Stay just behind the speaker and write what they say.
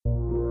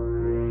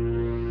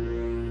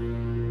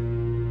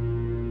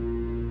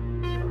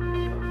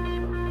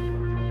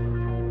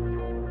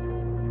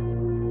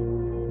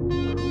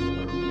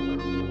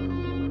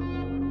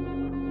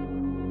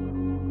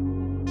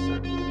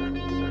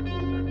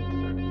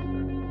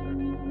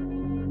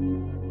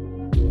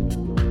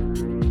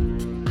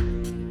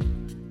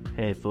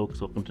Hey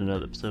folks, welcome to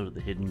another episode of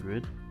The Hidden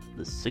Grid,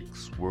 the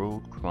Six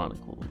World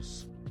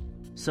Chronicles.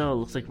 So, it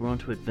looks like we're on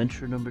to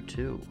adventure number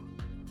 2.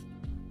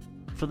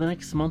 For the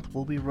next month,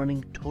 we'll be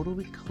running Total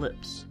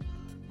Eclipse,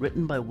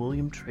 written by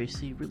William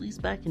Tracy,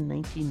 released back in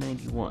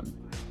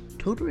 1991.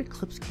 Total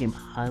Eclipse came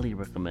highly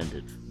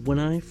recommended. When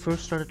I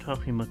first started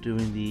talking about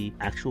doing the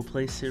actual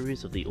play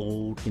series of the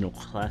old,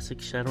 classic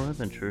Shadowrun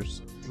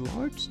adventures, a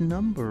large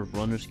number of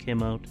runners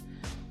came out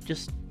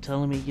just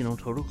telling me,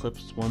 Total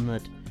Eclipse is one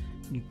that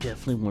you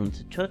definitely wanted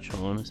to touch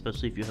on,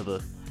 especially if you have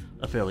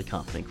a fairly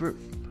confident group.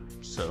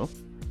 So,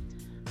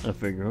 I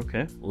figure,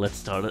 okay, let's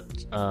start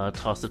it,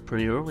 toss it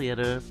pretty early at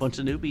a bunch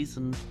of newbies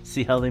and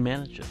see how they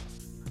manage it.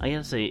 I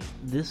gotta say,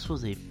 this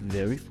was a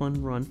very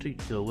fun run to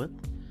go with.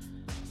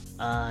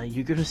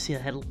 You're gonna see I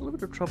had a little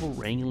bit of trouble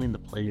wrangling the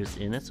players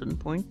in at certain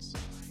points,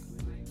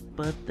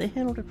 but they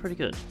handled it pretty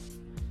good.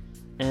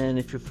 And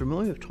if you're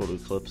familiar with Total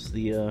Eclipse,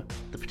 the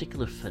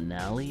particular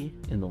finale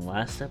in the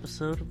last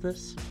episode of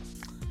this,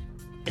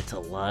 it's a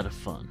lot of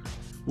fun.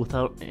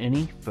 Without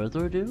any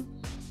further ado,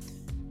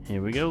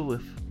 here we go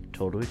with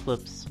Total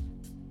Eclipse.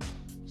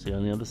 See you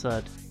on the other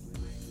side.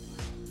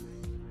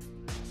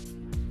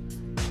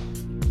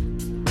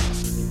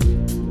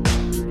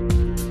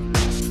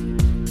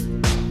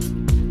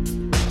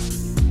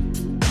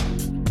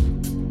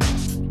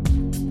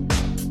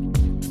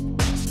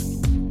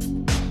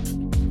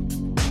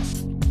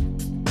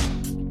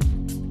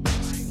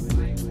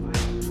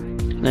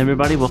 Hey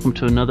everybody, welcome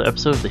to another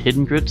episode of the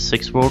Hidden Grid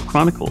Six World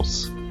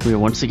Chronicles. We are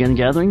once again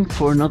gathering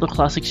for another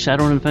classic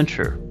Shadowrun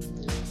adventure.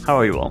 How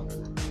are you all?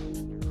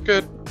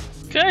 Good.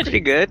 Good. Pretty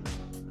good.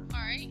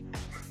 Alright.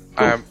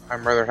 Cool.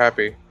 I'm rather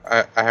happy.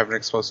 I have an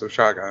explosive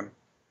shotgun.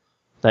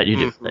 That you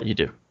do. That you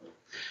do.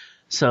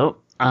 So,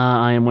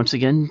 I am once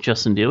again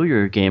Justin Deal,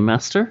 your game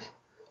master.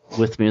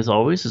 With me as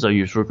always is our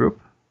usual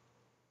group.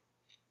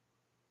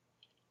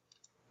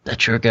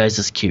 That's your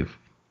guys' cue.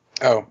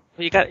 Oh. Well,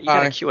 you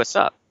gotta queue us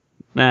up.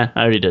 Nah,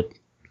 I already did.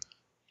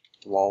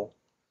 Lol.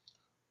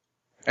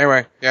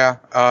 Anyway, yeah,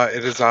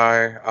 it is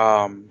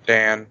I,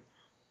 Dan,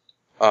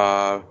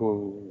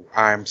 who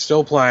I'm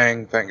still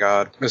playing, thank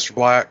God, Mr.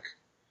 Black,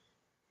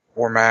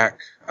 or Mac,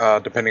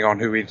 depending on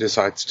who he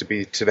decides to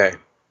be today.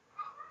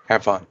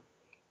 Have fun.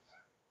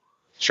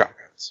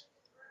 Shotguns.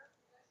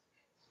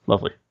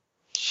 Lovely.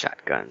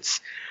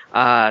 Shotguns.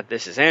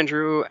 This is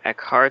Andrew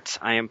Eckhart.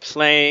 I am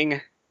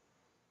playing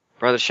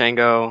Brother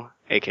Shango,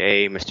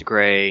 aka Mr.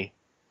 Gray,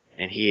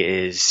 and he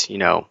is,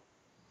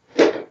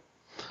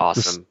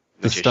 awesome.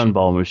 The stun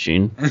ball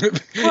machine. Well,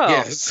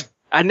 Yes.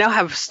 I now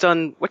have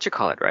stun,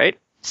 right?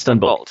 Stun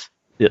bolt.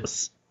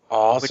 Yes.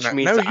 Oh, Which snap.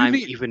 means No, that I'm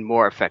need... even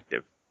more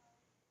effective.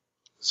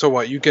 So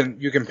what, you can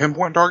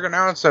pinpoint target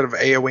now instead of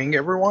AoEing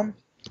everyone?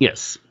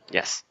 Yes.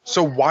 Yes.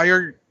 So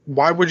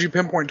why would you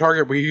pinpoint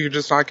target where you could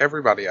just knock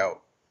everybody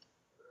out?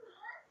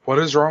 What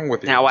is wrong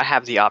with you? Now I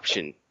have the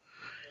option.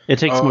 It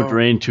takes more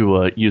drain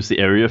to use the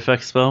area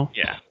effect spell.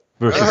 Yeah.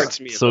 Versus,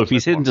 Me a so little if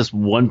he's bit hitting more. just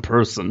one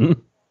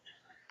person.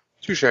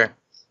 Touche.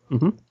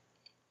 Mm-hmm.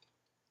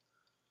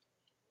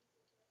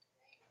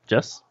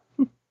 Jess?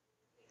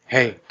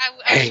 Hey. I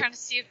was trying to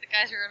see if the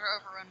guys are going to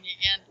overrun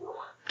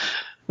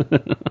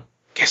me again.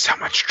 Guess how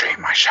much strength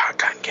my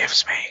shotgun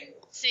gives me.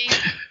 See? Like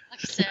I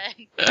said.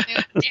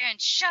 Darren,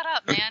 shut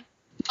up, man.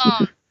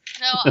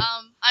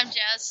 I'm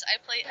Jess. I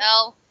play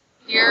Elle,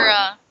 your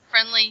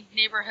friendly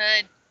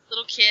neighborhood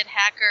little kid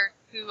hacker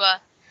who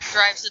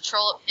drives the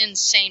troll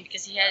insane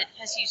because he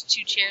has used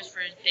 2 chairs for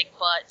his big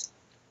butt.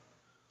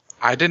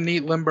 I didn't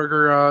eat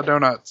Limburger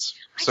donuts,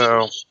 so... I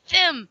didn't eat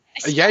them.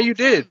 I Yeah, you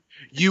stole did. them.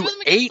 You threw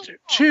them against ate the wall.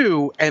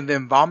 2 and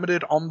then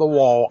vomited on the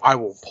wall. I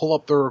will pull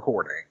up the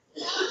recording.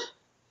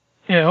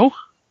 Ew.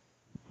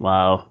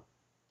 Wow.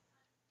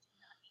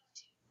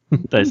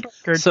 Nice.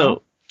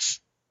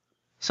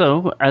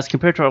 So, as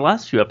compared to our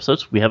last few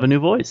episodes, we have a new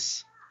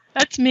voice.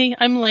 That's me.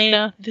 I'm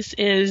Lena. This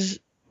is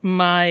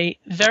my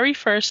very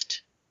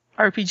first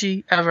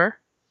RPG ever.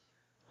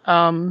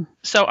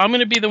 So I'm going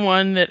to be the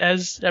one that,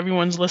 as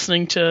everyone's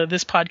listening to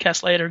this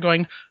podcast later,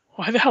 going,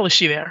 why the hell is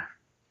she there?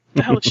 What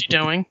the hell is she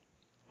doing?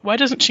 Why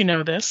doesn't she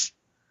know this?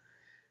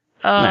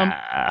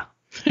 Nah.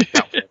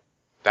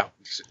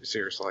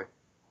 Seriously.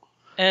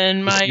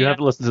 And my You have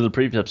to listen to the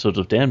previous episodes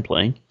of Dan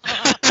playing.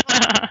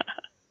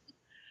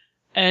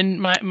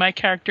 and my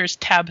character is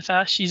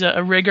Tabitha. She's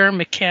a rigger,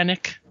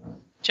 mechanic,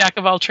 jack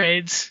of all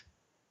trades,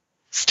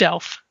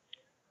 stealth,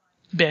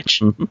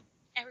 bitch. Mm-hmm.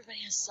 Everybody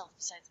has self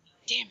besides me.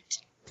 Damn it.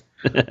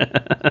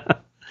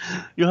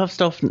 You'll have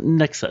stuff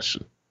next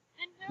session.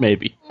 I know.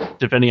 Maybe.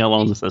 Depending how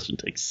long the session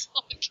takes.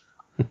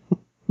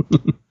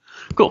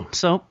 Cool.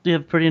 So, we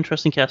have a pretty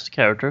interesting cast of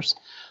characters.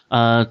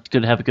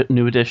 Good to have a good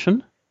new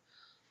addition.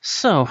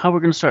 So, how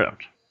we're going to start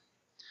out.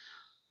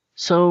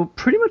 So,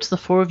 pretty much the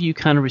 4 of you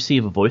kind of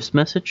receive a voice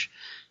message.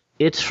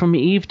 It's from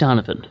Eve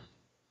Donovan.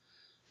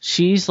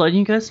 She's letting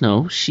you guys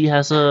know she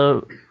has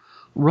a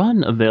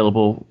run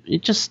available.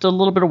 It's just a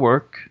little bit of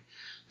work.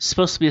 It's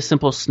supposed to be a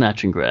simple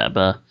snatch and grab,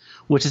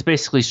 which is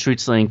basically street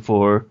slang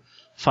for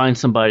find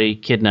somebody,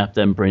 kidnap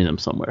them, bring them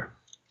somewhere.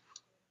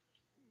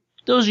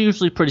 those are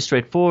usually pretty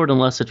straightforward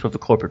unless it's with a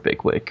corporate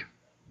bigwig.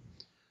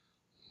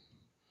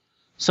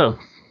 So,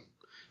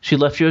 she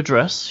left you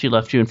address. She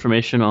left you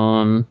information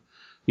on,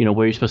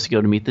 where you're supposed to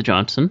go to meet the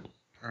Johnson.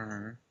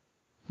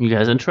 You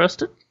guys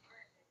interested?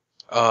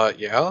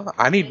 Yeah.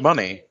 I need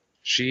money.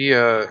 She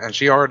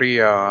already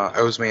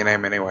owes me a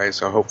name anyway,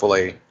 so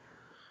hopefully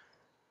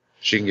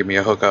she can give me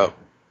a hookup.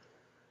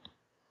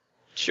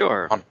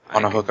 Sure.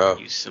 On a hookup.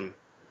 Use some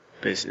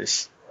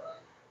business.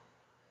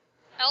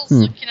 Elle's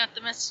looking at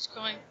the message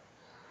going,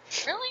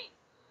 really?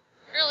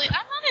 Really? I'm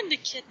not into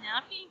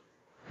kidnapping.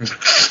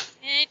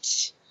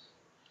 It.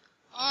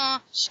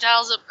 She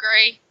dials up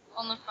Gray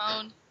on the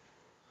phone.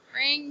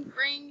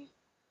 Ring.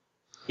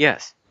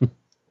 Yes. Gray,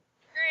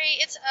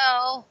 it's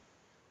Elle.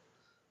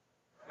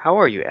 How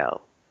are you,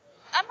 Elle?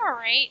 I'm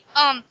alright.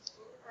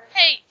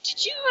 Hey,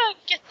 did you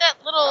get that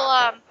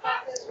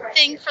little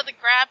thing for the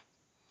grab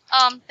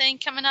thing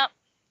coming up?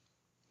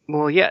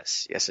 Well,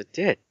 yes, it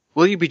did.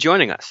 Will you be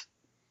joining us?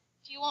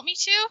 Do you want me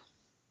to?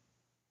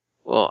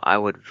 Well, I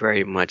would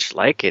very much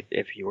like it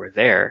if you were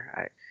there.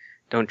 I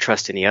don't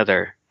trust any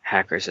other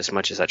hackers as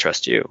much as I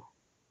trust you.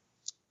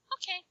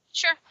 Okay,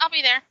 sure, I'll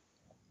be there.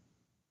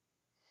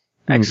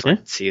 Excellent.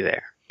 Okay. See you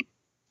there.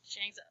 She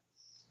hangs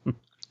up.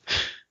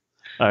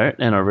 All right,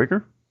 and our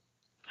rigger?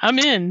 I'm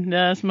in.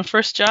 It's my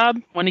first job.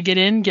 Want to get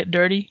in, get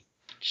dirty,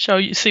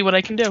 see what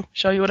I can do.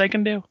 Show you what I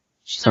can do.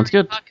 She's Sounds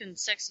already good. talking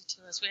sexy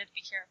to us. We have to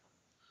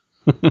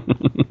be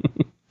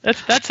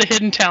careful. That's a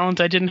hidden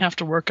talent I didn't have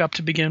to work up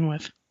to begin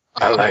with.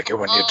 I like it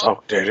when you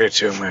talk dirty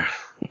to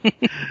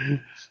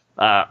me.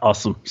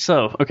 Awesome.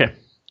 So, okay.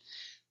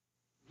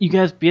 You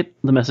guys get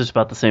the message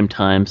about the same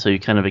time, so you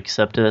kind of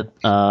accepted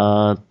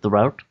the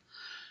route.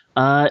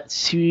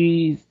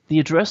 The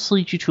address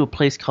leads you to a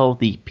place called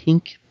the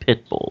Pink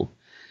Pit Bull.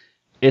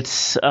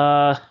 It's,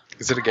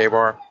 Is it a gay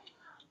bar?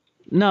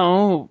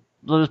 no,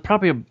 there's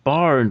probably a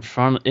bar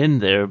in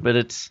there, but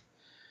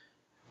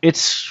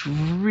it's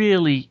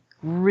really,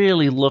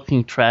 really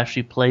looking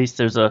trashy place.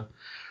 There's a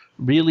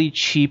really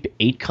cheap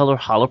 8-color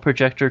holo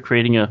projector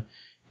creating a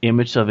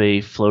image of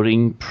a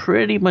floating,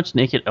 pretty much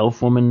naked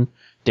elf woman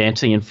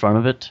dancing in front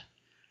of it.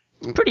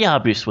 It's pretty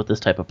obvious what this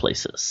type of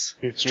place is.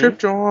 Strip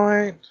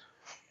joint.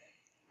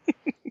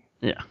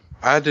 Yeah.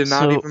 I did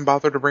not So- even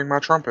bother to bring my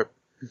trumpet.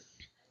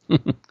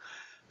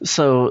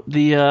 So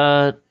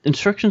the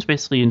instructions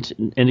basically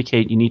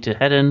indicate you need to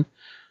head in.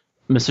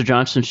 Mr.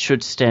 Johnson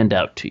should stand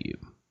out to you.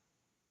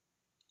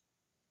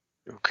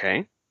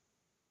 Okay.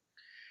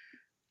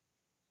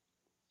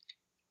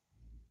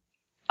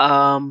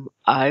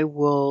 I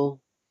will.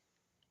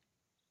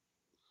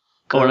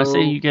 Oh, and I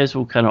say you guys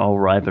will kind of all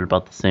arrive at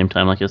about the same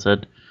time, like I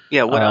said.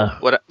 Yeah, what I'm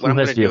who going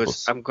has to do vehicles?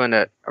 is I'm going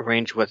to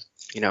arrange with,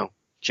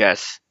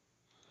 Jess,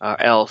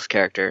 Elle's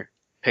character,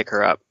 pick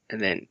her up,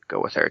 and then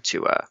go with her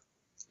to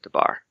the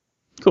bar.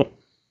 Cool.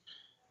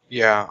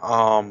 Yeah,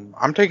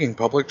 I'm taking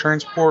public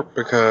transport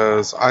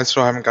because I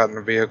still haven't gotten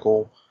a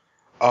vehicle.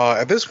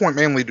 At this point,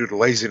 mainly due to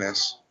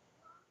laziness.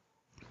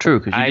 True,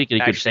 because you I did get a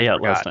good actually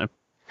payout last forgot.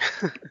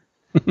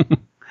 time.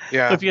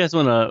 Yeah, So if you guys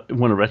want to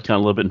retcon a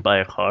little bit and buy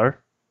a car,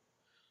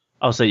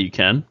 I'll say you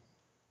can.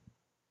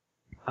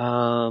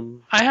 I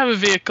have a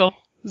vehicle.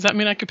 Does that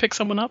mean I could pick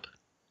someone up?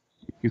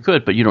 You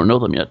could, but you don't know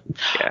them yet.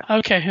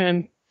 Okay,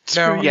 and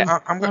screw no, you.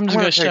 I'm I'm going just to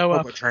gonna take show up.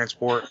 public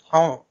transport.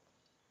 I'll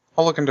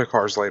look into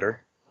cars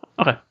later.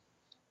 Okay.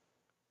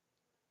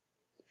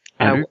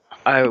 Andrew?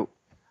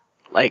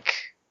 I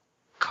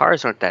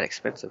cars aren't that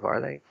expensive, are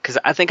they? Because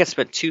I think I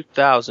spent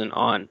 2,000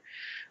 on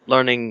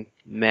learning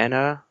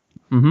mana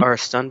Mhm. or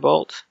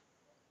Stunbolt.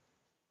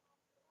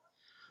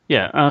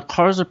 Yeah,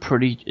 cars are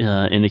pretty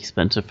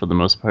inexpensive for the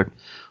most part.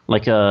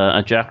 Like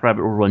a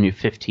Jackrabbit will run you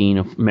 15.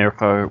 A mare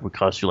car would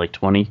cost you like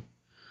 20.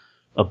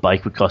 A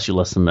bike would cost you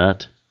less than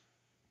that.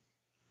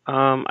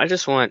 I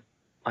just want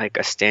like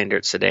a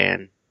standard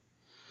sedan.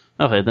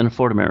 Okay, then a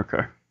Ford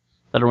America.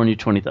 That'll run you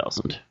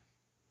 20,000.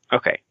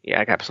 Okay, yeah,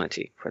 I got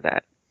plenty for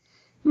that.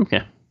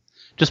 Okay.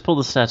 Just pull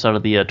the stats out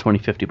of the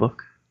 2050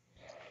 book.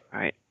 All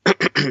right,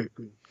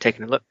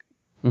 taking a look.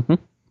 Mm-hmm.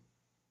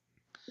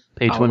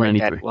 Page I'll write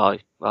that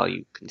 193. while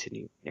you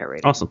continue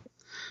narrating. Awesome.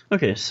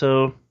 Okay,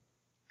 so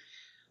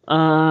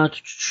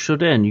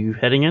Shodan, you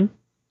heading in?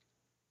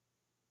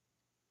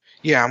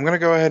 Yeah, I'm going to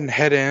go ahead and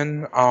head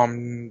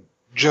in.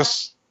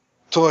 Just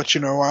to let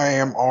you know, I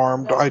am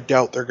armed. I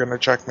doubt they're going to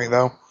check me,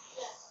 though.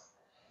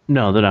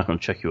 No, they're not going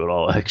to check you at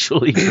all,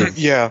 actually. 'cause-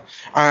 Yeah,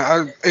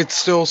 it's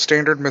still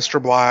standard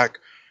Mr. Black.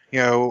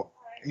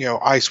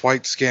 Ice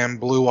white skin,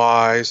 blue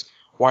eyes,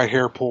 white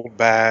hair pulled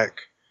back.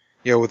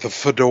 With the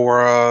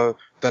fedora,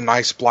 the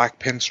nice black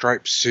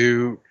pinstripe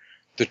suit,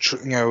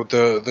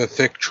 the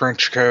thick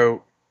trench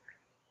coat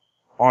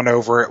on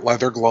over it,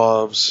 leather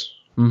gloves.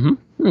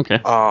 Mm-hmm. Okay.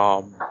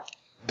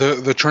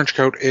 The trench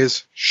coat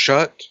is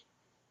shut,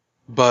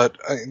 but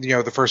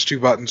the first two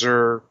buttons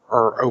are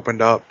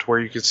opened up to where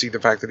you can see the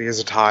fact that he has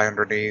a tie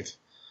underneath.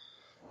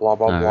 Blah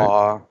blah All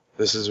blah.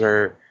 This is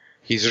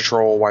he's a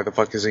troll. Why the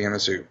fuck is he in a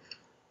suit?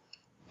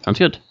 Sounds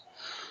good.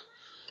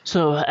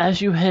 So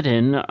as you head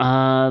in,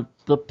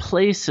 the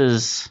place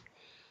is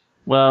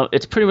Well,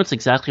 it's pretty much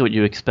exactly what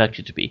you expect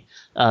it to be.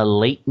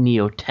 Late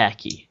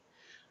neo-tacky.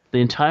 The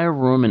entire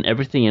room and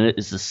everything in it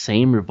is the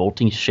same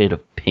revolting shade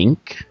of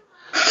pink.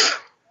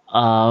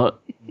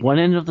 One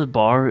end of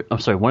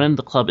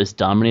the club is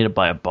dominated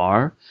by a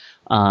bar.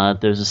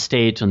 There's a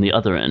stage on the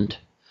other end.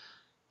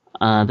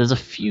 There's a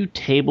few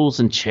tables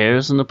and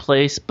chairs in the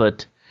place,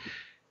 but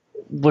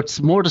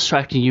what's more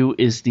distracting you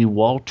is the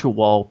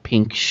wall-to-wall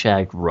pink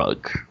shag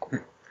rug.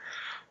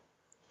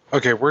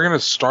 Okay, we're gonna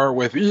start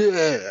with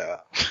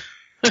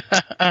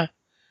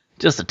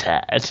Just a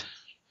tad.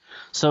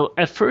 So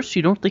at first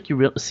you don't think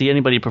you see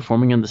anybody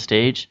performing on the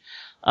stage,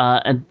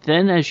 and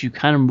then as you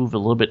kind of move a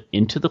little bit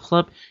into the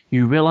club,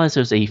 you realize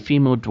there's a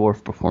female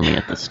dwarf performing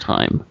at this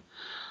time.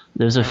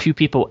 There's a few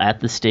people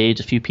at the stage,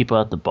 a few people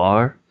at the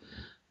bar,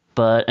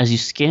 but as you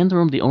scan the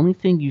room, the only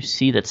thing you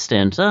see that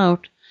stands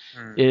out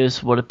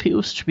is what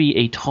appears to be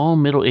a tall,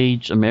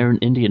 middle-aged American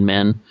Indian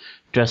man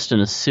dressed in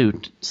a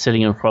suit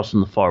sitting across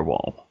from the far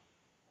wall.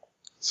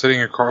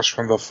 Sitting across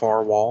from the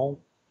far wall?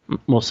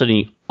 Well,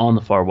 sitting on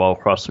the far wall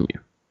across from you.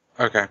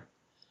 Okay.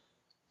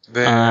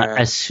 Then...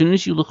 as soon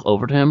as you look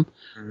over to him,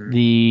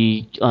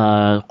 the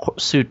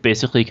suit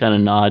basically kind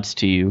of nods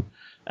to you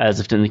as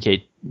if to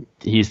indicate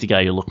he's the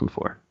guy you're looking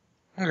for.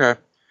 Okay.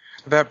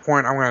 At that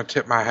point, I'm going to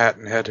tip my hat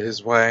and head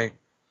his way.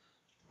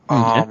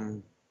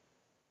 Okay.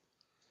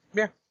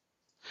 Yeah.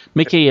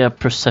 Make a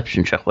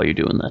perception check while you're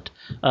doing that.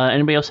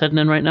 Anybody else heading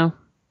in right now?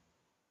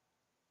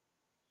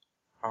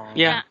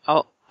 Yeah,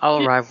 I'll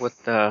arrive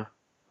with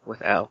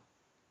L.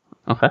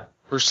 Okay.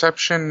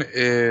 Perception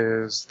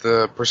is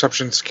the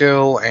perception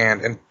skill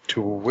and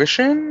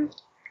intuition?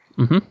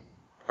 Mm-hmm.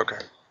 Okay.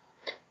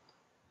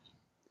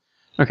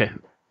 Okay.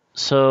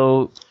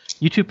 So,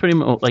 you two pretty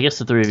much, I guess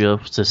the three of you,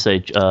 to say,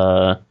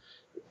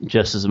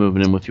 Jess is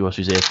moving in with you while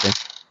she's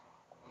AFK.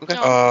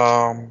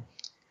 Okay.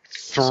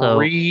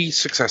 Three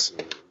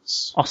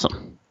successes.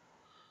 Awesome.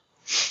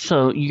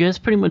 So, you guys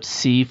pretty much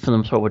see, for the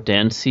most part, what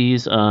Dan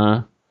sees.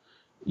 You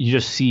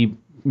just see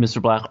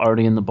Mr. Black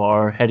already in the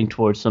bar, heading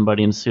towards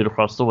somebody in a suit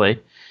across the way.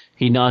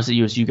 He nods at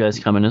you as you guys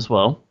come in as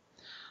well.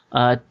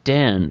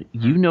 Dan,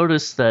 you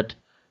notice that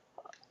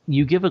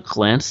you give a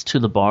glance to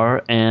the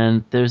bar,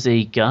 and there's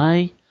a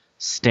guy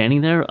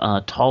standing there,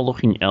 a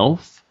tall-looking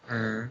elf,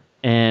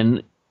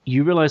 and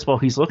you realize while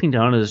he's looking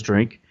down at his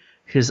drink,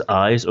 his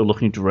eyes are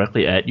looking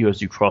directly at you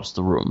as you cross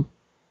the room.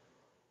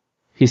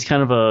 He's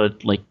kind of a,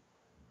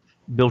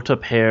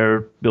 built-up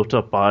hair,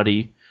 built-up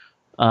body.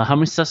 How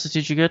many successes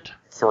did you get?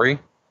 3.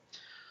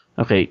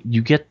 Okay,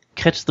 you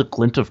catch the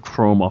glint of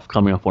chrome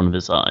coming off one of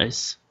his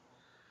eyes.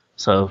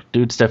 So,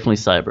 dude's definitely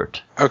Cybert.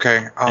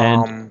 Okay,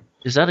 And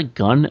is that a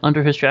gun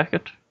under his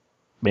jacket?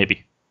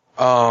 Maybe.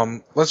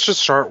 Let's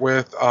just start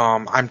with,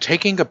 I'm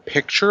taking a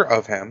picture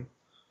of him,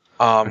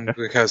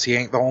 because he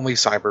ain't the only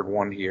Cybert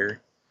one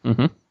here.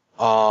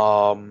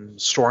 Mm-hmm.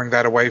 Storing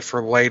that away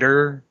for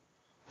later.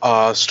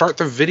 Start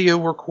the video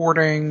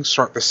recording,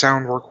 start the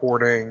sound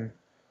recording,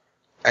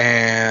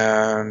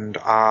 and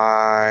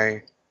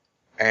I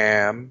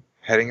am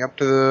heading up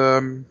to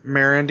the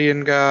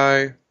Amerindian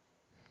guy.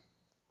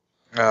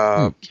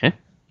 Okay.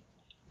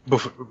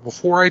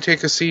 Before I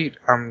take a seat,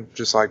 I'm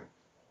just like,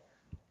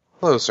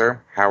 hello,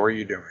 sir. How are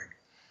you doing?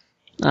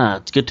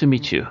 It's good to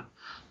meet you.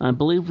 I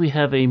believe we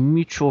have a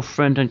mutual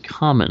friend in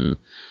common.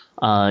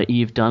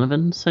 Eve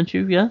Donovan sent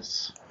you,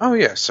 yes? Oh,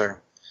 yes, sir.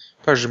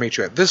 Pleasure to meet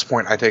you. At this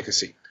point, I take a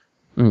seat.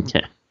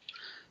 Okay.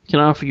 Can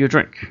I offer you a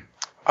drink?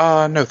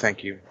 No,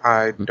 thank you.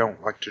 I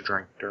don't like to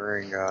drink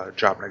during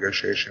job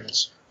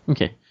negotiations.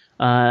 Okay.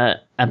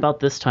 About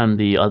this time,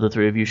 the other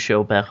three of you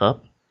show back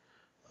up.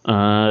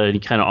 And he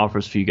kind of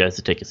offers for you guys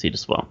to take a seat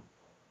as well.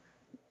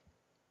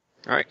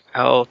 Alright,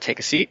 I'll take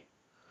a seat.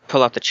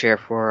 Pull out the chair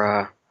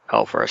for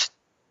L first.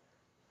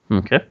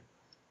 Okay.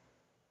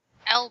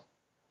 Elle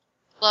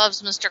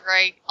loves Mr.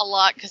 Gray a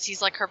lot because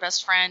he's like her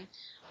best friend.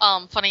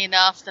 Funny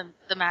enough,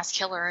 the mass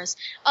killer is.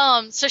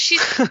 So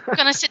she's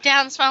gonna sit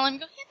down and smile and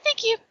go, yeah,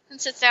 thank you,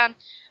 and sits down.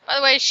 By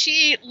the way,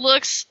 she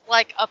looks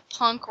like a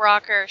punk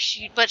rocker,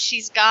 but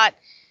she's got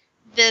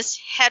this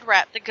head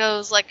wrap that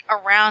goes like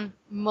around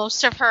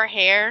most of her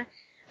hair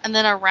and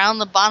then around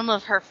the bottom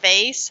of her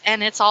face,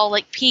 and it's all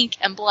like pink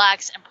and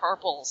blacks and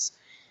purples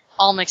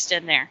all mixed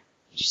in there.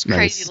 She's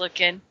crazy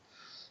looking.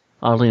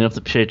 Oddly enough,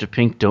 the shades of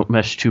pink don't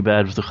mesh too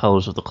bad with the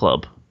colors of the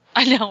club.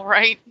 I know,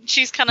 right?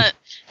 She's kind of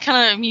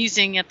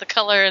amusing at the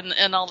color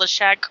and all the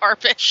shag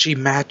carpet. She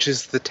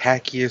matches the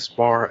tackiest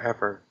bar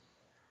ever.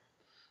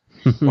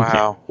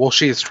 Wow. Well,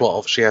 she is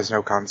 12. She has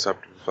no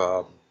concept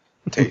of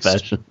taste.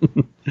 Fashion.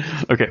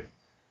 Okay.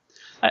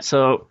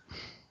 So,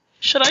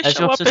 should I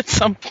show up at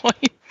some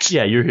point?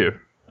 Yeah, you're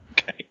here.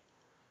 Okay.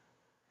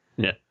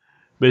 Yeah.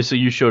 Basically,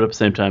 you showed up at the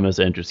same time as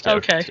Andrew's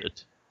character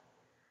did.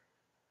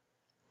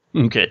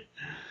 Okay.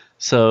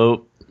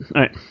 So,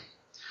 alright.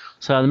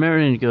 So the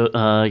Marion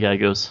guy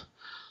goes,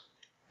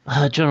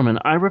 gentlemen,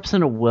 I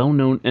represent a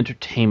well-known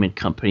entertainment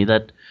company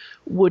that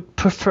would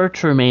prefer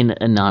to remain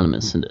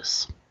anonymous in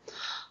this.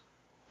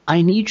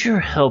 I need your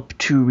help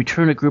to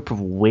return a group of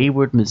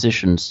wayward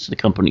musicians to the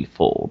company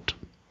fold.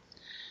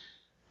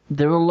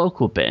 They're a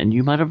local band.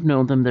 You might have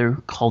known them. They're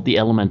called the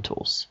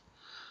Elementals.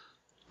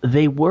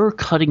 They were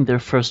cutting their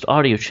first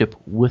audio chip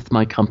with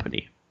my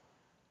company.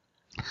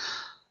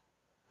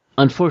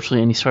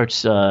 Unfortunately, and he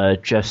starts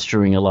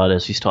gesturing a lot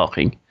as he's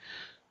talking,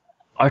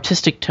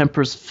 artistic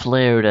tempers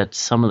flared at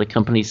some of the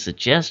company's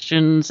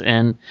suggestions,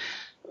 and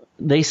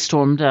they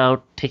stormed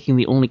out, taking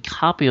the only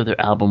copy of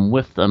their album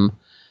with them,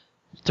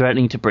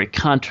 threatening to break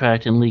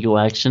contract and legal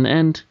action,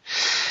 and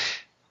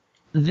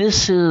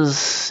this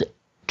is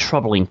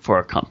troubling for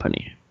our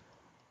company.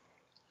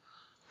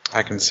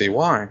 I can see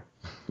why.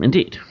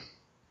 Indeed.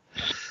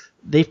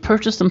 They've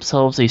purchased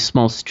themselves a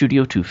small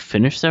studio to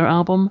finish their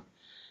album,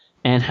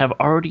 and have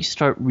already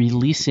started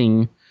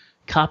releasing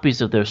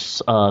copies of their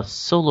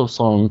solo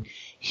song,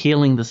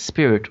 Healing the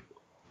Spirit,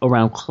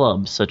 around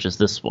clubs such as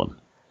this one.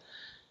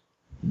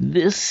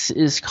 This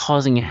is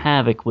causing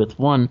havoc with,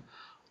 one,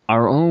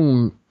 our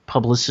own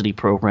publicity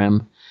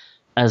program,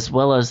 as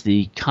well as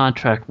the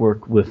contract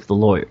work with the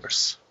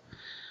lawyers.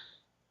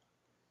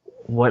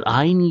 What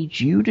I need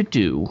you to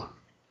do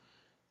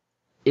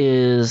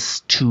is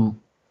to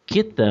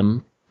get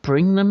them,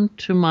 bring them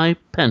to my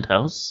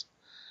penthouse,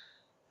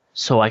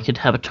 so I could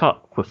have a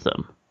talk with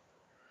them.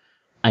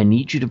 I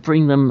need you to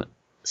bring them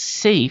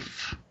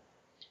safe.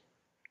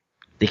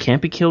 They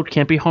can't be killed,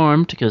 can't be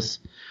harmed, because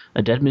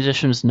a dead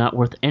musician is not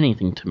worth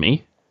anything to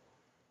me.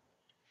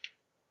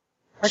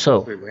 I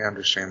completely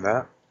understand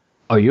that.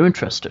 Are you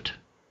interested?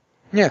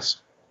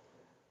 Yes.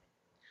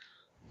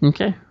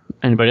 Okay.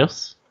 Anybody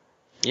else?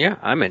 Yeah,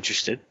 I'm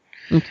interested.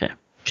 Okay.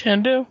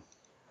 Can do.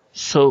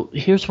 So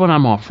here's what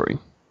I'm offering.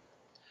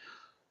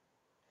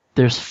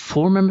 There's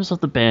 4 members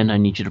of the band I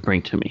need you to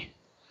bring to me.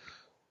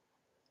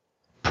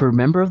 Per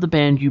member of the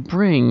band you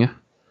bring,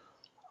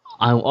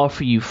 I'll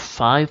offer you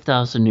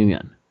 5,000 new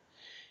yen.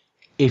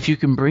 If you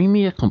can bring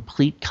me a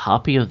complete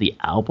copy of the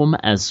album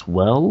as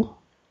well,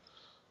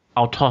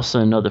 I'll toss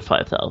in another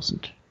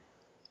 5,000.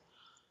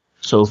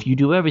 So if you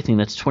do everything,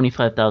 that's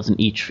 25,000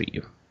 each for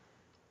you.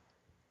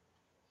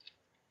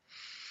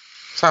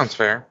 Sounds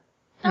fair.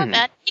 Not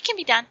bad. It can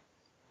be done.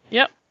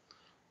 Yep.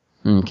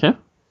 Okay.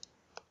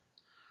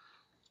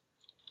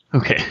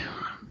 Okay.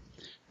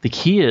 The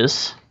key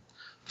is,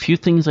 few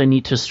things I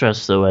need to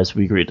stress though as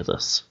we agree to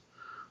this.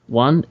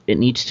 1, it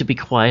needs to be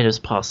quiet as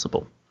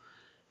possible.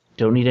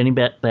 Don't need any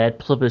bad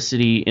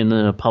publicity in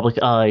the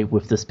public eye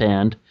with this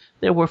band.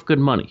 They're worth good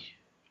money.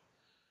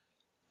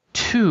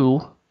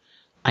 2,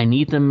 I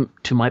need them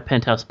to my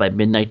penthouse by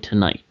midnight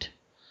tonight.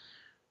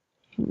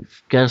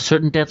 We've got a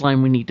certain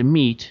deadline we need to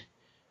meet,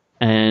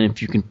 and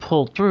if you can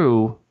pull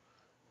through,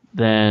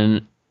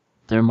 then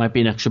there might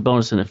be an extra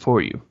bonus in it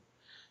for you.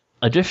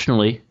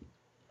 Additionally,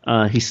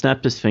 he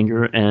snapped his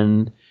finger,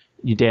 and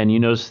Dan, you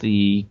notice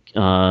the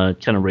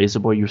kind of razor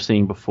boy you were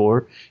seeing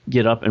before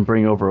get up and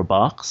bring over a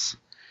box.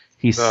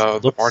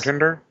 The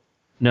bartender?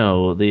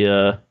 No,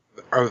 the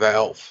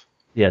elf.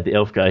 Yeah, the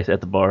elf guy at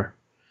the bar.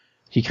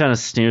 He kind of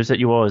sneers at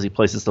you all as he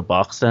places the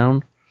box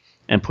down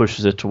and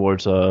pushes it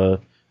towards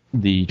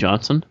the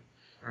Johnson.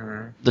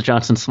 Mm-hmm. The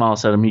Johnson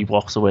smiles at him. He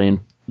walks away, and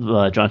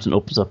Johnson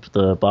opens up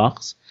the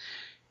box.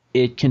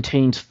 It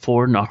contains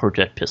 4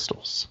 knockerjet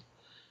pistols.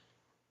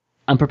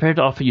 I'm prepared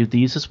to offer you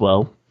these as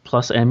well,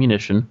 plus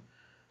ammunition.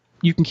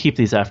 You can keep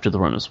these after the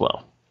run as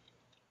well.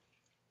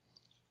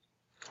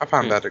 I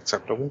found that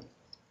acceptable.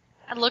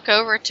 I look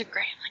over to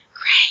Gray. I'm like,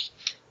 Gray,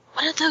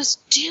 what do those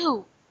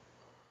do?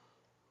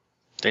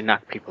 They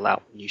knock people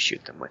out when you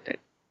shoot them with it.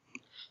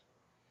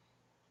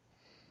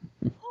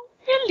 Oh,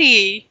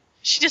 really?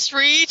 She just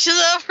reaches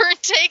over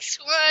and takes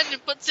one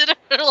and puts it in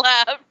her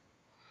lap.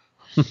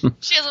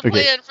 She has a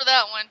plan for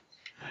that one.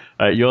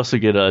 Alright, you also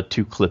get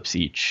 2 clips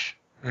each.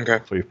 Okay.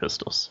 For your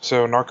pistols.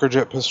 So,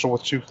 Narcojet pistol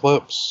with 2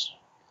 clips.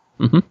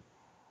 Mm-hmm.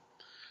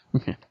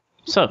 Okay.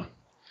 So,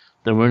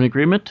 then we're in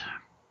agreement.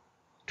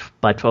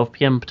 By 12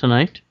 p.m.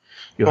 tonight,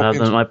 you'll have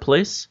them at my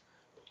place.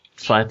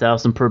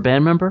 5,000 per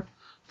band member.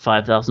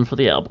 5,000 for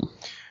the album.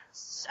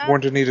 I'm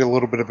going to need a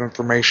little bit of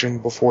information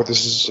before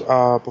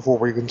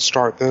we can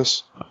start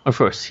this. Of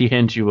course, he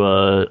hands you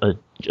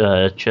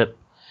a chip.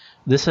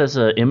 This has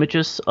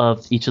images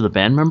of each of the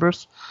band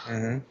members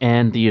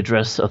and the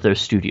address of their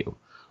studio.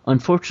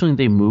 Unfortunately,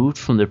 they moved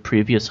from their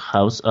previous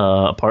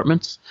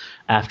apartments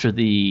after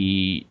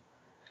the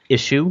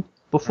issue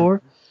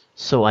before,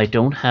 so I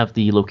don't have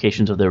the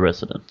locations of their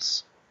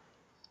residence.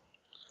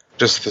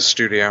 Just the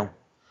studio.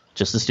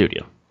 Just the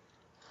studio.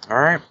 All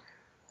right.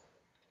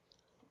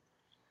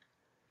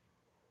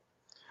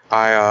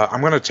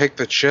 I'm going to take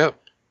the chip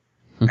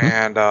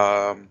and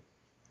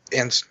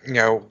insert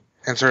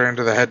it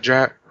into the head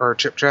jack or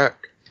chip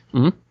jack,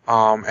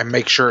 and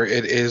make sure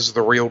it is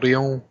the real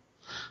deal.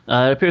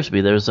 It appears to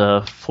be. There's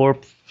 4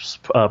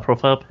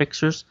 profile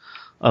pictures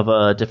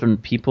of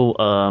different people.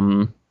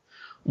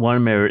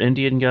 One married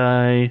Indian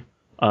guy,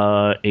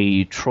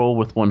 a troll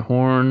with 1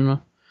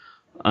 horn,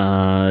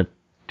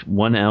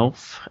 1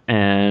 elf,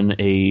 and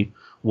a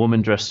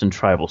woman dressed in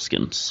tribal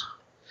skins.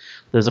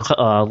 There's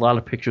a lot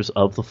of pictures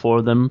of the 4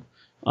 of them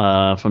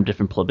from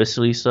different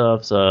publicity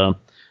stuff,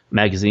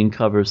 magazine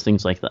covers,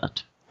 things like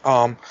that.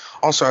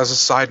 Also, as a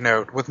side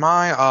note, with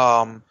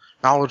my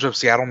knowledge of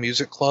Seattle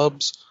music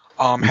clubs,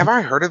 have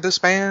I heard of this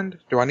band?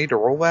 Do I need to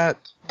roll that?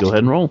 Go ahead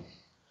and roll.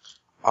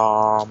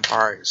 All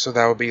right, so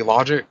that would be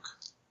Logic.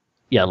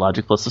 Yeah,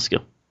 logic plus the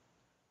skill.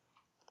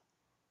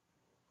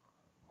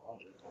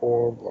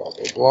 Or blah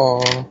blah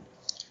blah.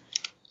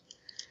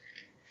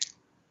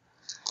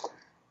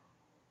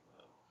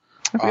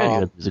 I forgot you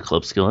had music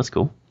club skill. That's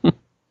cool.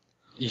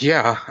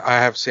 Yeah, I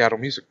have Seattle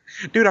music.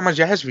 Dude, I'm a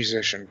jazz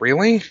musician.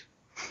 Really?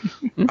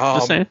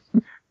 Just saying.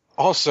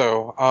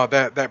 Also,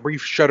 that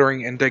brief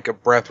shuddering intake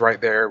of breath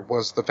right there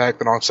was the fact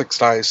that on 6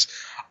 dice,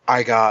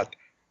 I got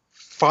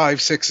 5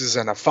 6s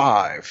and a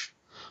 5.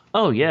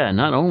 Oh yeah,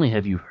 not only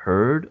have you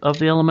heard of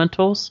the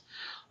Elementals,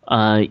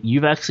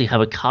 you actually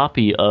have a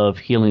copy of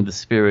Healing the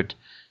Spirit,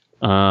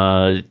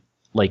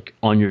 like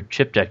on your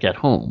chip deck at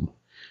home.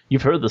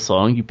 You've heard the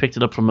song. You picked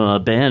it up from a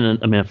band,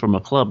 from a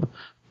club,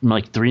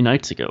 like 3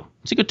 nights ago.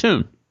 It's a good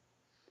tune.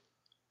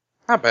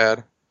 Not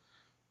bad.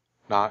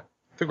 Not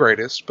the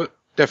greatest, but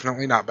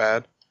definitely not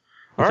bad.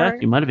 In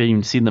fact, you might have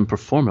even seen them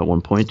perform at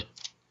one point.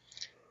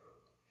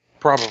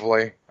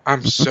 Probably.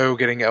 I'm so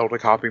getting Elle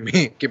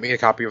to get me a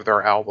copy of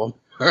their album.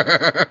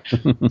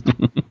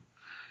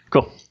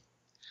 Cool.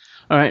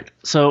 All right.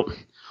 So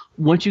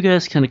once you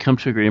guys kind of come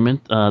to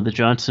agreement, the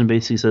Johnson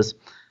basically says,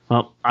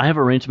 well, I have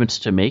arrangements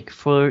to make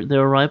for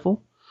their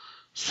arrival,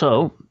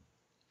 so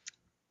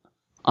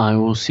I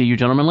will see you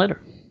gentlemen later.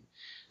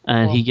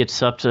 And he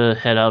gets up to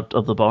head out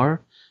of the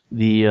bar.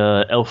 The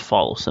elf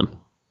follows him.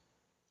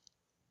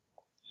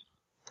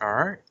 All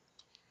right.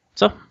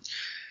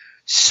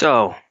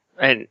 So,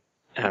 and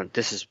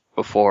this is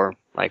before,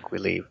 like, we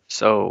leave.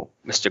 So,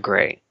 Mr.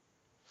 Gray,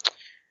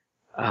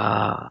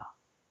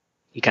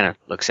 he kind of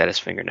looks at his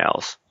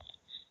fingernails.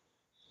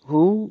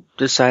 Who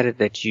decided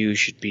that you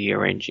should be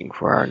arranging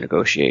for our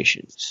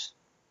negotiations?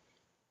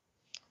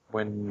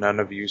 When none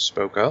of you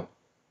spoke up?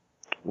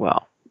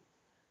 Well,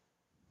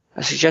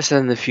 I suggest that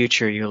in the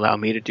future you allow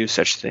me to do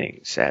such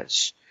things,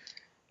 as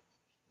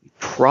we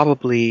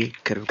probably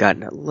could have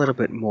gotten a little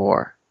bit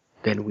more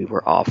than we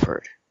were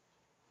offered.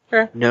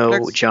 Yeah,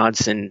 No,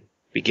 Johnson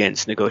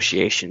begins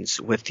negotiations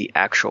with the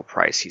actual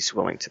price he's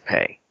willing to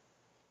pay.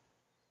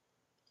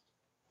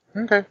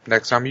 Okay.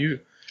 Next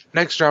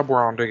job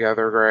we're on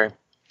together, Gray,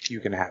 you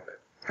can have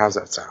it. How's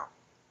that sound?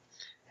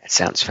 That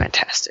sounds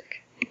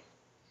fantastic.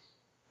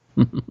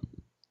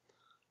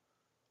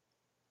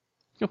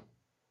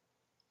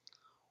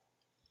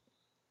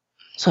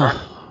 So,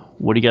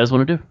 what do you guys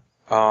want to do?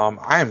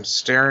 I am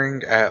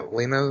staring at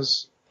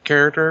Lena's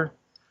character,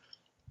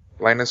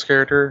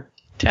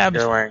 Tabs.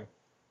 going,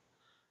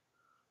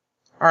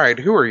 alright,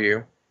 who are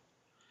you?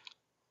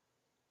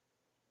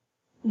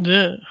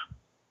 Ugh.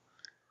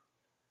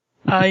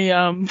 I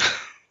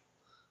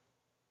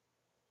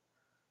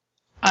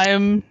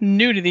am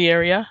new to the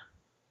area.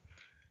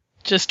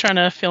 Just trying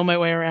to feel my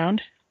way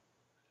around.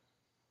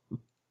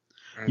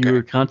 Okay. You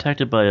were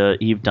contacted by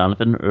Eve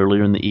Donovan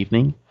earlier in the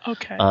evening,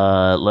 Okay.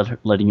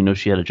 letting you know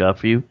she had a job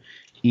for you.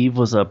 Eve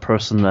was a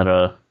person that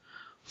a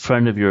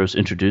friend of yours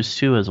introduced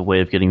to as a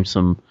way of getting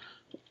some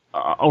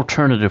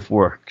alternative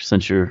work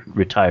since you're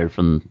retired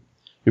from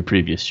your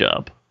previous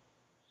job.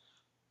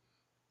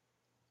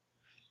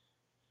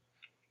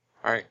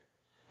 Alright.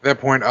 At that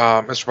point,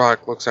 Mr.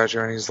 Black looks at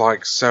you and he's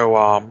like,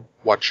 so,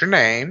 what's your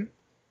name?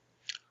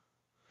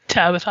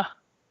 Tabitha.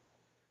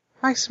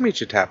 Nice to meet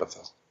you,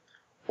 Tabitha.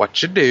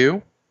 What you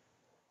do?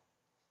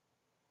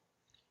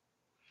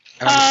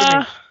 And I'm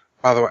assuming,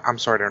 by the way, I'm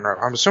sorry to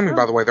interrupt. I'm assuming,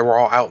 by the way, they were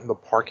all out in the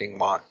parking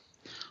lot.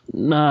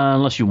 Nah,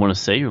 unless you want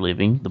to say you're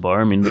leaving the bar.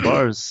 I mean, the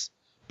bar is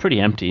pretty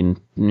empty, and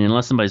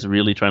unless somebody's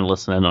really trying to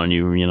listen in on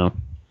you,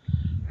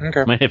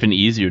 Okay. might have an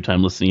easier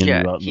time listening in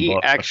Yeah, out in the he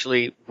bar.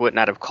 actually would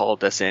not have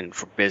called us in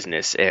for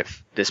business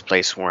if this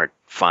place weren't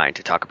fine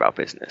to talk about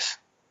business.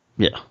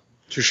 Yeah.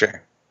 Touche.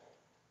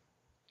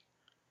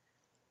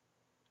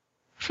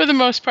 For the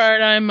most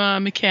part, I'm a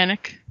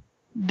mechanic.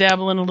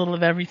 Dabble in a little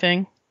of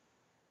everything.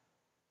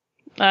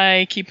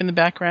 I keep in the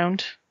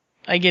background.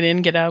 I get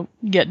in, get out,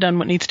 get done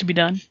what needs to be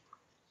done.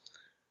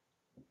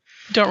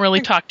 Don't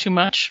really talk too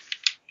much.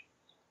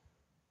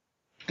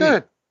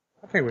 Good.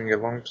 I think we can get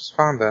along just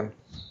fine then.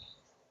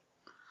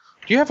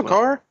 Do you have a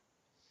car?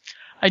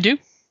 I do.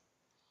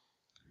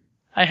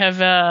 I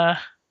have a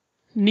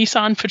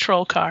Nissan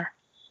Patrol car.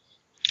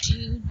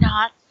 Do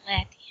not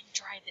let him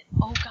drive it.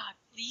 Oh God,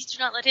 please do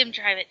not let him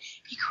drive it.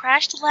 He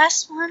crashed the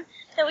last one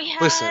that we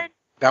had. Listen,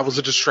 that was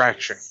a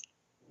distraction.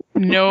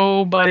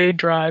 Nobody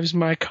drives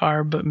my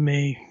car but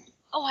me.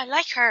 Oh, I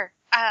like her.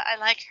 I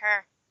like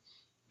her.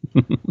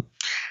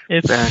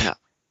 It's Fair enough.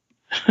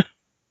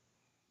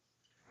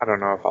 I don't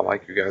know if I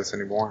like you guys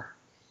anymore.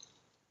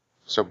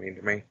 So mean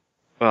to me.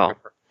 Well,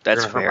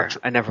 that's You're gonna hurt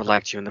fair. my I never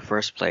liked you in the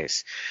first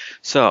place.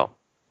 So,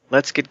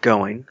 let's get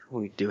going.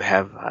 We do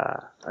have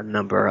a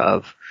number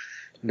of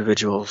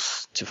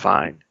individuals to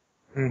find,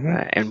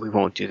 Mm-hmm. and we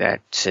won't do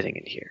that sitting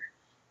in here.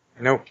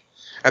 Nope.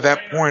 At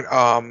that point,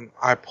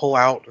 I pull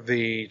out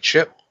the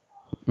chip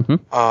with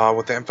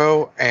the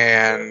info,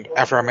 and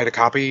after I made a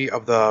copy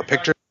of the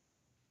picture,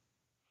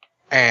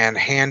 and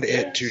hand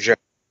it to Jeff.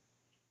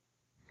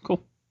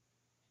 Cool.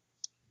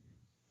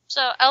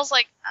 So I was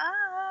like,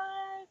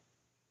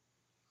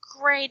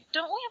 great.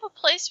 Don't we have a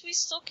place we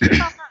still keep on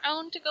our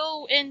own to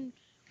go and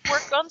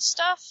work on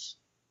stuff?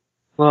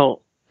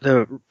 Well,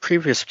 the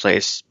previous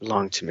place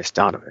belonged to Miss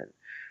Donovan,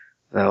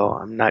 though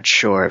I'm not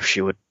sure if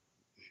she would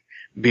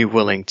be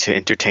willing to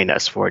entertain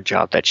us for a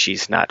job that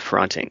she's not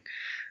fronting.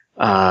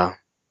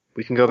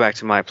 We can go back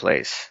to my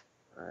place.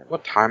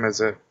 What time is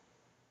it?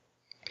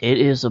 It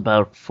is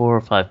about 4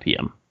 or 5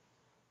 p.m.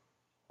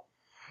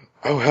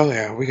 Oh, hell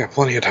yeah. We got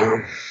plenty of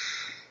time.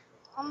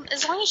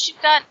 As long as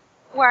you've got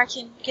where I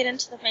can get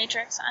into the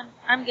Matrix,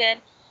 I'm good.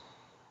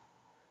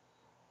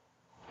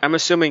 I'm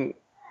assuming,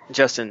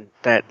 Justin,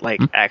 that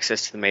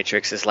access to the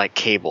Matrix is like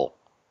cable.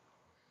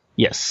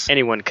 Yes.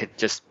 Anyone could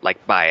just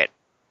buy it.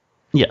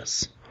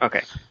 Yes.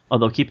 Okay.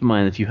 Although keep in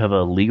mind, if you have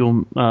a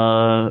legal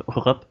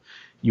hookup,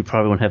 you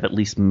probably won't have at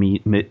least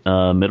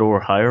middle or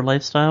higher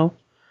lifestyle.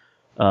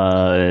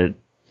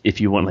 If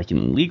you want an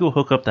illegal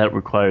hookup, that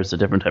requires a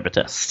different type of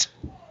test.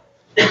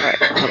 Alright,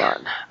 hold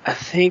on. I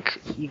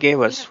think you gave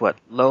us,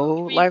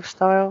 low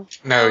lifestyle?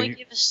 No, you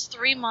give us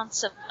 3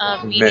 months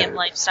of medium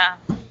lifestyle.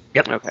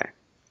 Yep. Okay.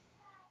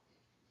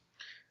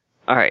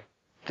 Alright,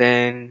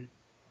 then...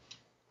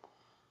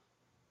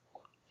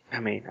 I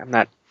mean, I'm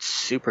not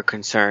super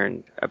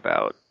concerned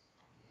about...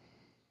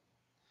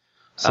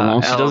 So long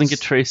as she doesn't Elle's-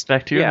 get traced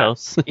back to your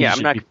house. you Yeah,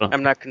 should be fine.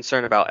 I'm not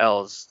concerned about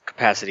Elle's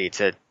capacity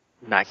to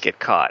not get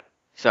caught.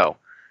 So,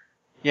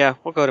 yeah,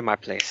 we'll go to my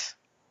place.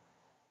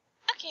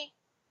 Okay.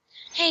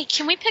 Hey,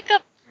 can we pick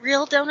up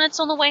real donuts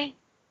on the way?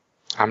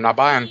 I'm not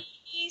buying.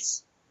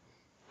 Please?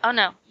 Oh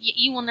no,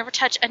 you will never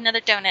touch another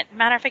donut.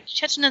 Matter of fact, you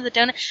touch another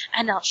donut,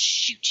 and I'll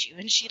shoot you.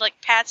 And she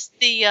pats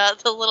the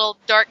little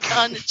dart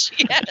gun that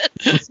she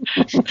has.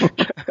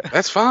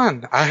 That's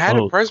fine. I had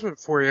Oh. a present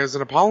for you as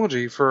an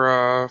apology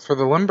for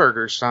the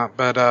Limburger stunt,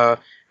 but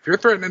if you're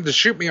threatening to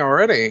shoot me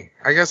already,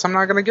 I guess I'm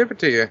not going to give it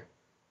to you.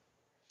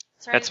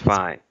 Sorry, That's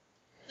fine.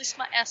 At least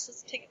my ass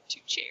doesn't take up 2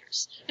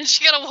 chairs. And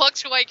she kind of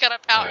walks away, kind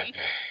of pouting.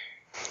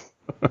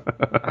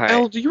 Alright.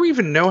 Elle, do you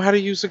even know how to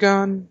use a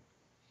gun?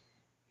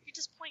 You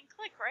just point and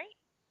click, right?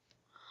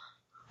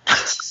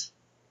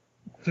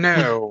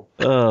 No.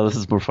 Oh, this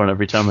is more fun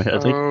every time I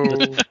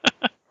think.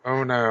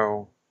 Oh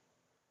no.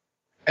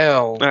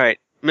 Elle. Alright,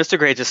 Mr.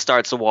 Gray just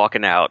starts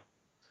walking out.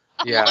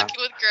 I'm Yeah. walking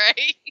with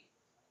Gray.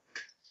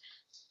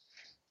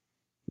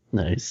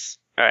 Nice.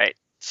 Alright,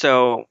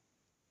 so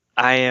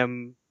I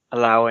am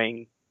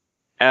allowing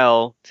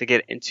Elle to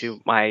get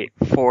into my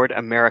Ford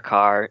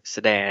Americar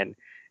sedan.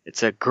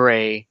 It's a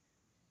gray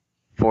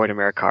Ford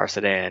Americar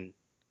sedan.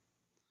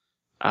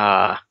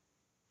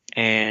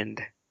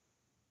 And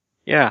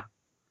yeah.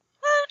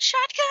 Load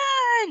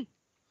shotgun!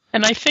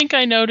 And I think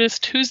I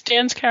noticed who's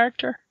Dan's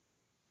character?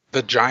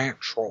 The giant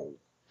troll.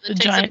 The It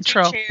takes up giant 2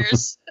 troll.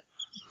 chairs.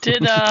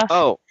 Did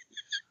Oh,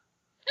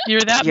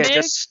 you're that yeah, big?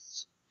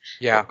 just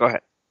Yeah. go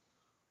ahead.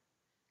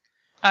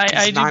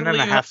 I He's do 9.5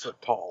 believe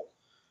foot tall.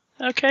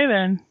 it. Okay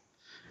then.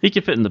 He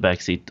can fit in the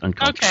back seat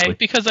uncomfortably. Okay,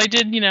 because I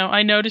did,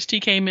 I noticed he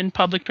came in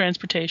public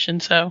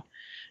transportation, so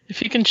if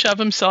he can shove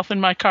himself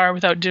in my car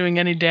without doing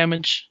any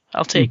damage,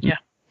 I'll take you.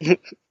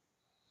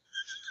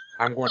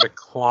 I'm going to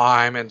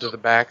climb into the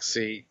back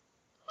seat.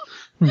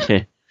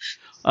 Okay.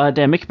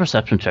 Dan, make a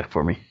perception check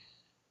for me.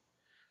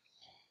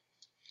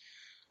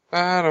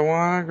 I don't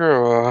want to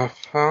grow up.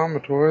 I'm a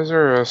Toys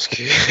R Us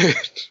kid.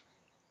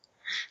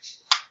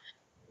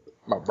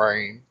 My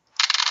brain.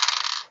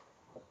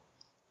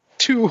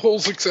 2 whole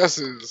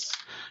successes.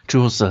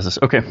 Jules says this.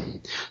 Okay.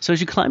 So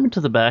as you climb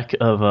into the back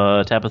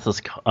of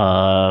Tabitha's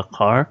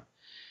car,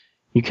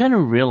 you kind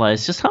of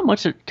realize just how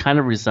much it kind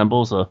of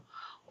resembles a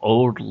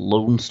old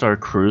Lone Star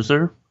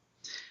Cruiser.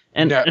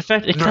 And No, in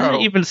fact, it kind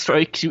of even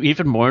strikes you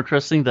even more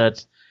interesting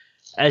that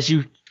as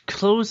you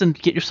close and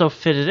get yourself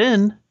fitted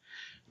in,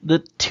 the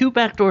 2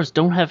 back doors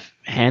don't have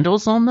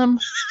handles on them,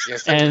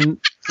 Yes, and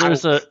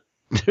there's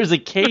a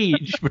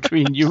cage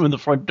between you and the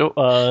front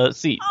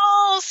seat.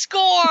 Oh,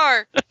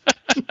 score!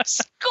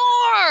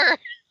 Score!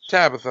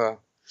 Tabitha,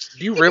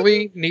 do you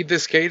really need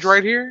this cage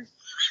right here?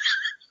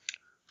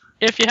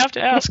 If you have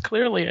to ask,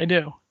 clearly I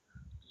do.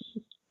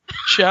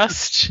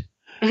 Just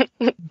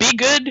be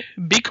good,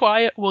 be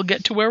quiet, we'll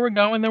get to where we're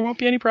going, there won't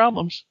be any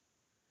problems.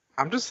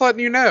 I'm just letting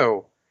you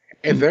know.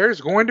 If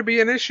there's going to be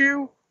an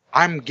issue,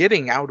 I'm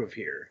getting out of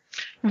here.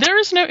 There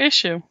is no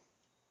issue.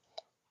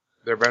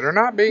 There better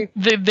not be.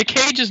 The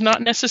cage is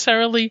not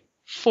necessarily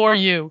for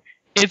you.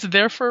 It's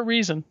there for a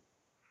reason.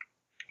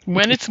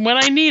 When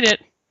I need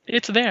it,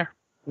 it's there.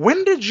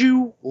 When did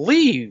you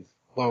leave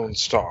Lone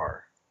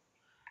Star?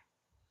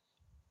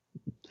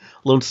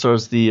 Lone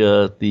Star's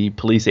the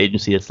police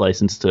agency that's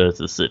licensed to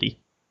the city.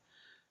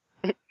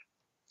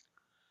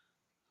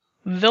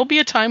 There'll be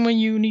a time when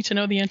you need to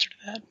know the answer to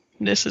that.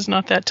 This is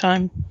not that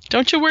time.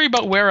 Don't you worry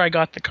about where I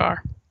got the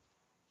car.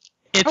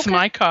 It's Okay.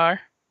 my car.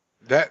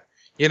 That,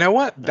 you know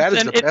what? That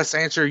is Then the best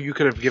answer you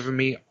could have given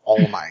me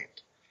all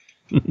night.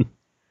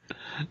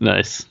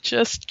 Nice.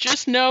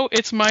 Just know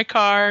it's my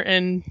car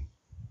and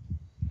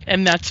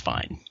that's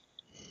fine.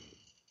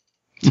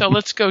 So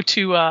let's go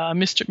to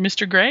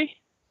Mr. Gray.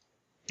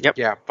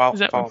 Yeah, follow Is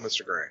that one?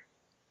 Mr. Gray.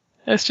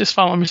 Let's just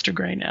follow Mr.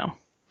 Gray now.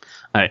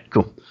 All right,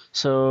 cool.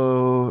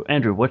 So,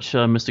 Andrew, what's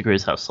Mr.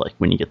 Gray's house like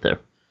when you get there?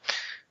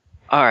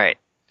 All right.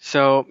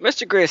 So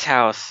Mr. Gray's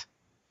house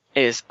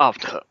is off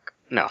the hook.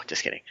 No,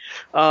 just kidding.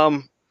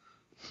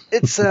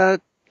 It's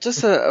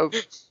just a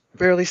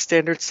fairly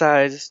standard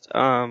sized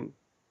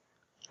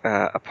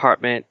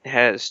apartment. It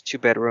has 2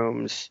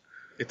 bedrooms.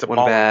 It's a One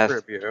ball bath.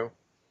 crib, you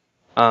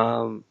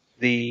know.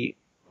 The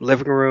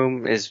living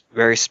room is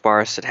very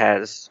sparse. It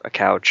has a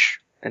couch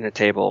and a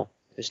table.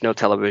 There's no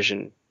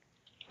television.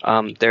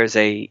 There's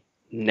a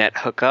net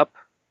hookup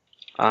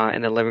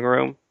in the living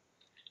room.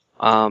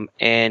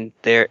 And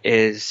there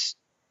is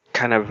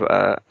kind of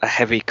a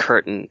heavy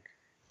curtain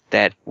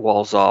that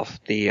walls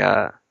off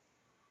the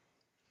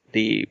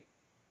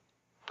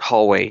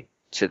hallway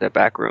to the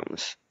back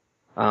rooms.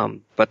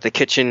 But the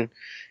kitchen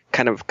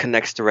kind of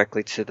connects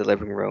directly to the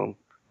living room.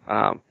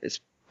 It's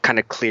kind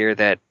of clear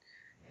that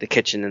the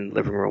kitchen and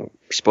living room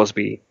are supposed to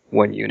be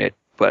one unit,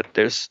 but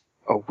there's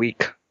a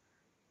weak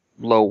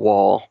low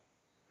wall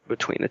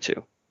between the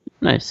two.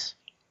 Nice.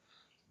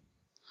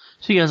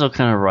 So you guys all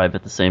kind of arrive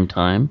at the same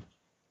time.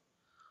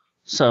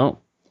 So,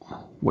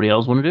 what do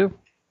y'all want to do?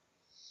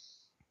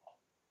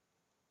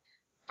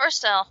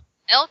 First,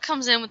 Elle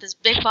comes in with this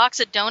big box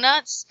of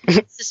donuts.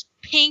 It's this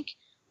pink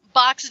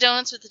box of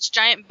donuts with its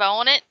giant bow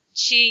on it.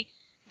 She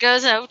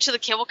goes over to the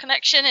cable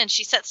connection and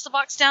she sets the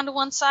box down to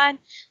one side,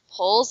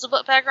 pulls the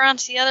book bag around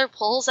to the other,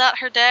 pulls out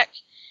her deck,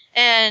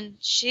 and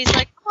she's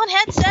like, "Come on,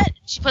 headset."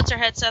 She puts her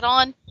headset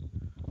on,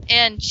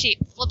 and she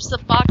flips the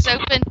box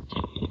open,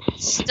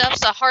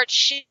 stuffs a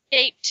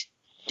heart-shaped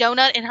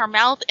donut in her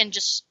mouth, and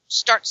just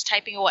starts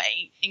typing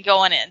away and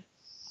going in.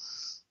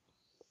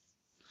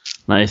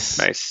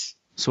 Nice.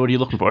 So what are you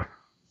looking for?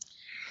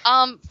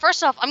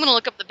 First off, I'm going to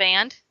look up the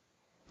band.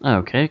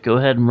 Okay, go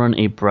ahead and run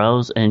a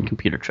browse and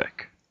computer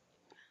check.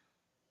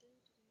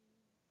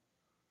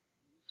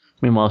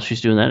 Meanwhile, she's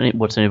doing that.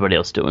 What's anybody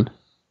else doing?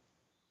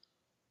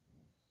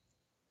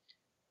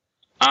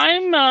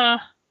 I'm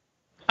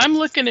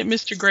looking at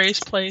Mr. Gray's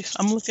place.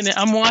 I'm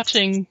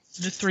watching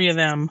the 3 of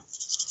them,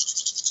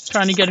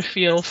 trying to get a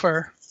feel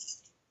for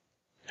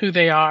who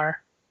they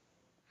are,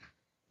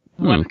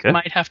 what I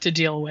might have to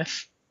deal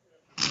with.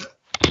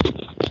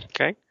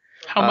 Okay.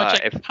 How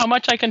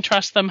much I can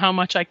trust them, how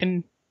much I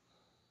can.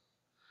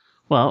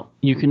 Well,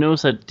 you can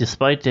notice that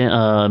despite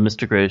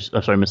Mr.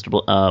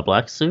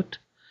 Black's suit,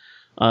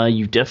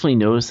 you definitely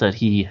notice that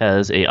he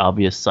has a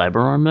obvious cyber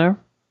arm there.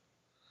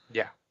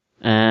 Yeah.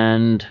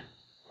 And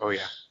Oh,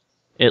 yeah.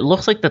 it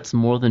looks like that's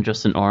more than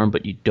just an arm,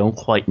 but you don't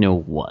quite know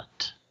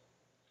what.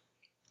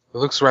 It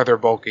looks rather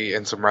bulky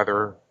in some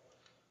rather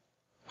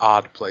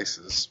odd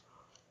places.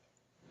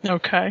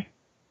 Okay.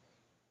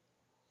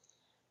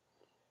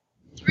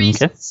 3 Okay.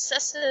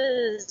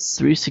 successes.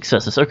 3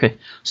 successes. Okay,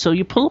 so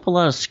you pull up a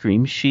lot of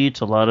scream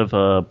sheets, a lot of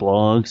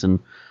blogs, and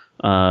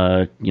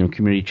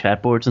community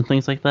chat boards and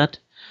things like that.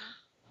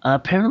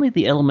 Apparently,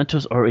 the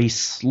Elementals are a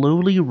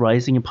slowly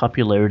rising in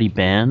popularity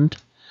band.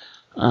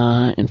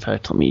 In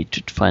fact, let me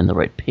find the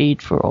right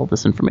page for all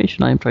this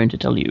information I am trying to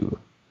tell you.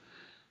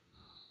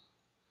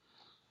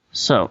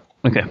 So,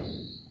 okay.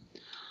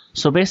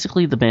 So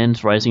basically, the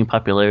band's rising in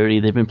popularity.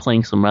 They've been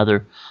playing some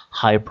rather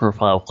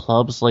high-profile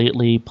clubs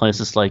lately.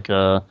 Places like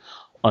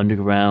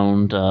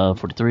Underground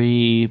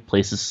 43.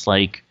 Places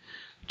like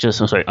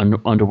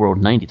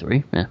Underworld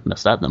 93.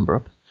 Messed that number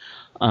up.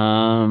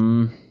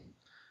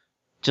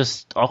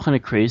 Just all kind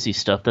of crazy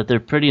stuff. That they're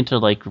pretty into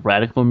like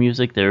radical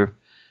music. Their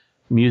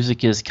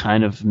music is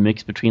kind of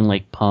mixed between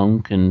like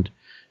punk and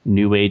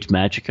new age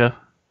magicka.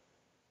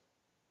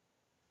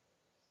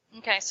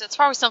 Okay, so it's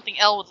probably something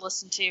Elle would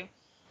listen to.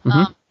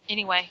 Mhm.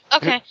 Anyway,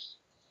 okay.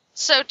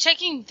 So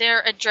taking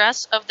their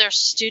address of their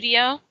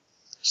studio,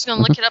 just going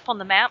to look it up on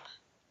the map,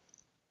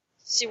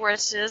 see where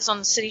it is on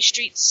the city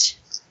streets.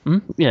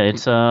 Yeah,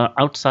 it's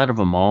outside of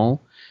a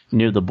mall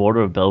near the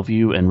border of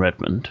Bellevue and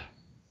Redmond.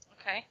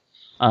 Okay.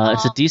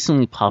 It's a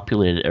decently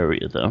populated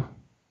area, though.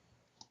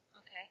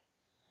 Okay.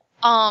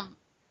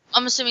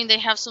 I'm assuming they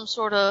have some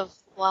sort of,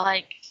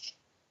 like,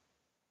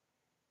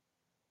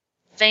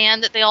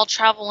 van that they all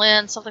travel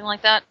in, something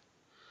like that?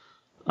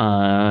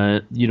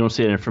 You don't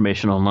see that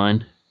information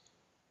online?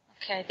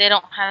 Okay, they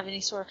don't have any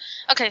sort of...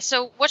 Okay,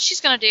 so what she's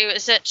going to do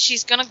is that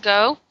she's going to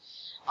go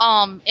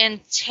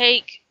and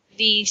take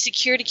the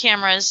security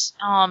cameras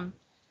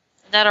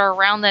that are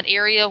around that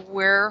area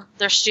where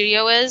their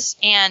studio is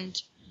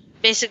and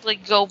basically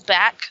go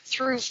back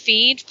through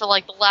feed for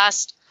like the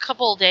last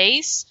couple of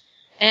days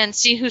and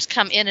see who's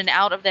come in and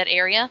out of that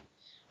area.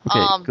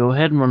 Okay, go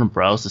ahead and run a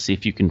browse to see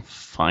if you can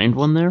find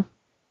one there.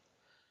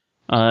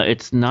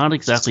 It's not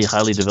exactly a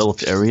highly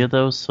developed area,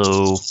 though,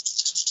 so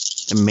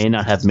it may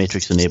not have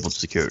Matrix-enabled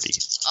security.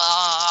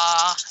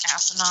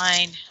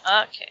 Asinine.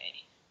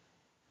 Okay.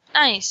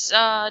 Nice. 2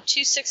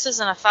 6s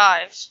and a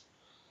 5.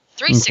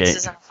 3 Okay.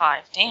 6s and a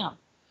 5. Damn.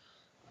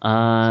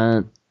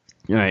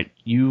 Alright,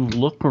 you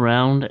look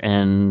around,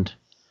 and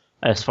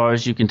as far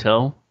as you can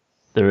tell,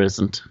 there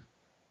isn't.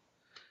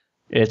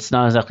 It's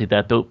not exactly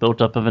that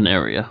built up of an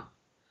area.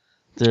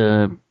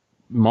 The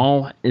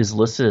mall is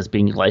listed as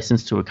being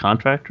licensed to a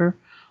contractor,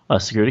 a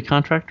security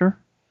contractor,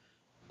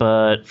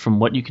 but from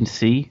what you can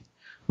see,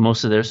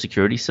 most of their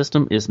security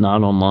system is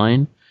not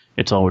online.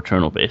 It's all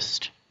returnal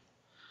based.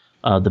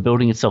 The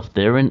building itself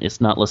therein is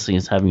not listed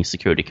as having a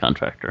security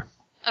contractor.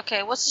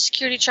 Okay, what's the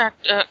security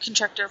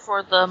contractor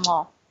for the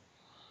mall?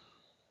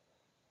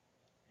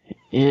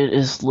 It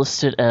is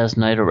listed as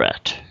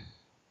Nidorat.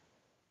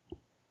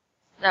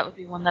 That would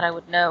be one that I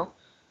would know.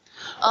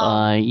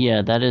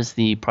 Yeah, that is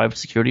the private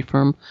security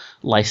firm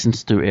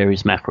licensed through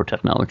Ares Macro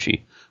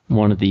Technology,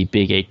 one of the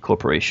big 8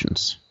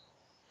 corporations.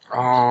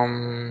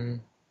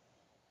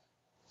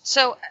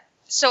 So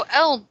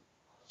Elle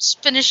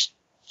finished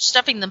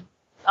stuffing the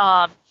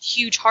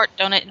huge heart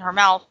donut in her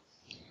mouth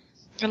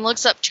and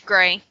looks up to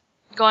Gray,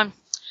 going,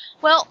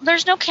 "Well,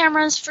 there's no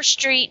cameras for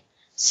street,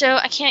 so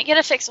I can't get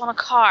a fix on a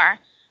car,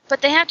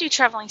 but they have to be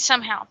traveling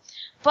somehow.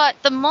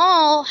 But the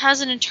mall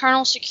has an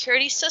internal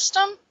security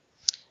system,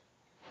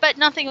 but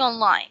nothing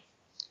online.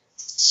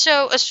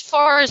 So as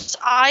far as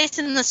eyes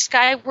in the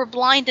sky, we're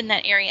blind in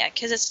that area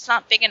because it's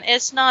not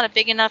a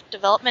big enough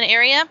development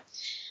area.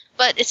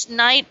 But it's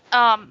night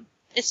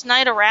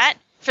a rat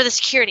for the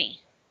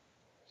security."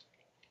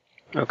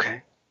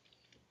 Okay.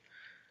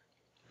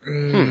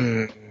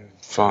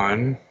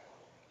 Fun.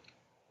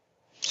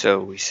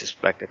 So we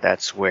suspect that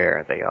that's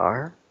where they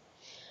are?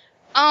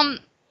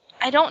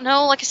 I don't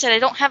know. Like I said, I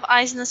don't have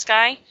eyes in the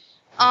sky.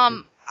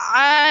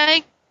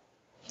 I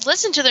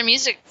listen to their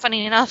music,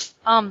 funny enough.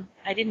 I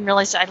didn't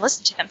realize that I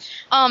listened to them.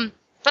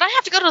 But I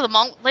have to go to the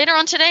mall later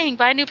on today and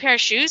buy a new pair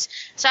of shoes,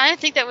 so I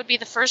think that would be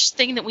the first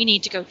thing that we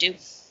need to go do.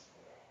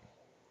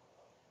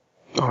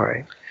 All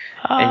right.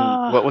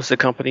 And what was the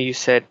company you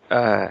said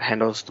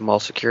handles the mall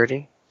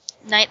security?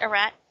 Night a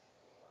rat.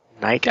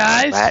 Night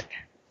Guys? Rat.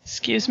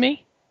 Excuse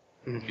me.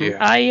 Mm-hmm.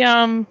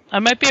 Yeah. I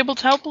might be able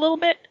to help a little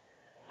bit.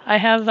 I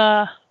have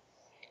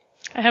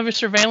a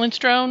surveillance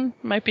drone.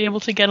 Might be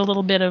able to get a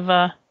little bit of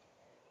a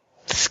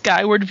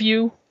skyward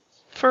view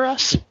for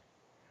us.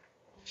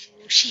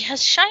 She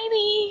has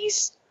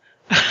shinies.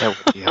 That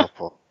would be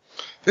helpful.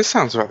 This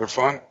sounds rather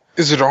fun.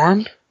 Is it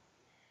armed?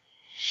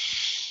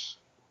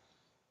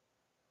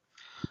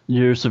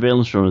 Your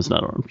surveillance drone is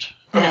not armed.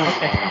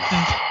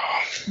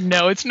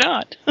 No, it's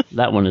not.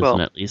 That one isn't,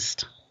 Well- at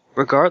least.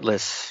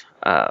 Regardless,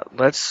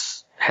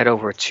 let's head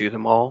over to the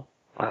mall.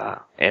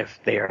 If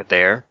they are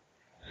there,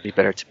 it'd be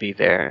better to be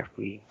there if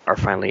we are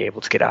finally able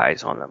to get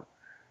eyes on them.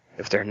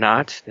 If they're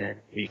not,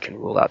 then we can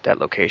rule out that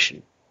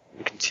location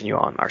and continue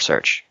on our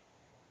search.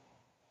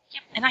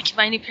 Yep, and I can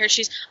buy a new pair of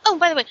shoes. Oh,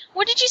 by the way,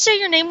 what did you say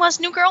your name was,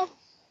 new girl?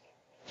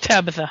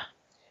 Tabitha.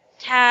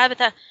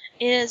 Tabitha.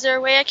 Is there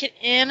a way I can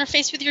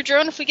interface with your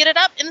drone if we get it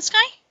up in the sky?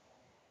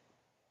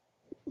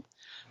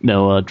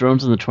 No,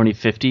 drones in the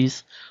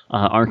 2050s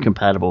aren't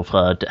compatible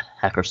with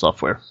hacker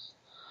software.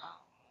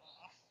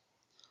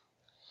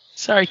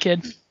 Sorry,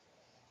 kid.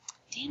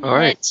 Damn All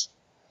right. it.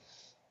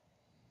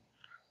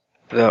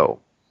 Though,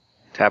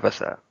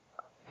 Tabitha,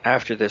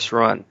 after this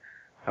run,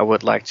 I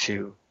would like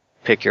to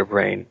pick your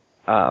brain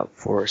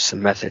for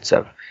some methods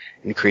of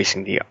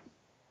increasing the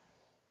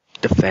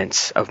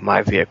defense of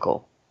my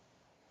vehicle.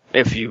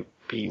 If you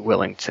be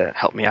willing to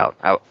help me out,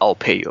 I'll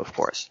pay you, of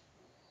course.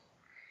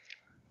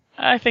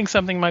 I think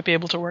something might be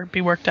able to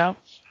be worked out.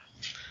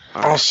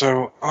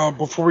 Also,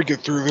 before we get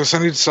through this, I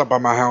need to stop by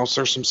my house.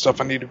 There's some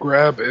stuff I need to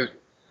grab. If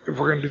we're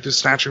going to do the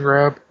snatch and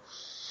grab.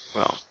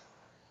 Well,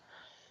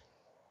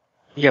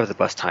 you have the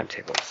bus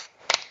timetables.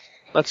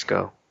 Let's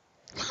go.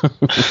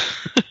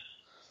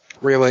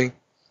 Really?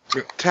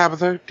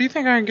 Tabitha, do you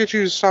think I can get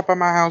you to stop by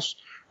my house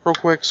real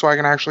quick so I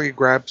can actually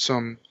grab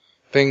some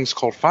things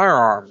called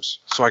firearms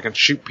so I can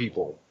shoot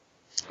people?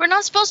 We're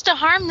not supposed to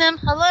harm them.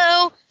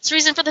 Hello? It's the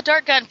reason for the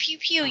dart gun. Pew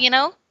pew, you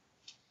know?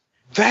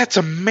 That's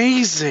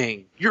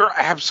amazing! You're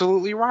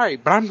absolutely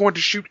right, but I'm going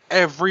to shoot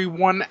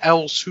everyone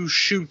else who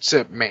shoots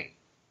at me.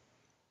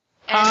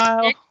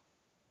 And there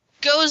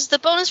goes the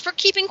bonus for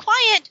keeping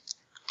quiet.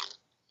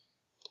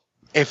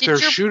 If Did they're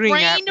your shooting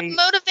brain at me...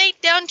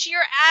 motivate down to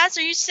your ass?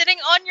 Are you sitting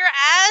on your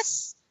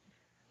ass?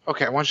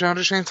 Okay, I want you to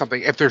understand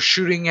something. If they're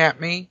shooting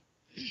at me,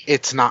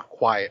 it's not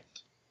quiet.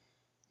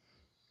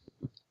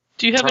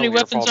 Do you have any Probably your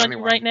weapons fault on you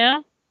anyway. right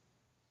now?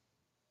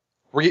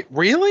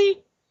 Really?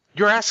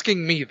 You're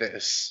asking me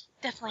this?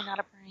 Definitely not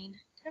a brain.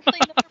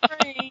 Definitely not a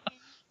brain.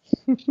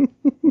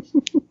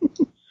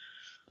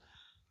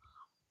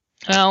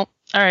 Well,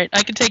 all right.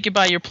 I can take you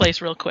by your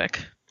place real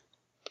quick.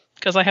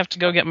 Because I have to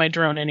go get my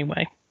drone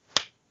anyway.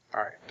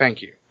 Alright,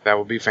 thank you. That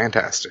would be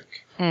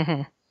fantastic.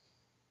 Mm-hmm.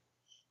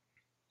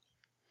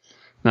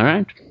 All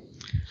right.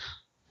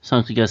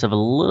 Sounds like you guys have a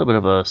little bit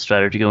of a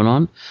strategy going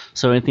on.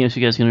 So anything else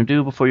you guys going to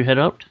do before you head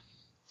out?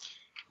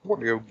 I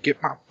want to go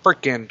get my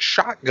freaking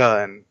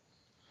shotgun.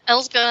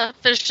 Elle's gonna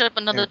finish up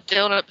another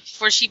donut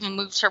before she even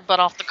moves her butt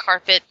off the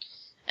carpet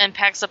and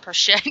packs up her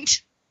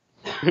shit.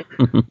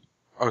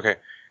 Okay,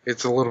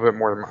 it's a little bit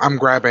more than... I'm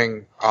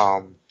grabbing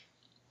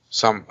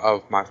some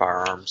of my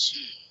firearms.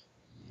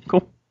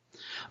 Cool.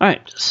 All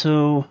right.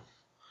 So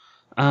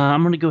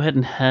I'm going to go ahead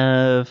and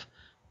have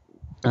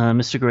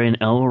Mr. Gray and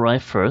Elle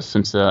arrive first,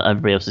 since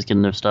everybody else is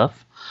getting their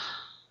stuff.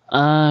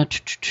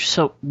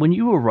 So when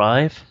you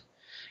arrive,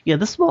 yeah,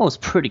 this mall is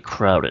pretty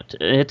crowded.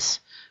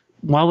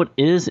 While it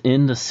is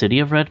in the city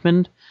of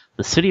Redmond,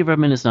 the city of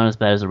Redmond is not as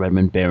bad as the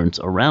Redmond Barrens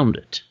around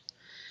it.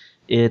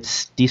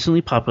 It's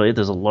decently populated.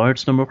 There's a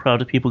large number of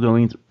crowded people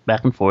going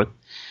back and forth.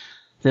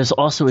 There's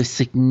also a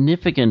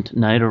significant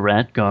Night of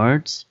Rat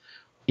guards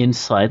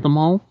inside the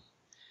mall.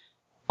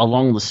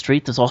 Along the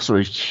street, there's also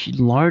a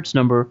large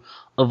number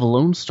of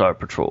Lone Star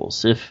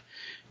patrols. If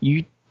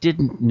you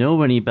didn't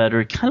know any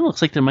better, it kind of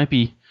looks like there might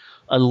be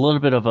a little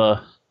bit of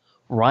a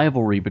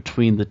rivalry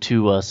between the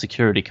two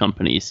security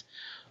companies.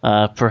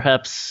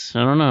 Perhaps, I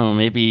don't know,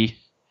 maybe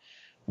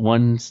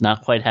one's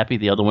not quite happy,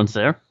 the other one's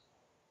there.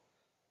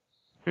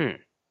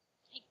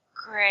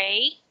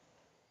 Gray.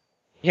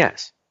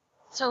 Yes.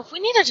 So if we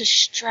need a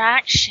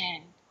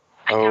distraction,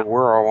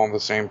 We're all on the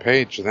same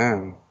page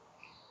then.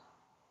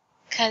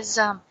 because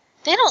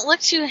they don't look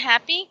too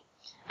happy.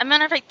 As a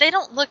matter of fact, they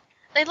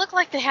look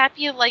like the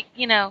happy, like,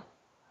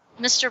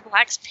 Mr.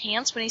 Black's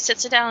pants when he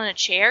sits down in a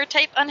chair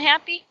type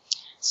unhappy.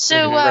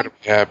 So, I'm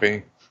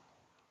happy.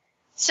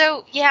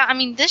 so yeah, I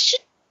mean, this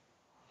should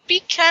be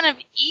kind of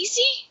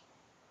easy.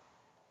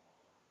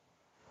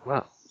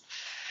 Well,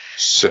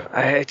 So,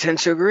 I tend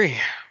to agree.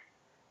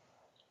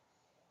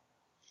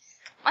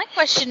 My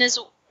question is,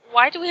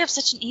 why do we have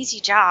such an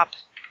easy job?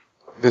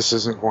 this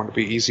isn't going to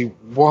be easy.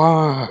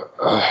 Why?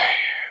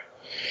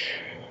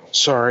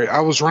 Sorry, I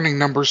was running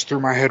numbers through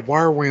my head.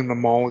 Why are we in the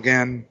mall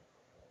again?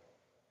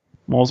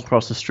 Mall's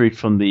across the street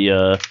from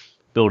the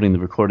building the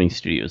recording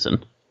studio's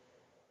in.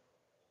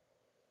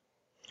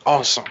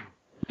 Awesome.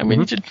 And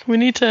we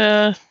need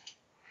to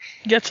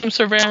get some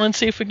surveillance,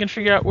 see if we can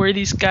figure out where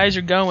these guys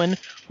are going,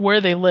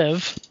 where they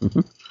live.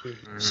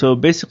 So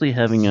basically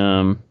having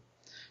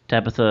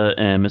Tabitha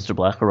and Mr.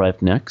 Black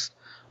arrive next.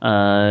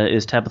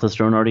 Is Tabitha's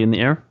drone already in the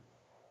air?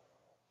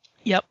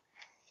 Yep.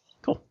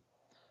 Cool.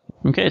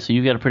 Okay, so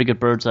you've got a pretty good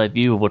bird's eye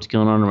view of what's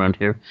going on around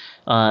here.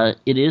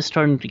 It is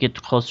starting to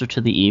get closer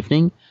to the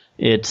evening.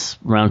 It's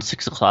around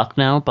 6 o'clock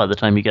now by the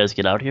time you guys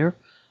get out here,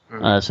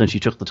 since you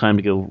took the time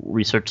to go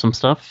research some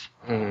stuff.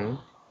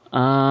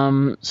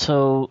 Mm-hmm.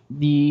 So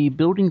the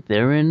building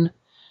they're in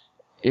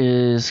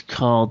is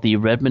called the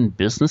Redmond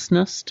Business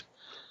Nest.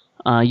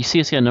 You see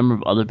it's got a number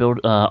of other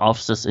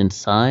offices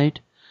inside.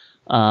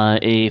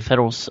 A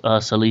Federal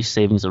Solis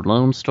Savings and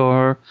Loan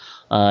Store,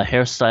 a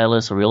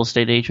hairstylist, a real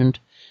estate agent,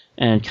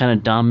 and kind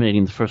of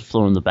dominating the first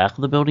floor in the back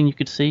of the building you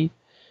could see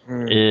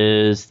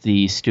is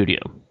the studio.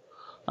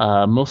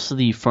 Most of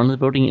the front of the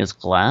building is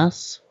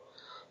glass.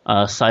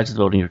 Sides of the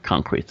building are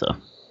concrete, though.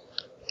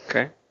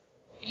 Okay.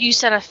 You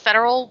said a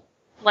federal,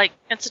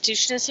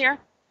 institution is here?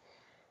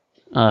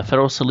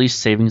 Federal Solis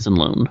Savings and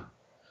Loan.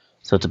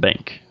 So it's a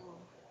bank.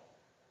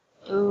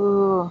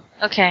 Ooh,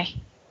 okay.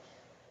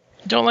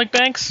 Don't like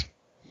banks?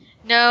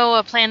 No,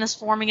 a plan is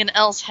forming in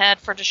Elle's head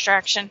for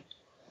distraction.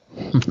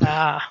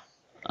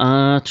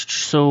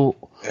 So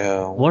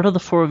Yeah. what are the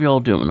four of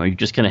y'all doing? Are you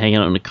just kind of hanging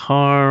out in the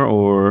car,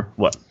 or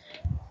what?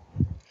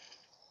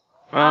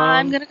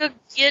 I'm gonna go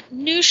get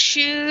new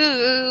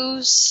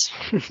shoes.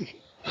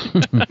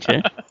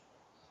 Okay.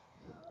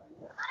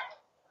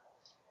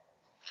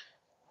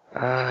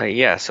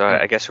 Yeah, so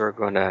I guess we're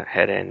going to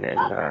head in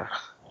and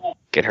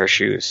get her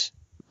shoes.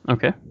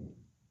 Okay.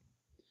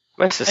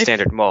 Well, it's a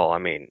standard mall, I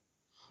mean.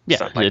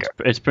 Yeah, Like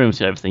it's pretty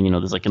much everything.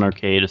 There's like an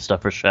arcade, a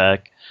Stuffer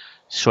Shack,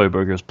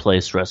 Scheuberger's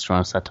Place,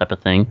 restaurants, that type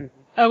of thing.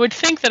 I would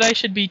think that I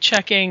should be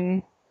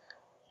checking,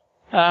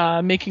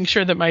 making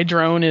sure that my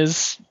drone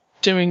is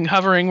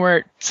hovering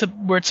where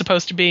it's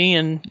supposed to be,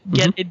 and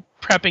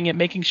prepping it,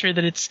 making sure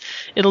that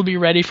it'll be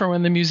ready for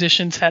when the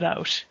musicians head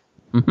out.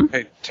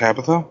 Hey,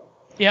 Tabitha?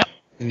 Yeah.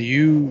 Can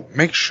you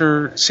make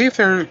sure,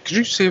 could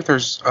you see if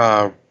there's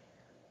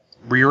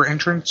rear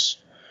entrance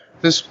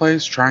to this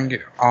place? Try and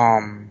get,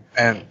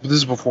 and this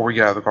is before we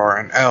get out of the car,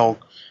 and Elle,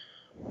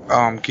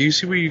 can you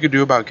see what you could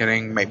do about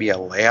getting maybe a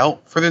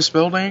layout for this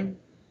building?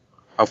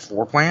 A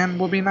floor plan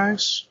would be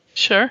nice.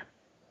 Sure.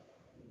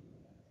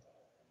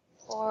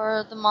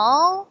 For the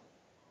mall?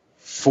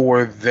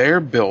 For their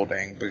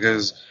building,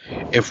 because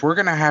if we're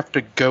going to have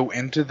to go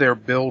into their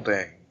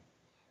building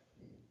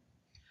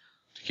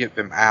to get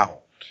them out.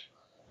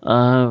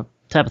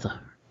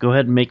 Tabitha, go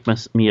ahead and make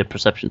me a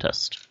perception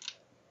test.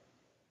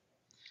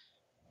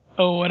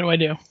 Oh, what do I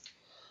do?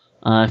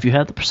 If you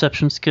have the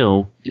perception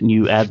skill, can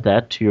you add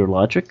that to your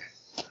logic?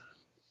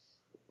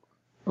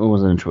 Or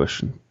was it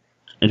intuition?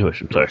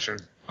 Sorry.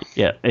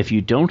 Yeah, if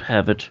you don't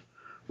have it,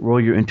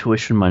 roll your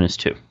intuition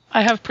 -2.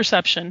 I have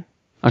perception.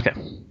 Okay.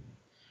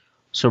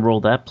 So roll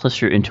that plus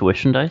your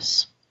intuition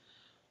dice.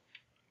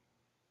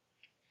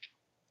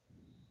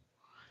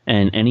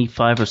 And any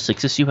 5 or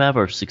 6s you have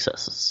are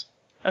successes.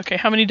 Okay,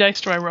 how many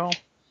dice do I roll?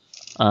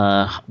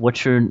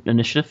 What's your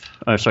initiative?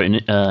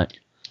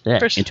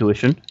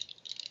 Intuition.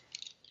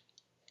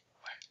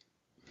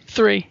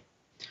 3.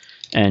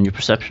 And your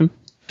perception?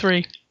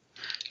 3.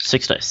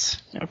 6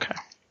 dice. Okay.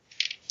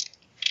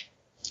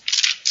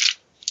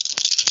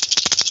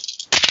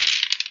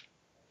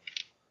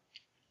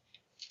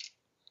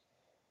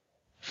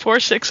 4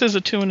 6s,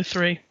 a 2, and a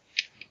 3.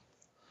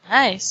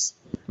 Nice.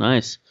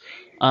 Nice.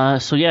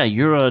 So yeah,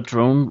 your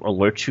drone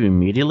alerts you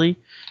immediately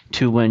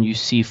to when you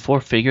see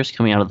 4 figures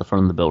coming out of the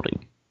front of the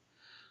building.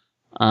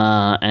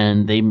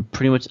 And they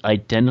pretty much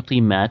identically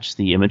match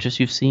the images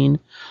you've seen.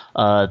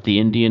 The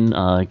Indian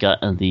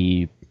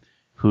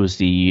who's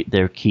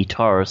their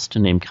guitarist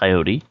named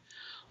Coyote.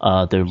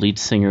 Their lead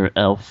singer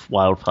Elf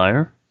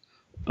Wildfire.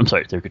 I'm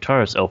sorry, their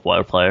guitarist Elf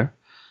Wildfire.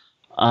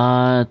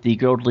 The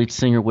girl lead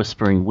singer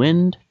Whispering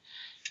Wind.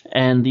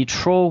 And the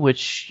troll,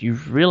 which you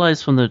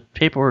realize from the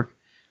paperwork,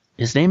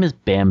 his name is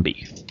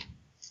Bambi.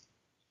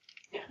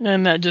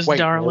 And that just Wait,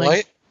 darling.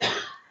 what?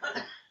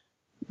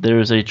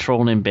 There's a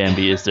troll named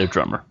Bambi as their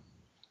drummer.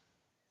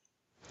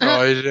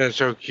 Oh, isn't that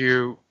so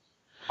cute?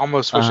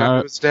 Almost wish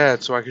I was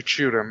dead so I could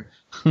shoot him.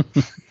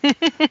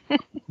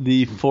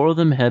 The 4 of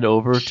them head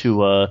over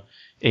to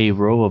a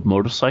row of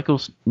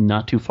motorcycles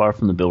not too far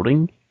from the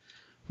building,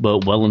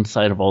 but well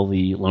inside of all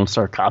the Lone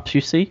Star cops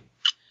you see.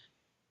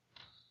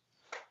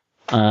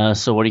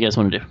 So what do you guys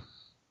want to do?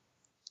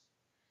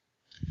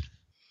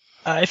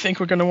 I think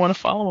we're going to want to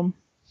follow him.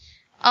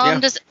 Yeah.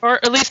 Or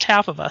at least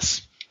half of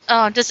us.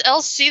 Does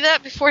Elle see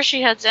that before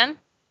she heads in?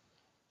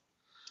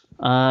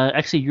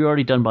 Actually, you're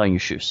already done buying your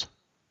shoes.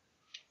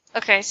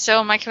 Okay, so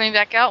am I coming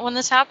back out when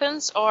this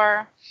happens,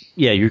 or?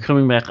 Yeah, you're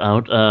coming back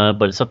out,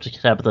 but it's up to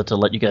Tabitha to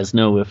let you guys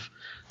know if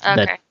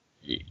Okay.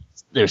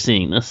 they're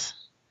seeing this.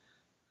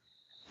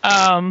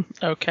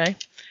 Okay.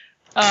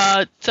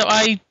 So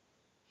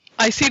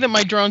I see that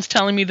my drone's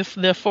telling me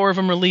the 4 of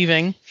them are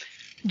leaving,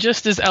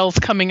 just as Elle's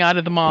coming out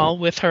of the mall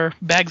with her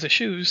bags of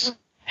shoes.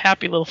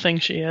 Happy little thing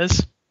she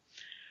is.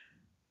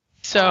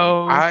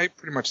 So I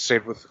pretty much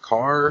stayed with the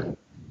car.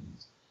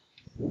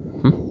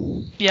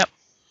 Yep.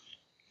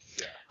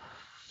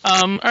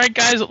 All right,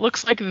 guys. It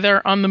looks like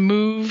they're on the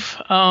move.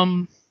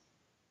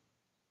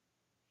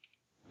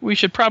 We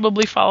should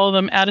probably follow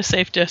them at a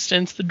safe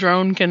distance. The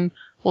drone can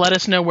let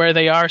us know where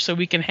they are, so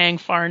we can hang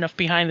far enough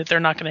behind that they're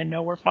not going to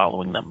know we're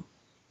following them.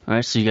 All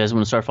right, so you guys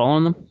want to start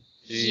following them?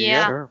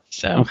 Yeah. Sure.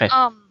 So Okay.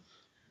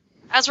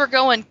 As we're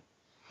going,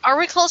 are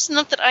we close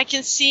enough that I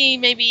can see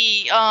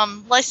maybe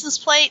license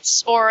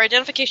plates or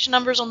identification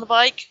numbers on the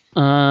bike?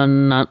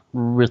 Not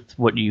with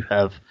what you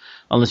have,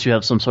 unless you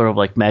have some sort of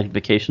like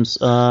magnification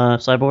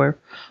cyberware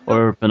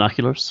or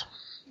binoculars.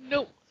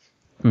 Nope.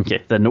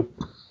 Okay, then nope.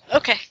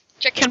 Okay.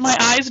 Check can it. my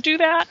eyes do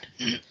that?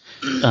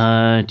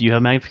 Do you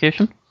have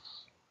magnification?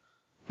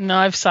 No,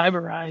 I have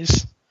cyber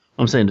eyes.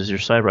 I'm saying, does your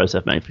cyber eyes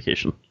have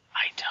magnification?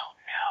 I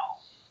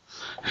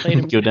don't know. Wait a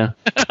minute. Go down.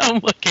 I'm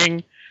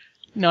looking.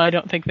 No, I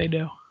don't think they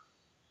do.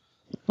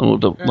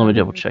 Let me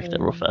double check that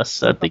real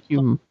fast. I think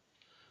you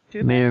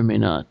Do may or may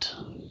not.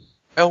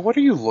 Elle, what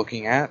are you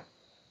looking at?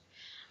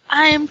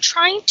 I'm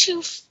trying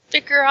to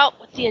figure out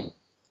what the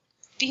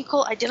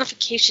vehicle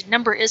identification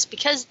number is,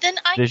 because then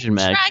I Vision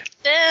can mag. track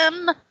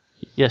them.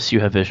 Yes, you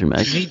have vision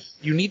mag.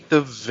 You need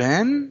the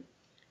VIN?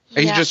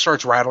 And Yeah. he just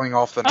starts rattling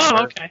off the Oh,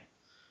 number. okay.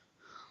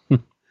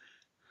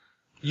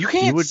 You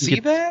can't wouldn't see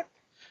get- that?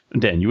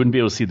 Dan, you wouldn't be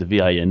able to see the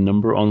VIN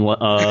number on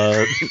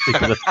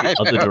because that's the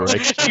other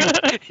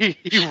direction.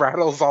 he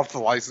rattles off the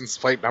license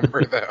plate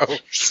number, though.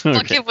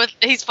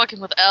 He's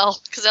fucking with Elle,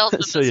 because Elle's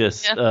been So messing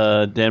yes, with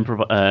him. Dan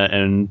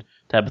and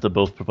Tabitha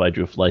both provide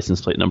you with license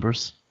plate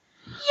numbers.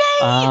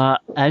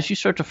 As you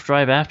start to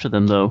drive after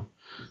them, though,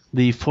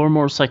 the 4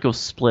 motorcycles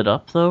split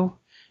up, though,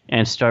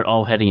 and start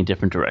all heading in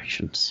different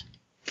directions.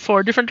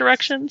 4 different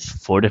directions?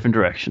 4 different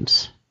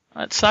directions.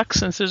 That sucks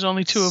since there's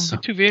only two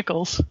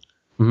vehicles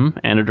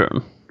And a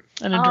drone.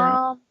 and a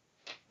drone.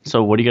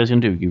 So what are you guys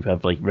going to do? You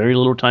have like very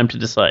little time to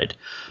decide.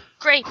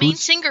 Gray, main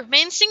singer, Gray,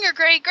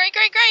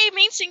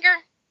 main singer.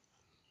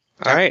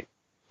 All right.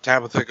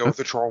 Tabitha, go with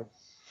the troll.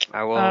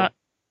 I will.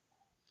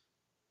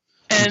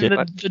 And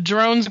Okay. the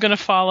drone's going to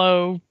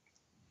follow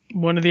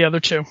one of the other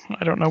 2.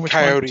 I don't know which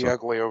Coyote one.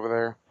 Ugly over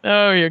there.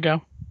 Oh, here you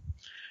go.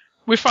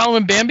 We're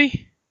following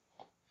Bambi?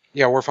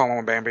 Yeah, we're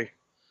following Bambi.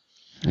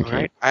 Okay. All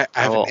right. I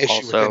have will an issue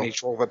also- with any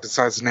troll that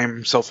decides to name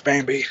himself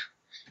Bambi.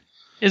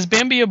 Is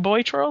Bambi a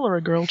boy troll or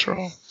a girl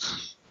troll?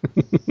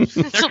 It's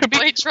a could be-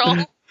 boy troll.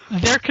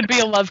 There could be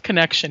a love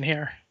connection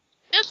here.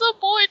 It's a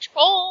boy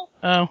troll.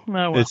 Oh,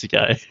 well. It's a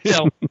guy.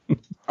 Still.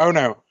 Oh,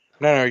 no.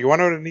 No, you want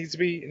to know what it needs to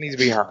be? It needs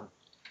to be her.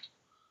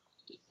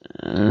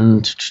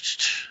 And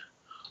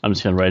I'm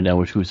just going to write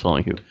down who's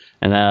following who.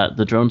 And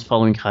the drone's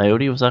following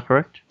Coyote, was that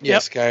correct?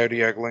 Yes,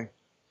 Coyote Ugly.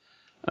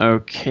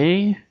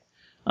 Okay.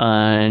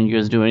 And you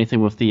guys do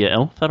anything with the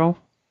elf at all?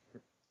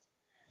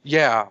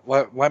 Yeah,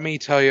 let me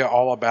tell you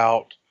all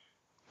about.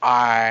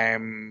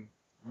 I'm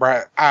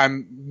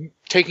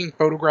taking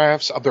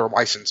photographs of their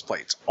license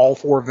plates, all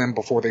 4 of them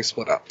before they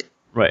split up.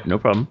 Right, no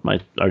problem. I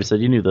already said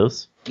you knew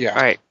those. Yeah.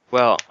 All right.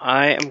 Well,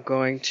 I am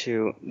going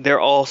to. They're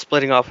all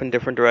splitting off in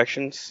different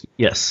directions.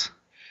 Yes.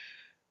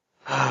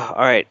 All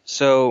right.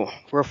 So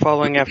we're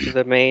following after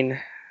the main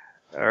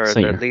or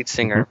Singer. the lead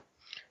singer.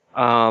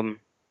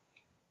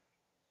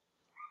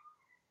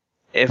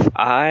 If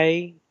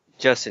I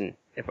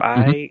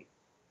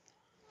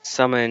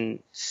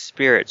summon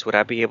spirits, would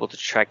I be able to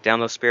track down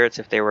those spirits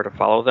if they were to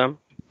follow them?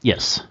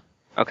 Yes.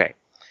 Okay.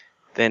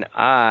 Then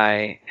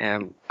I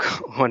am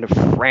going to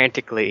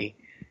frantically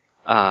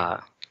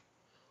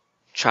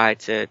try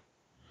to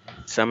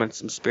summon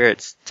some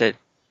spirits to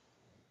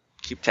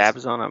keep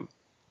tabs on them.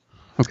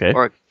 Okay.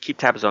 Or keep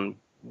tabs on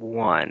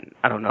one.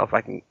 I don't know if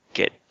I can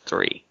get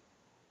 3.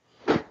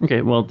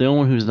 Okay, well, the only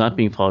one who's not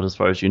being followed as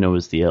far as you know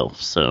is the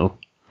elf, so...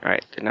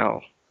 Alright, then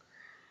I'll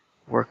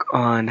work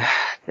on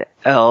the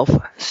elf.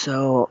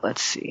 So,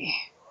 let's see.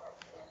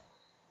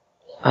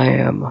 I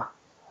am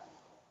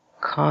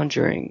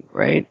conjuring,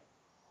 right?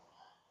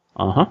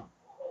 Uh-huh.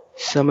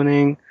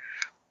 Summoning.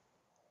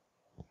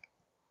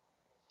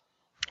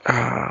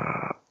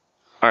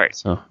 Alright.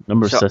 So,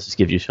 number of successes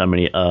gives you how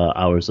many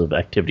hours of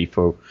activity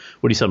for...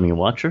 What are you summoning, a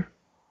Watcher?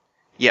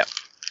 Yep.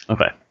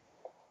 Okay.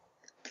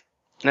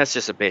 And that's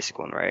just a basic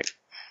one, right?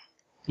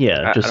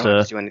 Yeah, I just... don't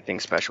have to do anything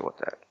special with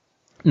that.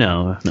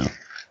 No.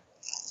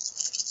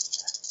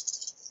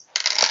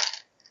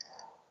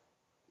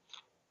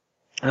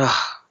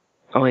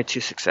 Only 2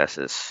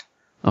 successes.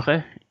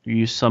 Okay.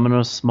 You summon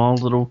a small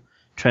little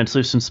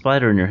translucent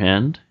spider in your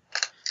hand.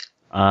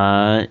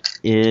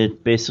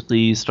 It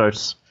basically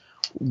starts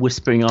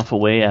whispering off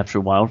away after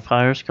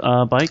Wildfire's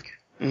bike.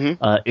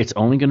 Mm-hmm. It's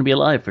only going to be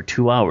alive for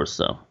 2 hours,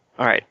 though.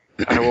 Alright,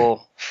 I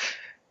will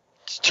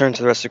turn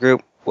to the rest of the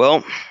group.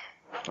 Well,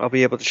 I'll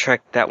be able to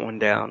track that one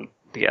down,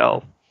 the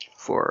elf,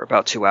 for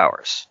about 2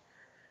 hours.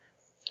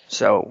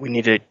 So we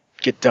need to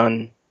get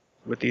done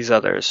with these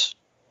others,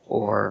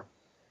 or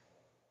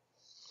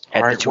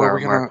at the 2 hour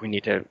mark we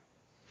need to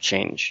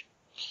change.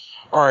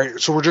 Alright,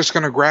 so we're just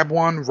going to grab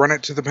one, run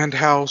it to the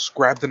penthouse,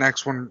 grab the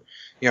next one.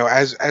 You know,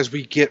 as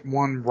we get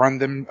one, run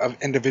them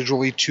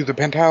individually to the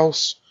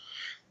penthouse.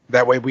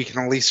 That way we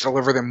can at least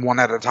deliver them one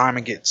at a time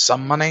and get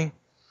some money.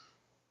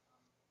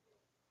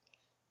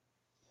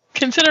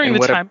 Considering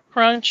the time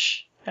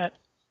crunch.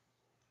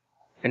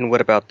 And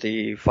what about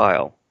the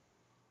file?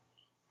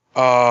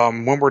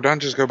 When we're done,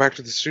 just go back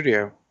to the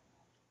studio.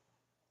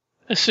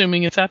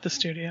 Assuming it's at the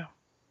studio.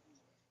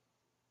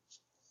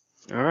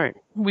 Alright.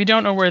 We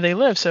don't know where they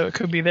live, so it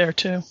could be there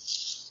too.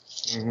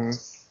 Mm-hmm.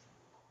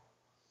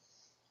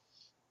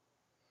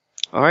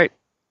 Alright.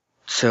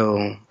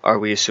 So, are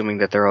we assuming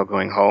that they're all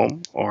going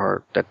home,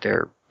 or that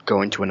they're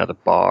going to another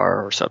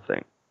bar or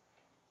something?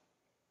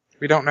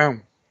 We don't know.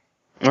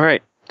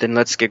 Alright, then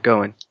let's get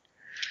going.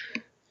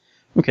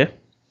 Okay.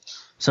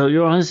 So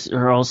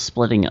you're all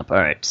splitting up.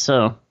 Alright,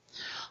 so,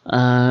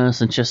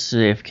 since just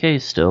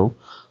AFK still,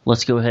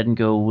 let's go ahead and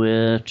go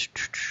with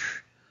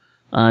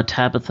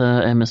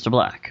Tabitha and Mr.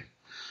 Black.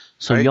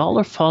 So y'all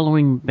are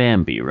following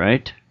Bambi,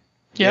 right?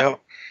 Yep.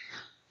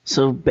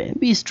 So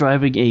Bambi's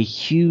driving a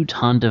huge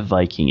Honda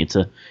Viking. It's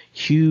a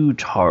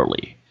huge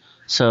Harley.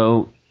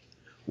 So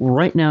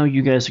right now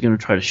you guys are going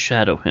to try to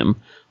shadow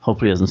him.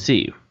 Hopefully he doesn't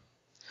see you.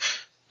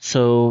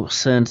 So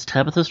since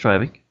Tabitha's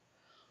driving,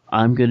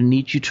 I'm going to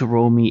need you to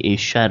roll me a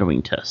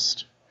shadowing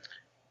test.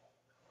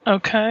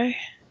 Okay.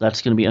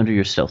 That's going to be under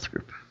your stealth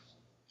group.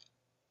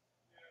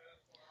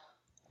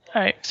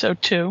 Alright, so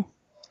 2.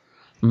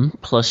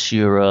 Plus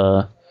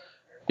your,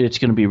 it's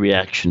going to be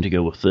reaction to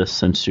go with this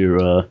since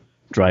you're,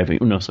 driving.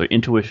 No, sorry,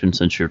 intuition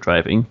since you're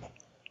driving.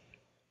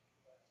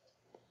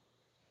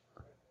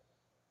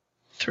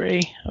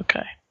 3,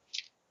 okay.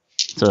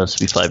 So this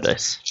will be 5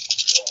 dice.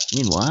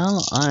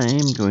 Meanwhile,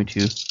 I'm going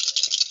to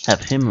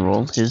have him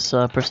roll his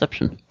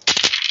perception.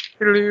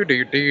 Do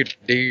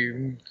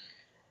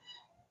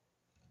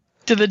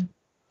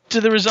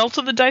the results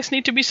of the dice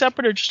need to be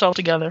separate or just all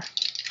together?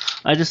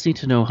 I just need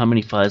to know how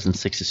many 5s and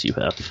 6s you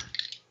have.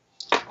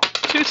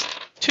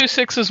 2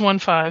 6s, 1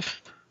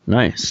 5.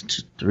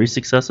 Nice. 3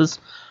 successes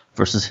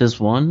versus his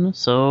 1.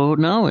 So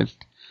no, it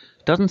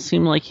doesn't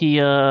seem like he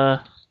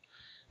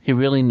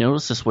really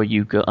notices where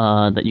you go,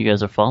 that you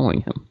guys are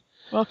following him.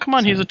 Well, come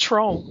on, he's a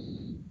troll.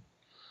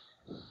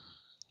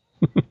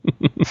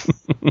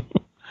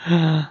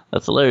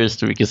 That's hilarious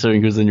to me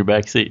considering who's in your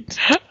back seat.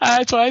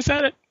 That's why I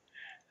said it.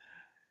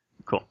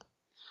 Cool.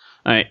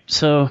 Alright,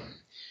 so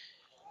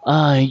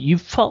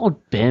you've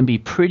followed Bambi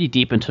pretty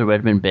deep into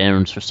Redmond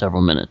Barrens for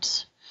several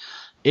minutes.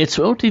 It's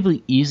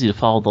relatively easy to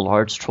follow the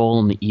large troll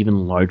on the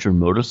even larger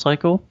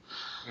motorcycle,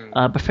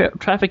 but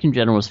traffic in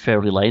general is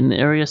fairly light in the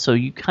area, so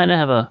you kind of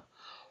have a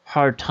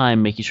hard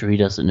time making sure he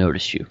doesn't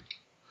notice you.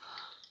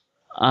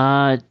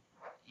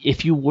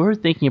 If you were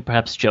thinking of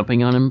perhaps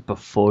jumping on him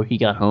before he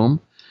got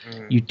home,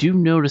 you do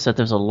notice that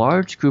there's a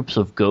large group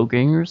of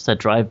go-gangers that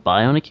drive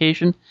by on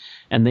occasion,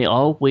 and they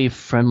all wave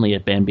friendly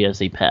at Bambi as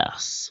they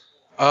pass.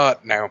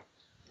 No.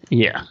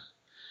 Yeah.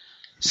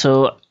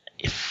 So,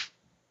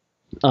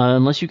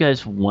 unless you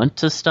guys want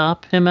to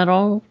stop him at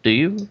all, do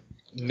you?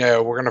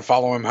 No, we're going to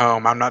follow him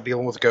home. I'm not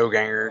dealing with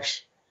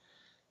go-gangers.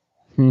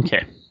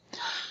 Okay.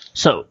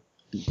 So,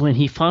 when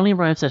he finally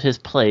arrives at his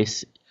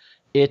place,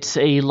 it's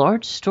a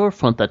large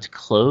storefront that's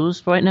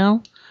closed right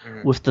now,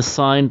 with the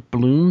sign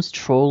Bloom's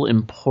Troll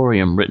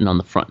Emporium written on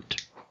the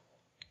front.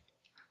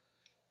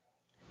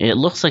 It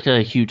looks like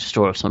a huge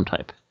store of some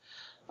type.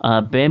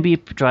 Bambi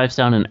drives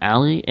down an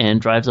alley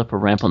and drives up a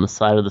ramp on the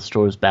side of the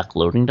store's back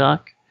loading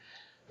dock.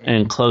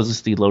 and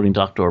closes the loading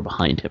dock door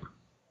behind him.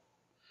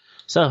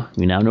 So,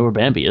 you now know where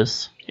Bambi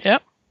is.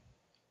 Yep.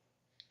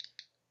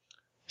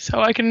 So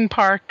I can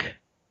park,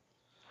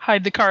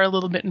 hide the car a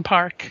little bit and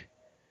park,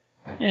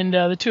 and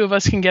the two of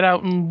us can get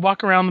out and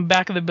walk around the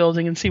back of the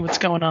building and see what's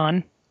going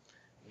on.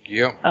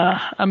 Yep.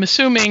 I'm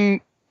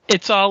assuming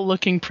it's all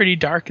looking pretty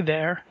dark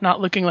there, not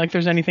looking like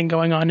there's anything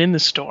going on in the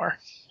store.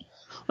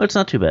 Well, it's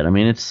not too bad. I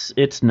mean,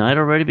 it's night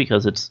already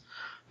because it's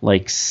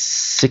like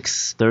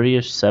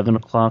 6:30ish, 7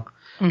 o'clock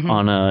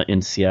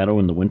in Seattle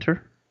in the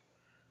winter.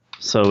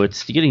 So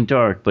it's getting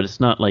dark, but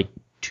it's not like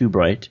too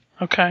bright.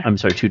 Okay. I'm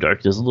sorry, too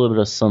dark. There's a little bit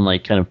of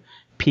sunlight kind of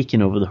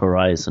peeking over the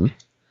horizon.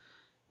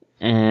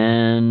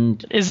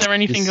 And is there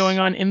anything going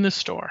on in the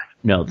store?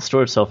 No, the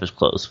store itself is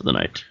closed for the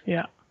night.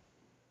 Yeah.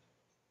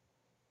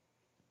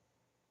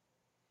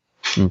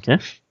 Okay.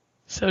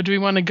 So do we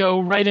want to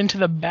go right into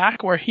the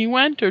back where he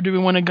went, or do we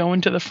want to go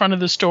into the front of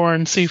the store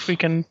and see if we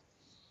can...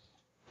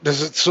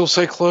 Does it still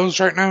say closed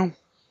right now?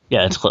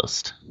 Yeah, it's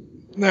closed.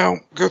 No,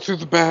 go through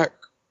the back.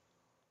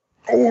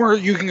 Or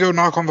you can go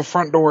knock on the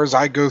front door as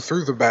I go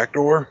through the back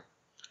door.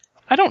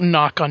 I don't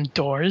knock on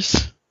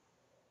doors.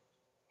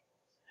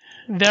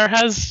 There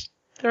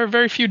are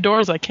very few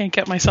doors I can't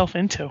get myself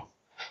into.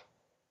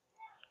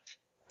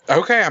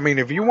 Okay, I mean,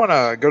 if you want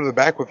to go to the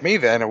back with me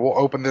then, and we'll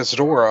open this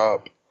door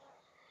up.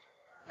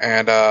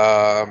 And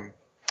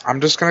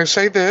I'm just going to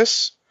say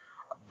this.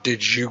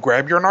 Did you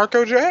grab your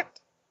narco jet?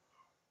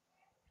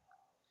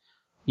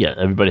 Yeah,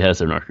 everybody has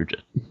their narco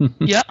jet.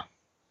 Yeah.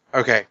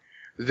 Okay,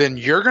 then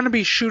you're going to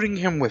be shooting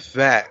him with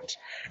that.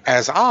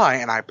 As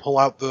I pull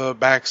out the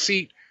back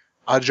seat,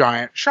 a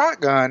giant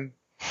shotgun,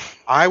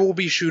 I will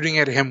be shooting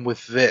at him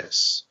with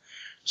this.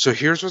 So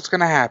here's what's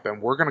going to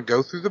happen. We're going to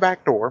go through the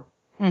back door.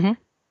 Mm-hmm.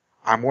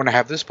 I'm going to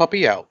have this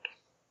puppy out.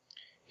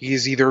 He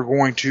is either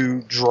going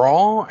to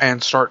draw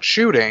and start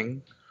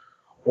shooting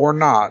or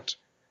not.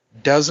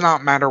 Does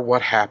not matter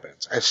what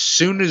happens. As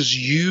soon as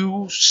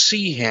you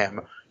see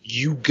him,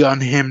 you gun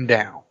him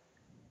down.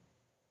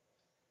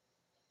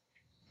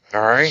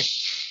 Alright?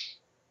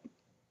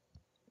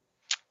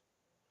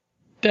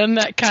 Doesn't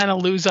that kind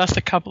of lose us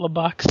a couple of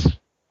bucks?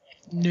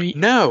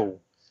 No.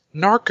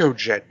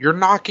 Narcojet. You're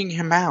knocking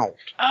him out.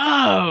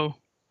 Oh.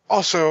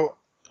 Also...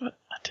 I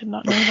did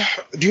not know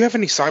that. Do you have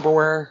any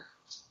cyberware?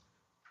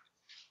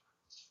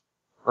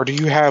 Or do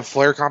you have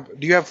flare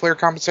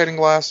compensating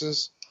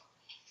glasses?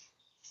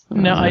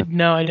 No, I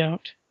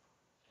don't.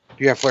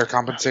 Do you have flare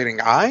compensating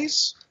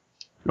eyes?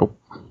 Nope.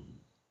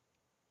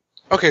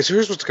 Okay, so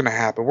here's what's going to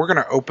happen. We're going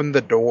to open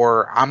the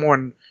door.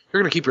 You're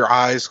going to keep your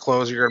eyes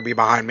closed. You're going to be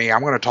behind me.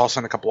 I'm going to toss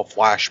in a couple of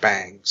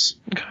flashbangs.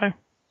 Okay.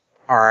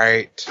 All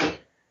right.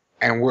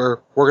 And we're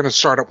going to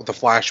start up with the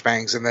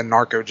flashbangs and then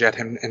narco jet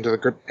him into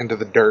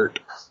the dirt.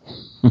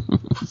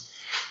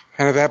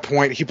 And at that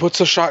point, he puts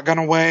the shotgun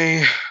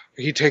away.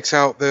 He takes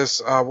out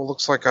this what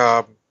looks like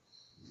a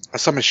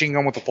submachine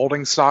gun with a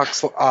folding stock.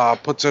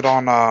 Puts it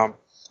on a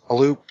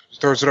loop,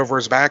 throws it over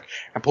his back,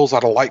 and pulls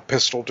out a light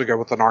pistol to go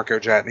with the narco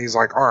jet. And he's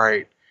like, "All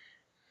right,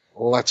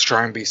 let's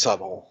try and be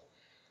subtle.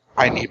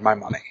 I need my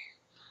money."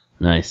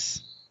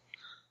 Nice.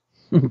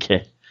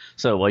 Okay.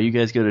 So while you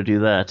guys go to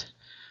do that,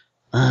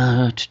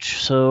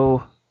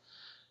 so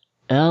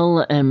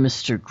Elle and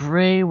Mr.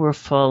 Gray were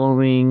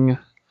following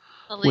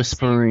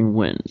Whispering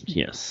Wind.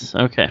 Yes.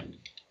 Okay.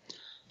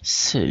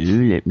 So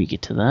let me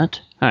get to that.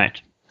 All right.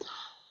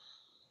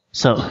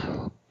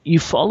 So you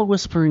follow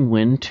Whispering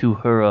Wind to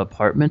her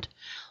apartment.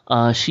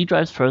 She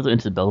drives further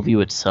into the Bellevue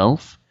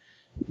itself.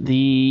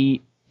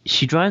 She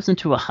drives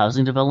into a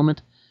housing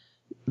development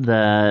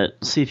that,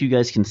 see if you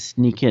guys can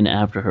sneak in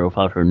after her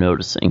without her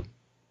noticing.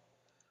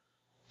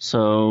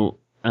 So,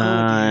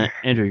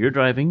 Andrew, you're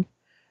driving.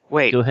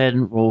 Wait. Go ahead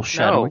and roll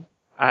shadow. No,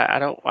 I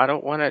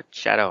don't want to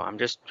shadow. I'm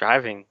just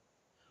driving.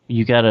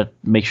 You gotta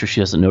make sure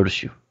she doesn't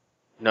notice you.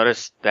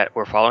 Notice that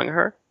we're following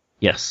her?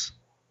 Yes.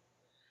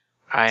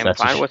 I am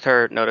fine with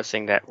her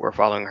noticing that we're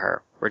following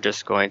her. We're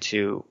just going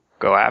to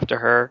go after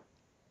her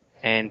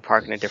and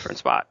park in a different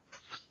spot.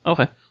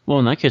 Okay. Well,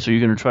 in that case, are you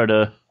going to try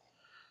to,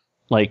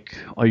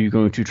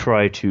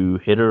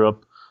 hit her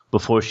up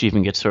before she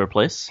even gets to her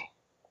place?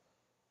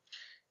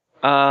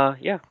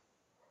 Yeah.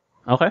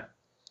 Okay.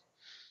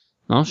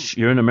 Well,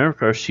 you're in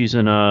America. She's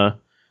in a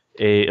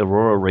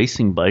Aurora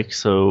racing bike,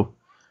 so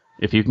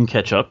if you can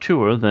catch up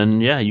to her,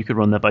 then yeah, you could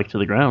run that bike to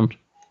the ground.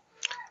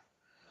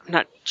 I'm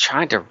not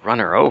trying to run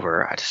her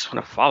over. I just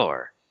want to follow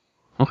her.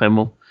 Okay,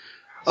 well,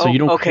 so you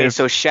don't okay, care.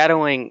 So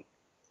shadowing,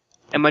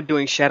 am I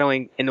doing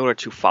shadowing in order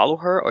to follow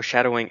her or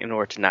shadowing in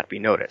order to not be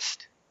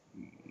noticed?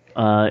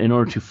 In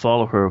order to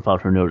follow her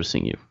without her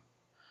noticing you.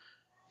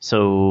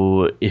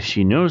 So if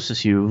she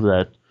notices you,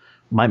 that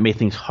might make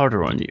things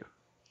harder on you.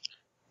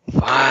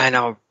 Fine,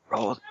 I'll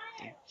roll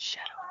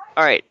shadow.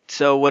 Alright,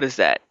 so what is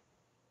that?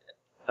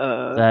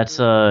 That's,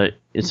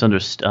 it's under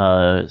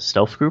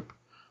stealth group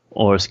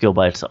or skill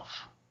by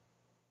itself.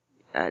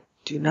 I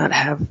do not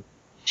have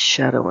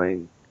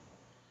shadowing.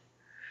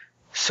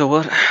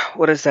 So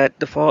what is that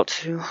default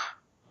to?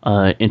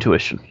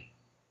 Intuition.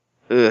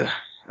 Ugh,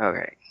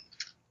 okay.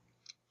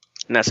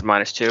 And that's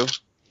 -2?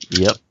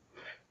 Yep.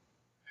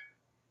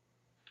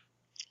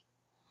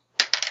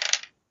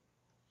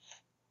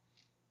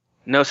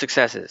 No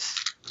successes.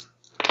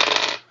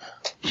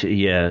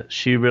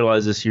 She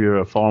realizes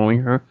you're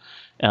following her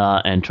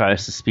and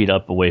tries to speed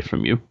up away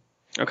from you.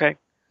 Okay.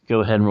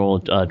 Go ahead and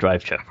roll a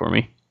drive check for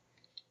me.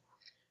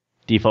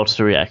 Defaults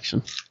to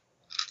reaction.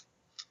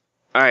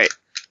 Alright.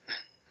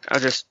 I'll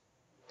just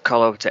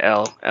call over to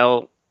L.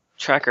 L,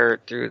 track her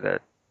through the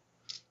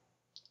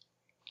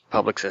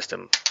public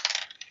system.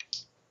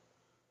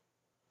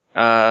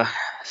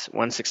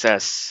 One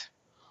success.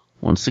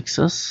 One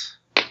success.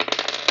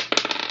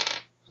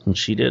 And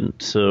she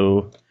didn't.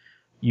 So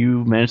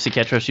you managed to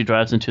catch her as she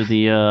drives into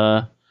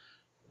the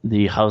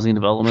housing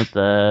development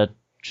that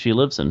she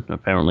lives in,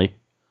 apparently.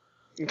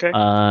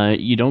 Okay.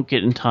 You don't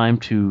get in time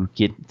to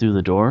get through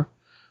the door,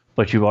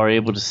 but you are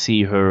able to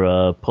see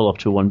her pull up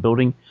to one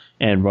building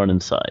and run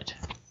inside.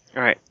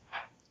 Alright.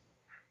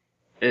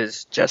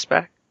 Is Jess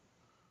back?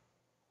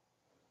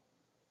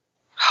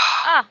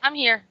 Ah, I'm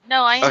here.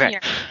 No, I am Okay.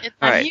 here.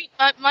 Alright.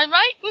 My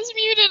mic was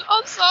muted.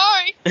 I'm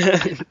sorry.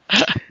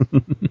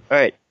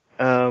 Alright.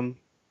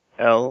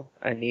 L,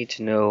 I need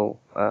to know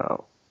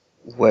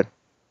what...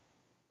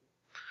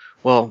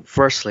 Well,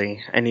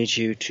 firstly, I need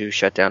you to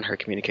shut down her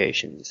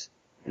communications.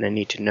 And I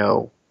need to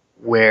know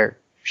where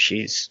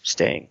she's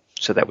staying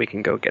so that we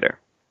can go get her.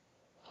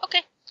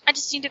 Okay, I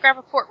just need to grab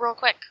a port real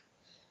quick.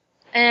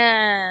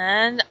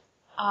 And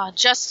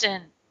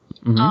Justin,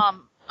 Mm-hmm.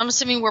 I'm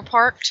assuming we're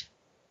parked.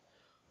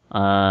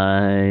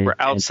 We're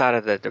outside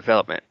of the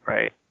development,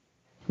 right?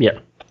 Yeah.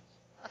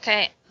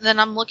 Okay, then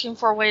I'm looking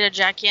for a way to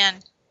jack in.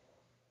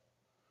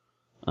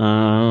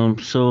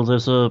 So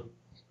there's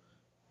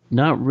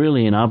not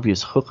really an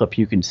obvious hookup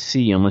you can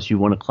see unless you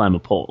want to climb a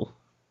pole.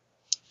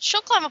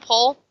 She'll climb a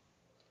pole.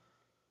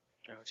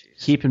 Oh,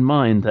 jeez. Keep in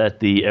mind that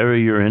the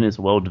area you're in is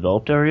a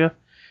well-developed area,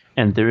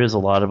 and there is a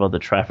lot of other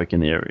traffic in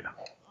the area.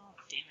 Oh,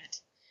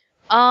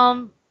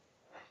 damn it.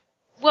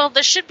 Well,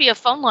 there should be a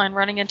phone line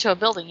running into a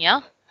building, yeah?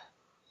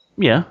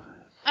 Yeah,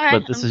 All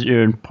right. but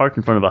you're parked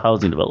in front of a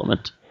housing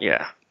development,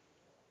 Yeah.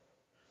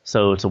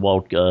 so it's a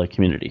walled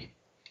community.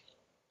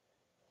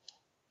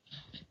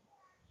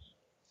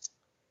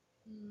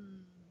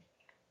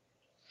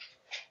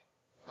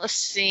 Let's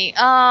see.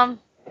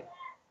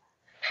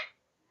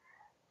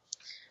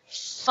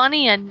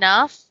 Funny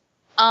enough,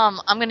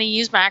 I'm gonna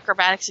use my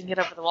acrobatics and get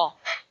over the wall.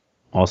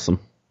 Awesome.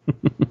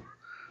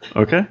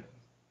 Okay,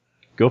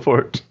 go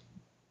for it.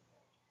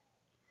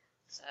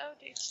 So,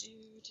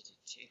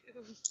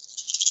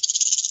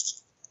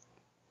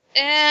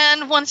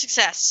 and one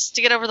success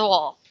to get over the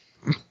wall.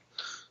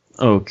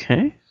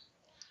 Okay.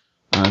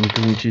 I'm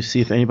going to see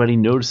if anybody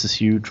notices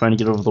you trying to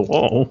get over the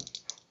wall.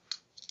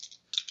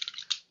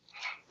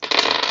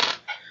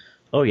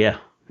 Oh, yeah.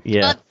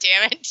 Yeah. Oh,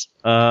 damn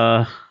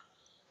it.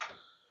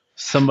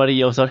 Somebody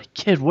yells out,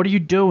 "Kid, what are you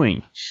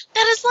doing?"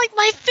 That is like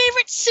my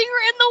favorite singer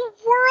in the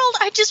world.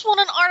 I just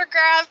want an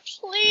autograph,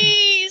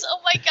 please. Oh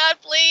my god,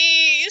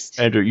 please.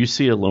 Andrew, you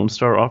see a Lone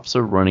Star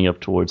officer running up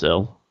towards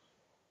L.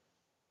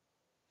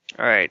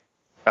 Alright.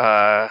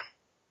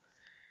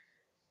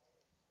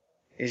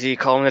 Is he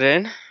calling it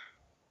in?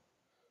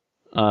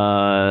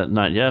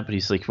 Not yet, but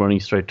he's like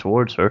running straight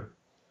towards her.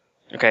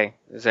 Okay.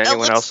 Is there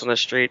anyone else on the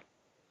street?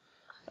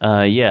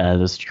 Yeah,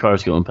 there's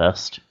cars going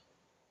past.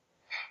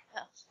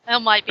 I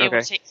might be able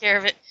Okay. to take care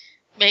of it.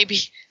 Maybe.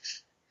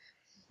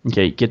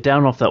 Okay, get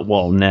down off that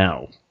wall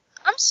now.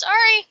 I'm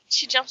sorry.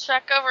 She jumps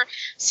back over.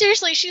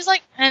 Seriously, she's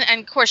like,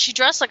 and of course she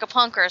dressed like a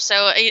punker,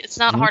 so it's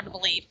not hard to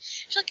believe.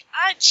 She's like,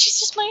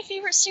 she's just my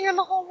favorite singer in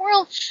the whole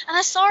world, and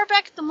I saw her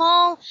back at the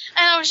mall,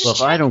 and I was just Look,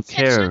 trying I don't to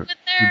catch up care. with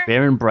You her.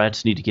 Baron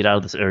brats need to get out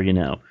of this area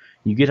now.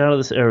 You get out of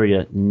this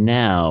area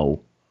now,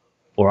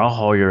 or I'll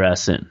haul your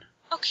ass in.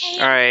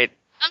 Okay, Alright.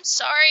 I'm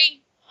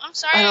sorry. I'm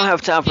sorry. I don't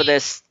have time for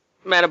this.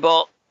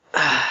 Manable.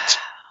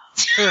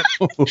 Okay.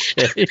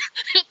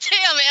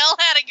 Damn, L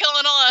had it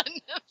going on.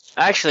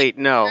 Actually,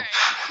 no.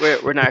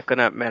 We're not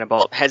gonna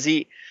Manable. Has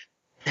he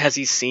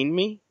seen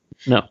me?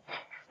 No.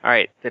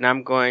 Alright, then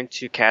I'm going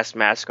to cast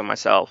Mask on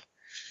myself.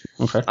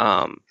 Okay.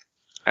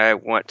 I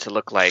want to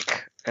look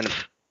like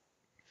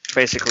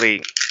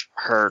basically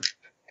her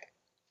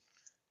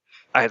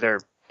either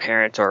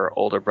parent or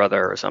older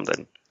brother or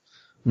something.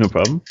 No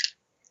problem.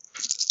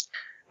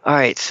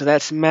 Alright, so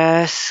that's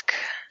Mask,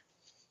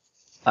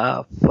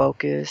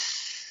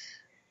 Focus,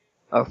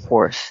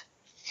 Force.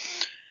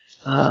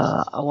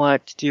 I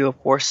want to do a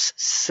Force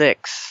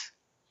 6.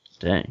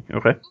 Dang.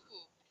 Okay. Ooh,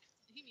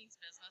 he means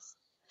business.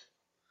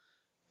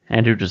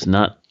 Andrew does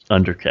not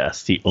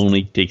undercast. He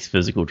only takes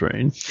physical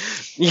drain.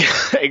 Yeah,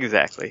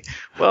 exactly.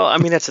 Well, I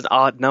mean, that's an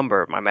odd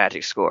number, my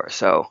magic score,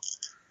 so.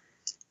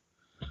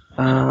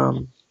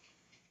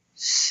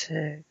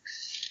 6.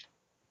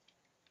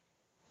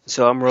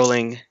 So I'm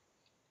rolling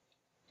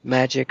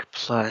magic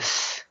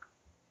plus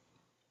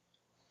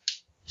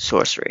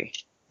sorcery.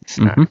 It's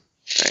not. Mhm.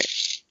 Right.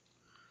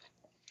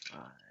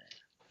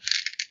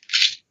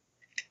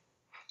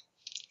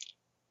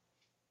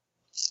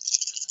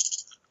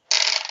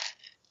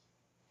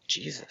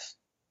 Jesus.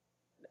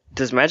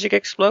 Does magic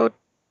explode?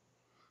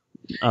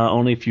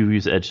 Only if you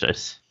use edge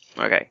dice.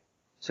 Okay.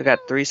 So I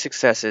got 3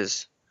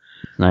 successes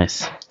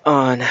Nice.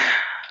 on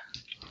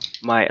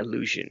my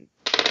illusion.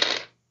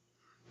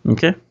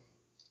 Okay.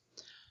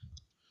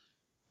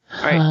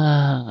 Alright.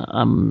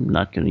 I'm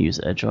not going to use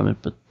edge on it,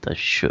 but I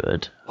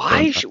should.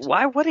 Why?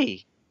 Why would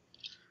he?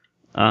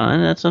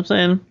 And that's what I'm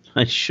saying.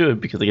 I should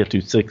because I got 2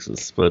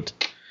 6s, but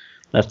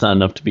that's not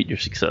enough to beat your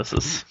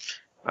successes.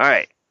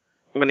 Alright.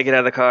 I'm gonna get out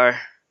of the car.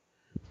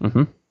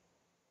 Mm-hmm.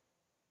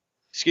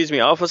 Excuse me,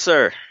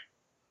 officer.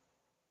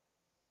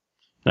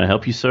 Can I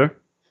help you, sir?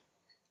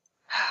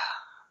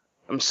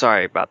 I'm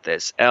sorry about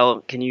this.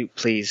 Elle, can you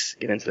please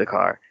get into the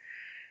car?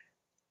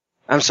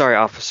 I'm sorry,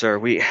 officer.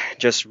 We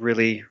just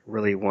really,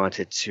 really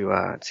wanted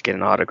to get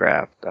an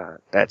autograph.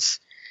 That's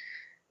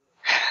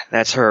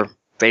her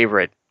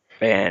favorite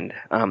band.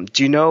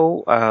 Do you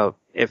know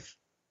if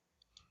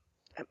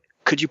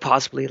could you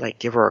possibly like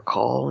give her a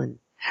call and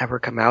have her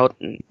come out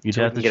and You'd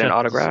so we have can to get an check the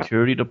autograph?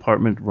 security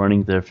department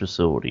running their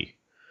facility.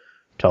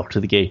 Talk to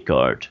the gate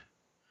guard.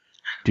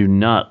 Do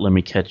not let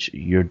me catch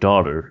your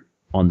daughter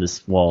on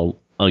this wall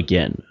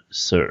again,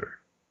 sir.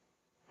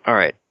 All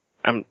right.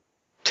 I'm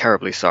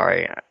terribly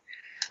sorry.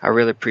 I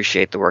really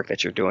appreciate the work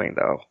that you're doing,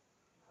 though.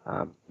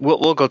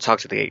 We'll go talk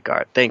to the gate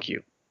guard. Thank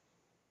you.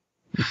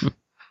 All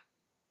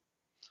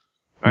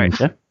right.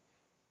 Okay.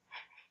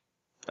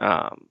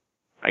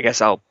 I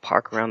guess I'll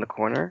park around the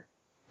corner.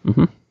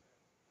 Mm-hmm.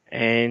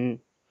 And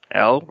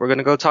Elle, we're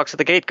gonna go talk to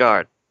the gate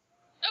guard.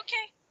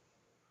 Okay.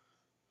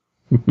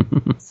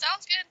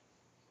 Sounds good.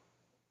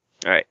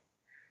 All right.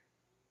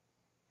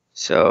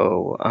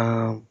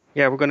 So,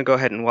 yeah, we're gonna go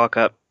ahead and walk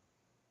up.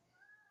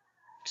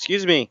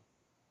 Excuse me,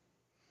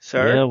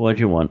 sir. Yeah, what'd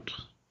you want?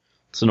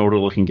 It's an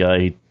older-looking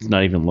guy. He's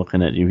not even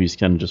looking at you. He's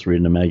kind of just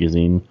reading a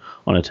magazine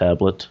on a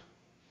tablet.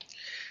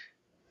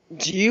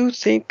 Do you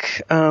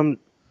think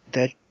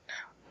that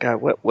God,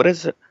 what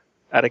is it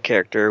out of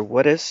character?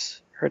 What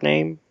is her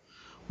name?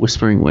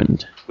 Whispering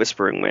Wind.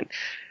 Whispering Wind.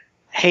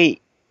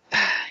 Hey,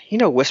 you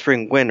know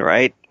Whispering Wind,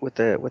 right? With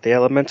the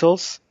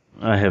elementals?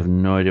 I have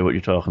no idea what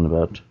you're talking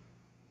about.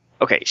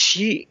 Okay,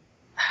 she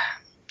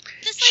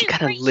This She lady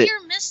kinda right lit- here,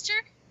 mister.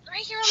 Right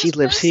here on she this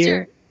lives poster.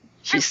 here. I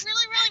She's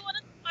really, really want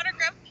an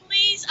autograph,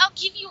 please. I'll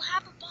give you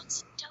half a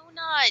box of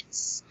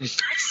donuts. Like,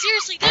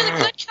 seriously, they're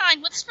the good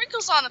kind with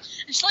sprinkles on them.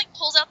 And she like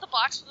pulls out the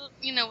box with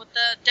with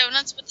the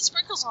donuts with the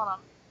sprinkles on them.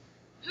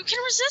 Who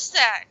can resist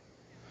that?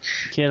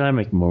 Can't I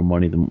make more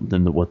money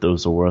than what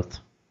those are worth?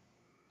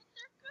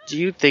 Do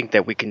you think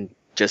that we can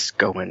just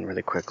go in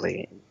really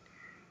quickly and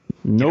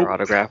get Nope. her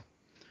autograph?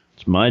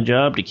 It's my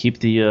job to keep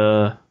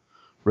the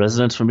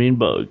residents from being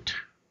bugged.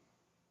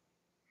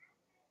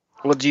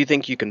 Well, do you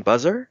think you can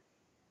buzz her?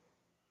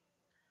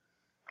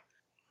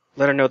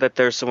 Let her know that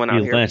there's someone out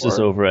He here. glances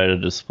for her. over at a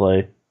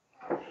display.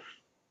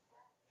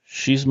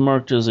 She's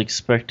marked as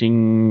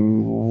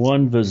expecting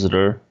one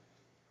visitor.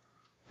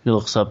 He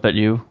looks up at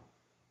you.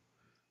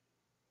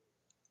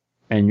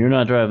 And you're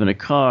not driving a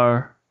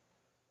car.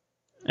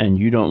 And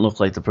you don't look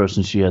like the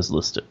person she has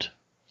listed.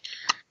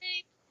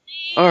 Hey,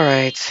 please. All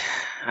right,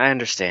 I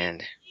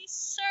understand. Please,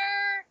 sir.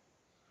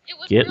 It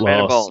would Get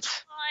really lost.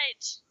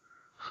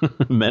 hot.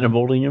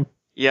 Manifolding him?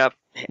 Yep.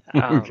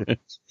 Okay.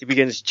 He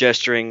begins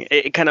gesturing.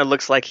 It kind of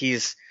looks like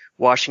he's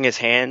washing his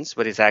hands,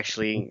 but he's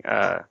actually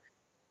kind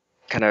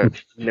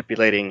of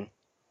manipulating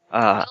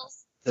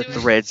Elle's the doing-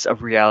 threads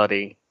of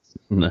reality.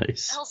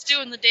 Nice. Elle's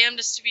doing the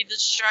damnedest to be the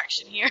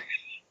distraction here.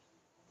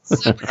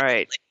 So All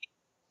right.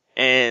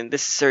 And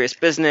this is serious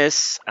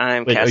business.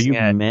 I'm Wait, are casting you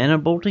at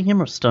mana-bolting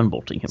him or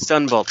stun-bolting him?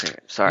 Sunbolting.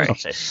 Sorry.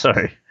 Okay,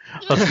 sorry. I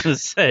was going to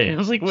say, I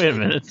was like, wait a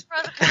minute.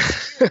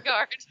 Security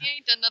guard. He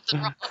ain't done nothing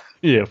wrong.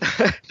 Yeah,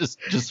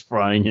 just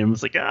frying him.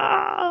 It's like,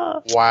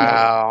 ah!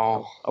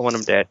 Wow. I want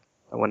him dead.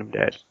 I want him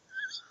dead.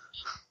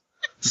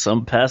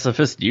 Some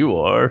pacifist you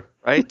are.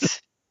 Right?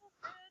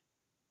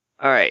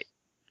 All right.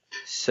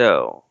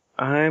 So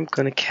I'm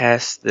gonna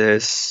cast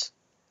this.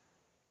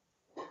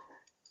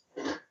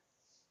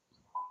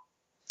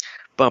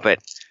 Bump it.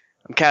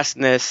 I'm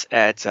casting this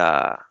at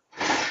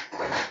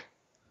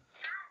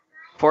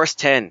Force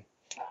 10.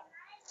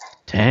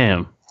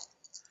 Damn.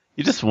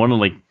 You just want to,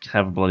 like,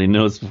 have a bloody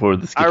nose before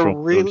this I gets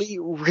rolled. really,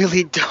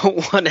 really don't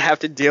want to have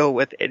to deal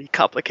with any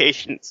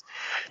complications.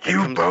 that You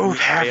comes both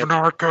from have fail-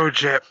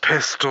 narcojet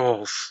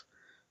pistols.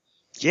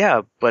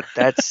 Yeah, but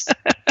that's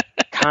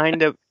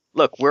kind of...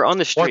 Look, we're on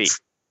the street.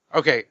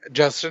 Okay,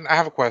 Justin, I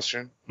have a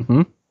question.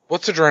 Mhm.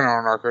 What's the drain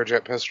on a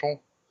narcojet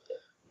pistol?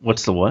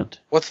 What's the what?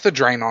 What's the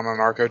drain on a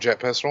narcojet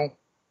pistol?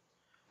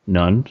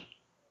 None.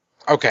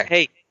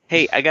 Okay.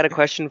 Hey, I got a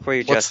question for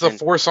you, What's Justin. the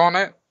force on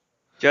it?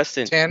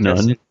 Justin, 10?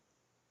 None.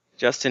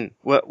 Justin,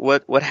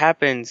 what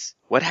happens?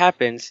 What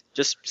happens?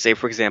 Just say,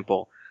 for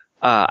example,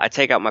 I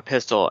take out my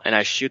pistol and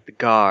I shoot the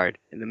guard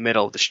in the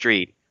middle of the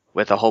street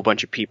with a whole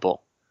bunch of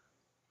people.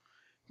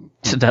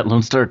 That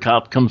Lone Star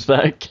cop comes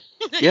back.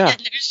 Yeah. No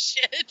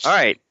shit. All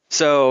right,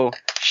 so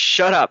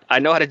shut up. I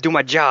know how to do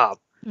my job.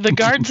 The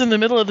guard's in the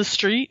middle of the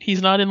street.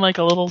 He's not in like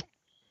a little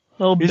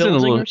He's in a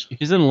building. little.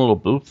 He's in a little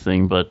booth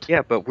thing, but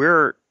Yeah, but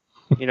we're,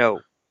 you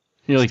know,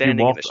 You know, like you standing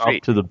in walk the up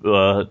street. to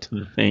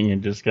the thing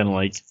and just kind of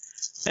like,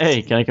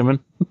 hey, can I come in?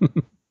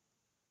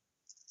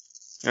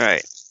 All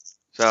right.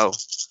 So,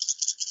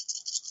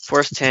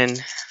 first 10.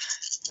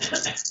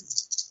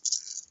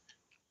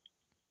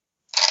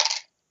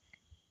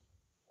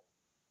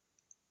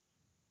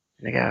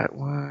 And I got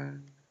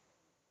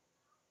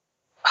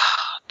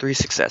 3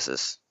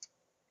 successes.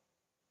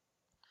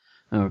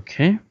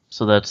 Okay,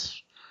 so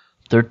that's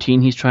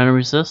 13 he's trying to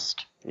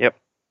resist. Yep.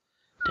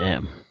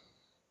 Damn.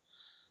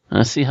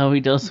 Let's see how he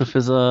does with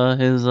his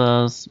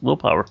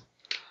willpower.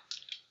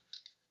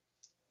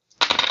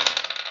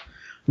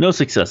 No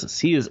successes.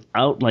 He is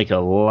out like a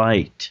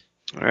light.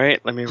 All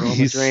right, let me roll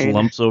He my drain.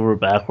 slumps over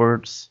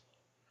backwards,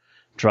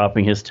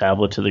 dropping his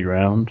tablet to the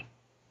ground.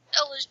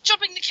 Elle is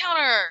jumping the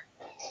counter.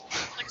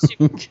 Like a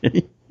super.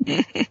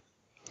 Okay.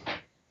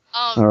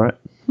 All right.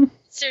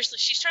 Seriously,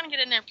 she's trying to get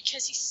in there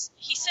because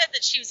he said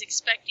that she was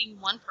expecting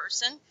one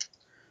person,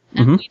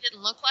 and Mhm. we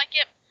didn't look like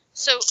it.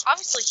 So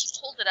obviously he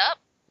pulled it up.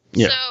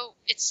 Yeah. So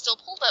it's still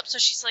pulled up. So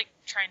she's like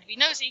trying to be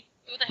nosy.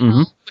 Who the Mhm.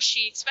 hell was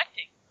she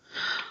expecting?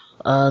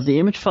 The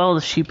image file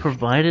that she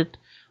provided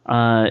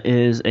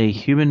is a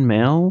human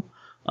male.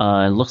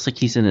 It looks like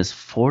he's in his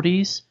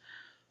 40s.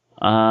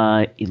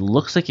 He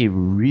looks like a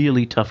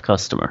really tough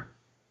customer.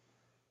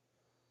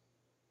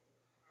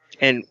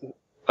 And,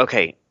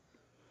 okay,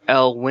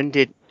 Elle, when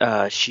did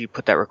she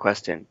put that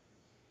request in?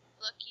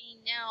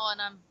 Looking now,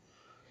 and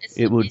it's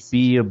It would it's-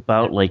 be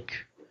about like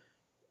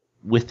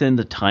within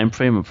the time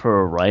frame of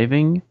her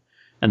arriving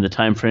and the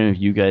time frame of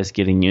you guys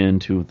getting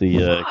into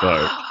the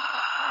guard.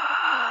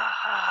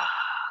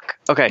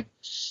 Okay,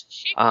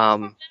 She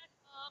Um, back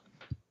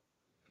up.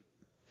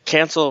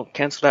 cancel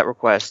that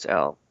request,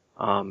 Elle,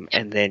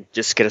 and then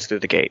just get us through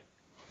the gate.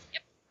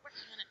 Working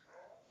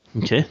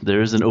on it. Okay,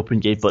 there is an open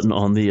gate button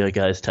on the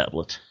guy's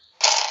tablet.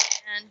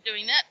 And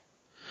doing that,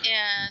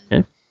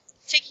 and Okay.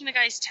 taking the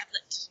guy's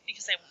tablet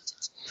because I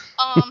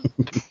want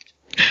it.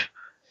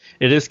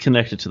 It is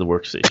connected to the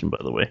workstation, by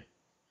the way.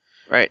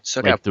 Right,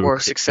 so I Like got the 4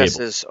 cable.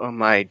 successes on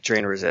my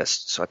drain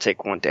resist, so I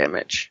take 1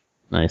 damage.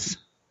 Nice.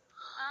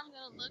 I'm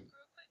gonna look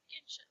real quick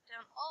and shut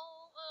down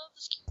all of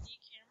the security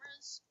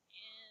cameras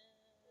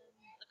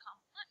in the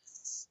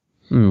complex.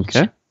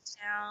 Okay.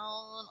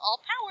 Down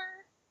all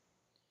power.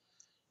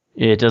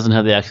 It doesn't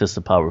have the access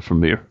to power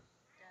from here.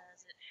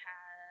 Does it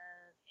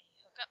have a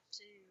hookup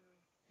to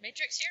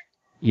Matrix here?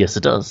 Yes,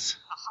 it does.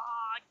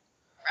 Haha,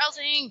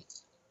 browsing.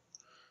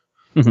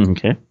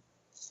 Okay.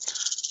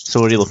 So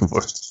what are you looking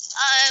for?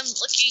 I'm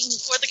looking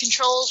for the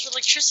controls for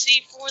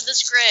electricity for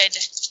this grid.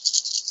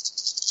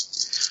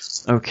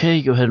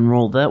 Okay, go ahead and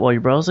roll that while you're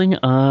browsing.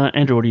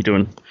 Andrew, what are you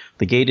doing?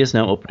 The gate is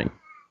now opening.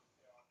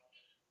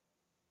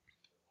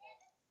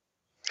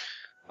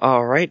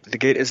 Alright, the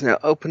gate is now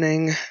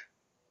opening.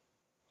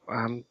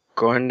 I'm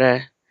going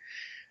to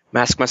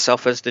mask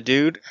myself as the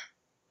dude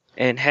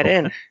and head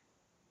in.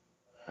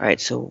 Alright,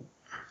 so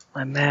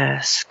my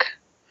mask.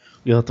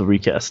 You'll have to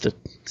recast it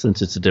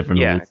since it's a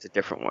different Yeah, link. it's a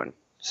different one.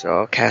 So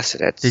I'll cast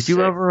it at Did you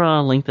 6. ever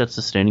link that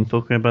sustaining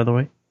token, by the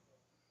way?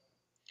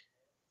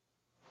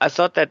 I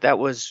thought that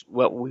was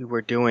what we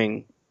were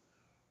doing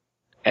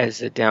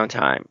as a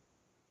downtime.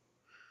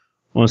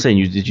 Well, I'm saying,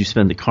 did you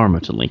spend the karma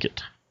to link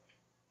it?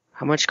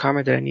 How much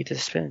karma did I need to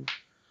spend?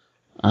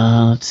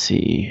 Let's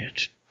see.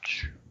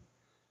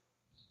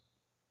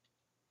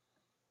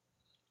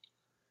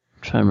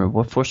 Trying to remember,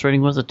 what force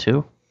rating was it,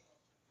 2?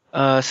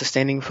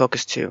 Sustaining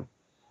focus 2.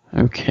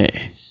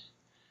 Okay.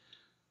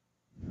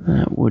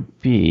 That would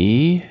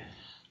be...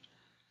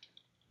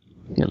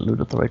 Gotta loot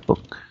up the right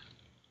book.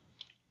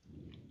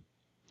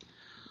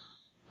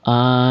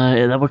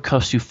 Yeah, that would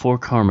cost you 4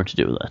 karma to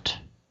do that.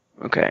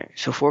 Okay,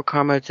 so 4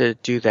 karma to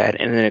do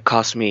that, and then it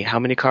costs me how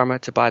many karma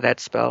to buy that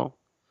spell?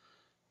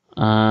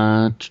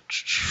 I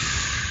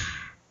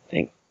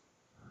think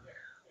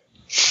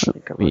I wrote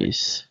it.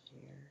 Please.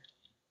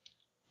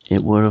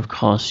 It would have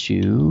cost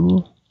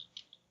you...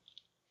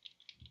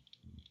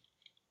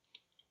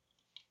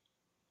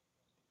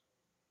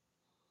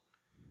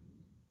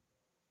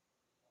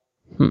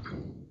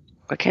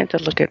 Why can't I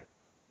look at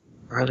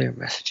earlier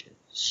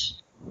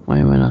messages? Why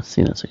am I not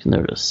seeing that second?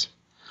 There it is.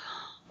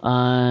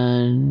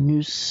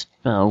 New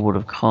spell would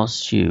have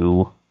cost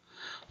you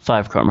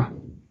 5 karma.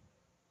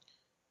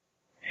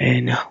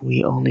 And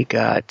we only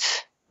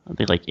got, I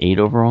think like 8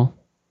 overall.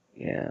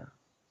 yeah.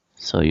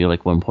 So you're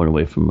like 1 point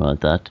away from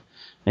that.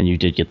 And you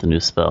did get the new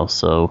spell,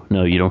 so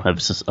no, you don't have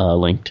it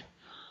linked.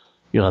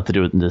 You'll have to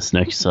do it in this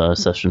next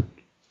session.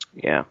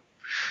 Yeah.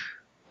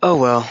 Oh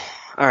well.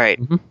 Alright.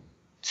 Mhm.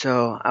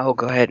 So I will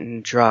go ahead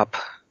and drop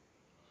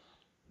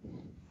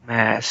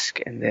mask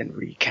and then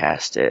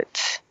recast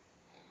it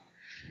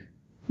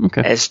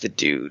Okay. as the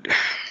dude.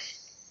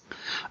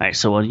 Alright,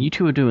 so while you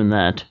two are doing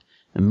that,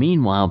 and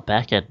meanwhile,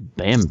 back at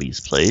Bambi's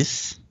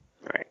place.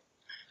 Alright.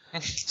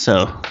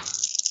 So,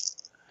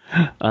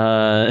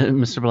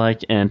 Mr. Black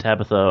and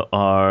Tabitha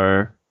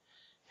are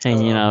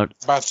hanging out.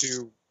 About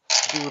to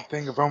do a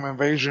thing of home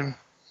invasion.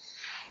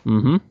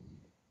 Mm-hmm.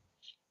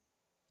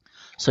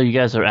 So you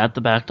guys are at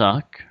the back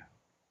dock.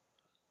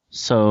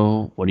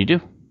 So, what do you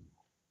do?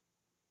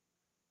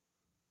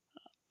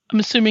 I'm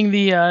assuming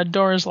the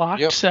door is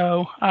locked, Yep.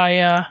 so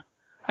I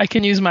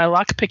can use my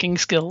lock picking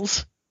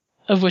skills,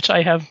 of which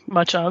I have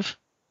much of.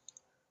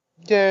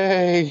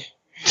 Yay!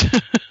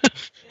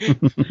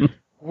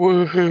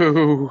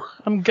 Woohoo!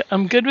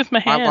 I'm good with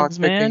my My hands,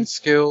 lockpicking man.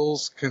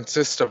 skills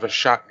consist of a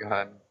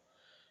shotgun.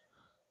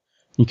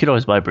 You could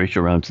always buy break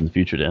your rounds in the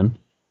future, Dan.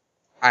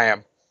 I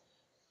am.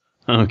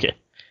 Okay.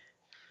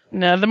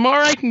 Now, the more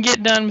I can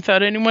get done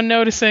without anyone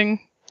noticing,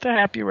 the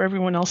happier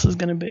everyone else is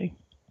going to be.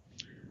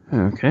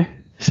 Okay.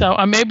 So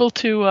I'm able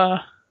to.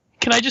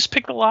 Can I just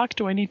pick the lock?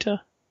 Do I need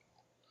to?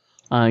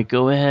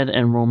 Go ahead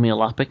and roll me a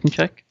lockpicking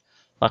check.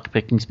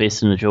 Lockpicking's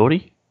based in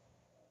agility.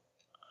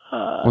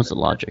 What's the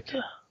logic?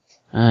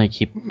 I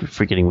keep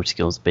forgetting which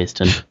skill it's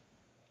based in.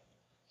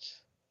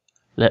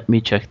 Let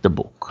me check the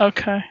book.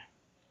 Okay.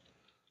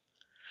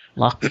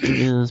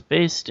 Lockpicking is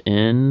based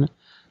in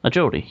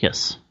agility,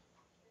 yes.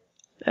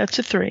 That's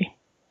a 3.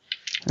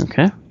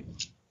 Okay.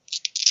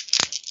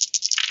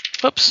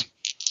 Whoops.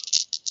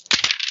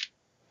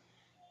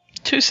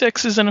 2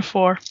 6s and a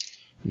 4.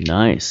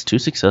 Nice. 2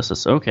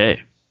 successes.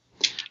 Okay.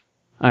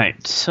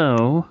 Alright,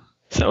 so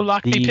So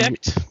lock be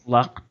picked.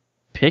 lock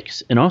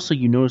picked, and also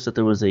you notice that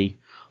there was a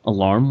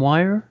alarm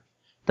wire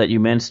that you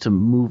managed to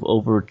move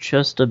over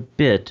just a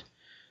bit,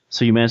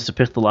 so you managed to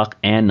pick the lock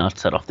and not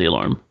set off the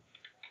alarm.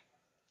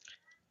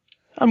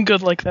 I'm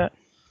good like that.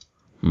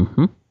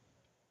 Mm-hmm.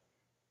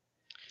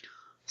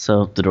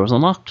 So the door's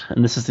unlocked,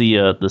 and this is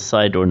the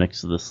side door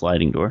next to the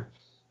sliding door.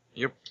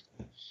 Yep.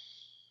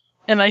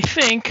 And I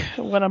think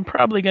what I'm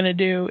probably going to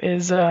do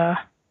is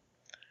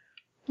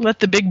let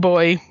the big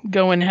boy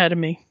go in ahead of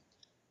me.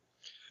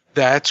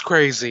 That's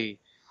crazy.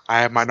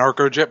 I have my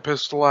narco jet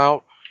pistol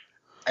out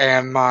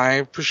and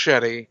my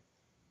machete.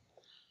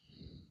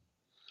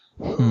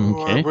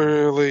 Oh, I Okay.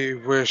 really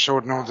wish I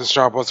would know what this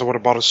job was. I would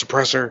have bought a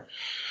suppressor.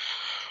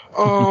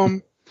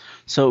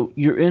 So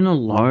you're in a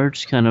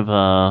large kind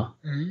of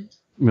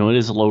it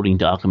is a loading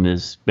dock. And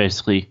is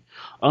basically,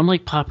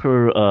 unlike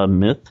popular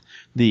myth,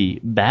 the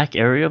back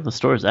area of the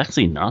store is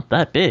actually not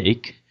that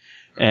big.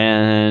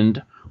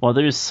 And while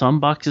there's some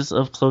boxes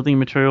of clothing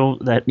material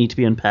that need to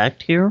be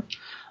unpacked here,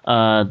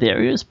 the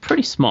area is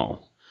pretty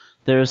small.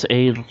 There's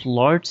a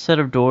large set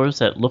of doors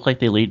that look like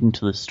they lead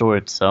into the store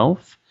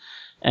itself,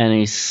 and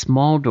a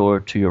small door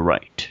to your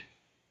right.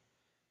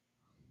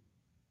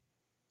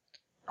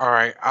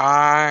 Alright,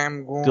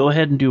 I'm going... Go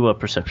ahead and do a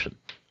perception.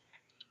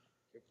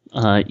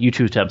 You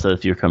two tabs that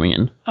if you're coming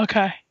in.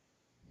 Okay.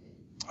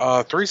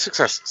 3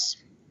 successes.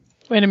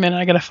 Wait a minute,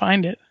 I got to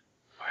find it.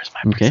 Where's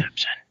my Okay.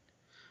 perception?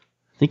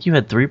 I think you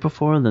had 3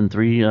 before, then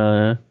 3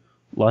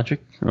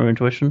 logic or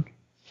intuition.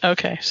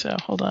 Okay, so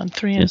hold on.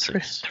 3 and Yes, 3.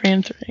 yes. 3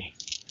 and 3.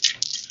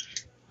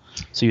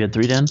 So you had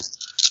 3, Dan?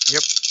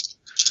 Yep.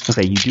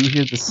 Okay, you do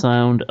hear the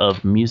sound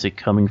of music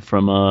coming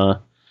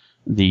from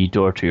the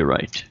door to your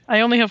right.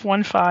 I only have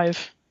 1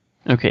 5.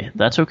 Okay,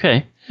 that's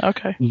okay.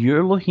 Okay.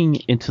 You're looking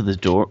into the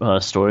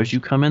door store as you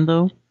come in,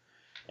 though,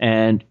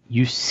 and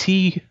you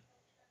see...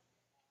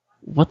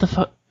 What the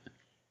fuck?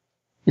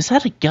 Is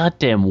that a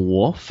goddamn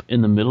wolf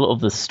in the middle of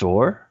the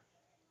store?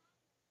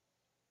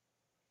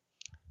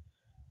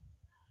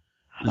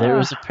 There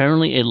is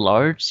apparently a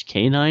large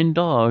canine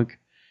dog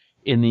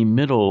in the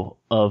middle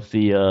of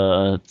the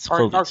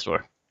clothing Narc-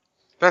 store.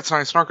 That's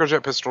nice. Narco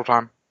jet pistol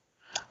time.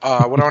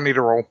 What do I need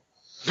to roll?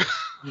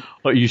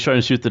 Are you trying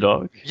to shoot the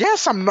dog?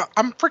 Yes, I'm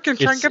freaking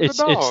trying to get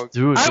the dog. It's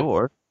through a I-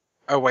 door.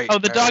 Oh, wait. Oh,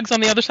 the dog's on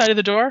the other side of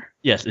the door?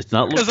 Yes, it's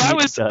not looking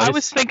Because at you I guys.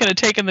 was thinking of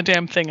taking the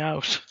damn thing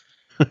out.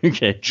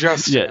 Okay.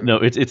 Just Yeah, no,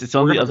 it's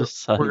on the other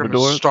side We're of the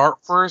going to door. start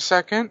for a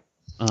second.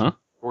 Uh-huh.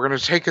 We're going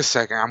to take a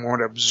second. I'm going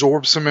to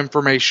absorb some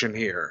information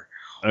here.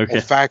 Okay.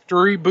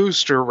 Olfactory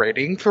booster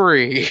rating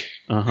 3.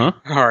 Uh-huh.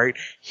 All right.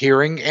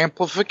 Hearing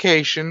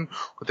amplification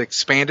with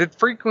expanded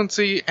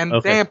frequency and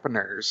Okay.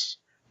 dampeners.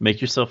 Make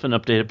yourself an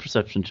updated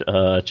perception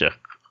check.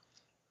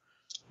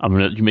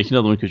 You make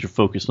another one because you're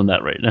focused on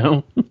that right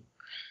now.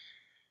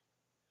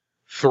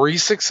 3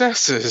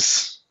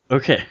 successes.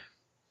 Okay.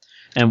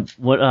 And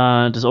what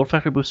does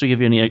olfactory booster give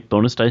you any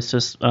bonus dice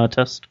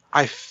test?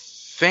 I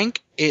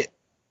think it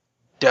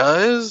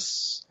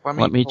does. Let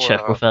me pull check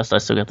it real up. fast. I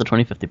still got the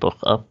 2050 book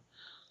up.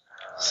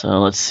 So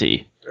let's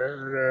see.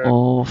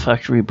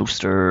 Olfactory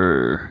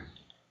booster.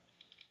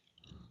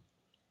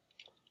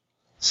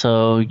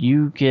 So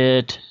you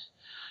add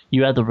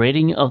the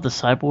rating of the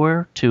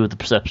cyberware to the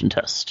perception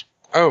test.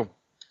 Oh.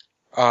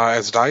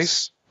 As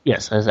dice?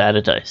 Yes, as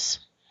added dice.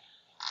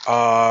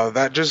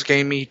 That just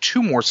gave me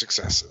 2 more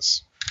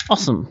successes.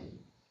 Awesome.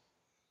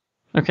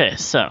 Okay,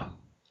 so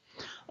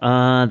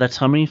that's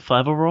how many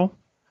 5 overall?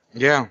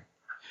 Yeah.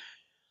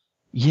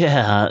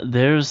 Yeah,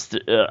 there's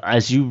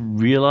as you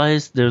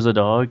realize there's a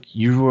dog,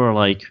 you are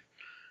like,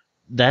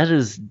 that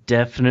is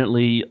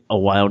definitely a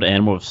wild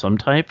animal of some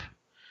type.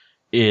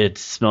 It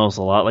smells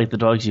a lot like the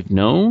dogs you've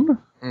known.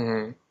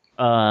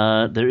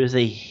 Mm-hmm. There is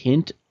a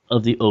hint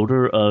of the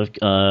odor of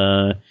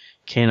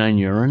canine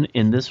urine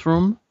in this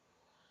room.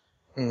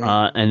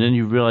 Mm-hmm. And then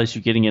you realize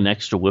you're getting an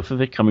extra whiff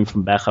of it coming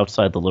from back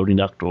outside the loading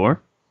dock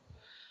door.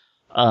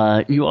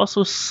 You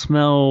also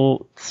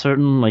smell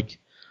certain like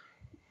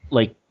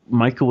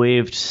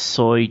microwaved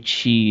soy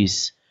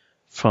cheese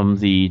from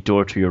the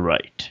door to your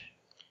right.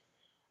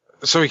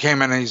 So he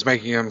came in and he's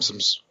making him some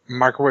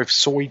microwave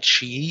soy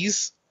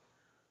cheese?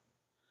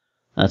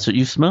 That's what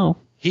you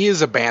smell. He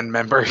is a band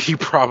member. He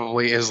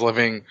probably is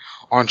living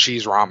on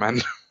cheese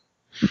ramen.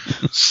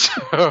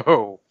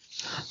 So,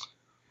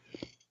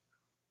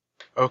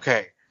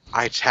 okay.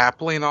 I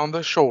tap Lena on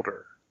the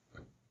shoulder.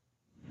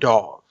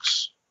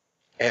 Dogs.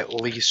 At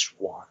least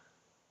one.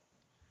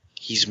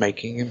 He's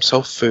making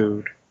himself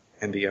food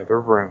in the other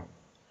room.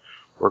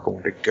 We're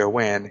going to go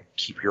in,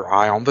 keep your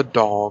eye on the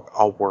dog.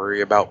 I'll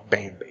worry about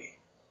Bambi.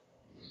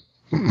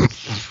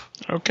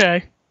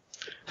 Okay.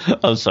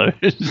 I'm sorry.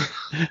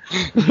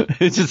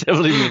 It's just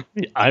heavily.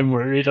 I'm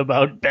worried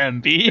about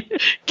Bambi.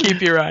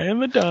 Keep your eye on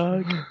the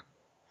dog.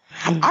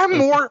 I'm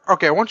more...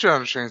 Okay, I want you to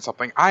understand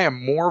something. I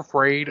am more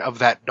afraid of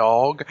that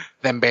dog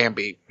than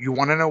Bambi. You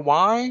want to know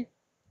why?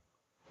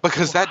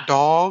 Because that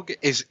dog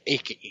is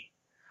icky.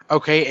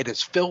 Okay, it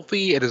is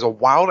filthy. It is a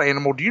wild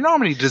animal. Do you know how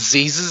many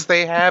diseases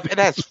they have? It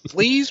has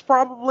fleas,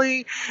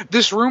 probably.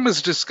 This room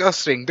is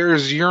disgusting.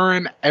 There's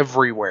urine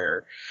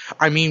everywhere.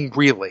 I mean,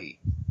 really.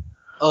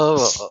 Ugh.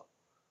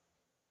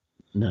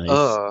 Nice.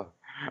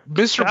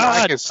 Mr. God,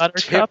 Black is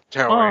Buttercup,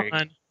 tiptoeing. come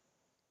on.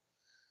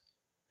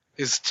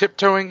 Is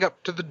tiptoeing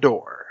up to the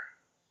door.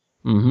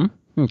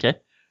 Mm-hmm. Okay.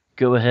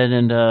 Go ahead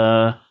and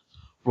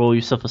roll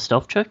yourself a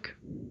stealth check.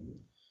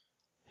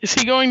 Is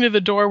he going to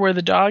the door where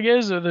the dog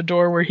is, or the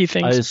door where he I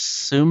thinks?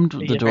 assumed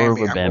the door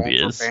where I'm Bambi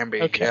going is. for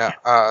Bambi. Okay.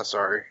 Yeah.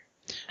 Sorry.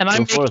 And I'm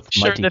Go making forth,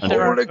 sure mighty that hunter.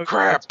 there are Holy no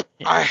crap! dogs.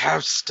 Yeah. I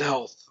have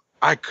stealth.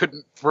 I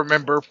couldn't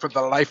remember for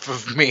the life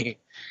of me.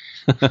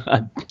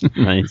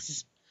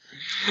 Nice.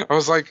 I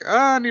was like,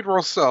 I need to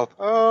roll stealth.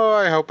 Oh,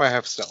 I hope I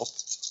have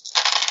stealth.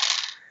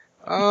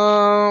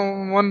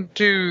 1,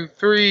 2,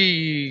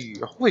 3.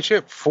 Holy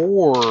shit,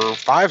 4,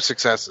 5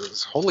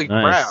 successes. Holy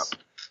crap. Nice.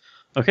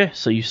 Okay,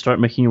 so you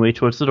start making your way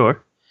towards the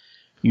door.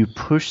 You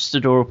push the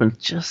door open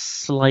just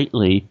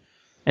slightly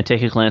and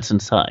take a glance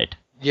inside.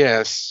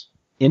 Yes.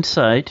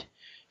 Inside,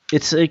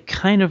 it's a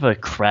kind of a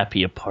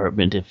crappy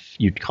apartment, if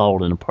you'd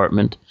call it an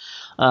apartment.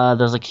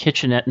 There's a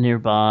kitchenette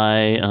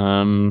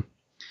nearby.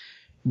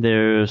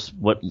 There's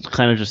what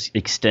kind of just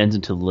extends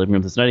into the living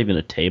room. There's not even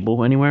a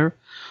table anywhere.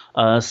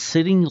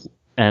 Sitting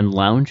and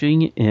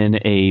lounging in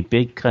a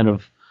big kind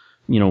of,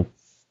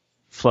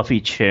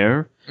 fluffy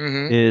chair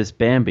is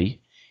Bambi.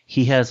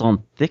 He has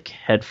on thick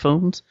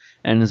headphones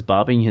and is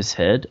bobbing his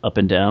head up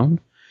and down.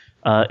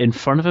 In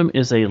front of him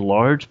is a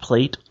large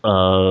plate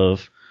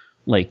of,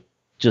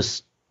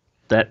 just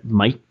that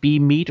might be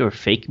meat or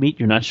fake meat.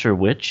 You're not sure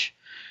which.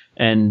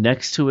 And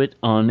next to it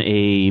on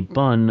a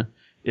bun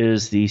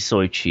is the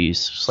soy cheese,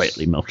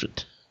 slightly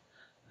melted.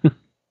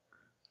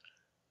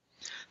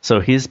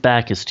 So his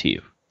back is to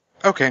you.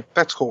 Okay,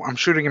 that's cool. I'm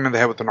shooting him in the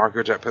head with the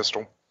narcojet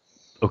pistol.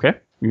 Okay.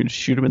 You're going to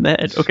shoot him in the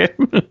head. Okay.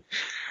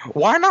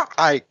 Why not?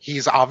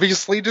 He's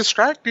obviously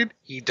distracted.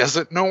 He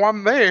doesn't know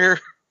I'm there.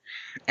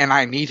 And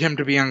I need him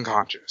to be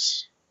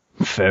unconscious.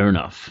 Fair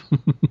enough.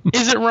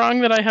 Is it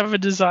wrong that I have a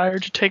desire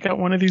to take out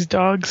one of these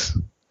dogs?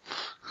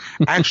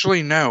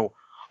 Actually, no.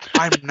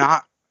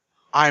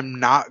 I'm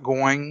not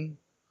going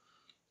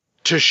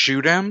to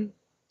shoot him.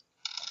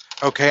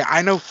 Okay,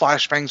 I know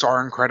flashbangs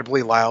are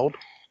incredibly loud.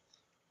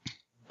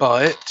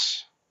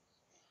 But...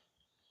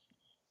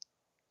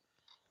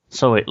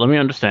 So wait, let me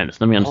understand this.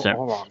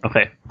 Hold on.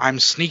 Okay. I'm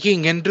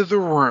sneaking into the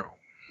room.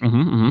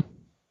 Mm-hmm.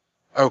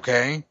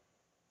 Okay?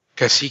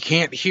 Because he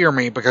can't hear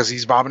me because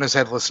he's bobbing his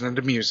head listening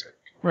to music.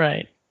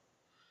 Right.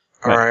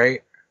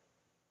 Alright?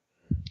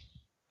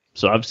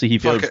 So obviously he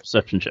failed Fuck his it.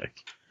 perception check.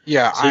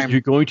 Yeah, So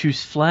you're going to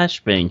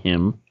flashbang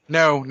him.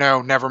 No,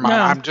 never mind.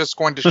 No. I'm just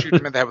going to shoot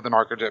him in the head with an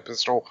narcojet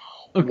pistol.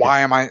 Okay.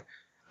 Why am I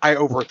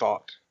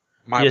overthought.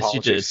 My Yes,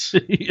 apologies. you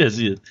did. Yes,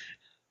 you did.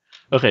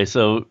 Okay,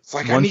 so It's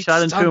like I one need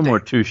shot into him something. or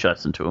 2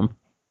 shots into him?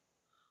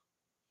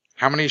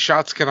 How many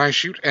shots can I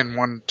shoot in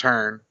one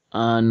turn?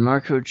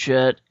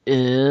 Narcojet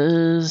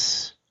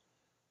is...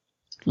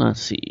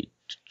 Let's see.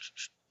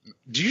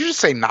 Did you just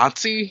say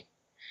Nazi?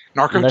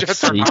 Let's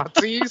Narcojets are see.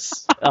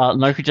 Nazis?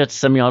 Narcojet's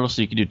semi-auto,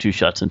 so you can do 2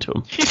 shots into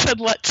him. He said,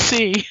 "Let's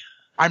see."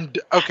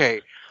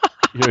 Okay.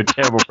 You're a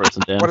terrible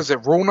person, Dan. What is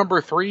it? Rule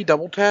number 3,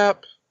 double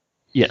tap?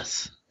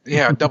 Yes.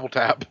 Yeah, double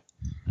tap.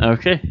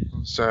 Okay.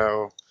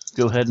 So,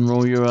 Go ahead and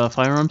roll your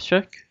firearms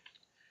check.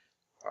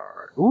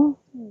 alright. Ooh.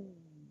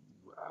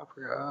 I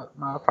forgot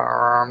my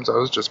firearms. I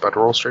was just about to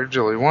roll straight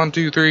agility. 1,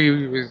 2,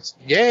 3.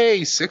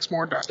 Yay! 6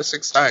 more dice.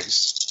 6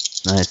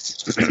 dice.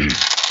 Nice.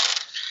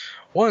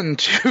 1,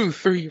 2,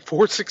 3,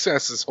 4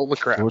 successes. Holy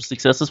crap. 4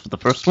 successes for the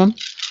first one.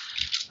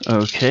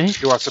 Okay.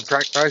 Do I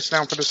subtract dice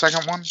down for the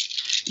second one?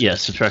 Yeah,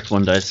 subtract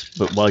 1 dice.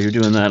 But while you're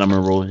doing that, I'm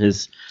going to roll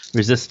his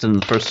resist in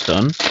the first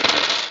stun.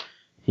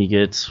 He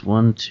gets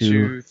 1, 2...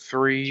 2,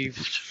 3,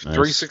 Nice.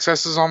 3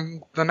 successes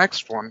on the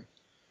next one.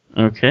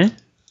 Okay.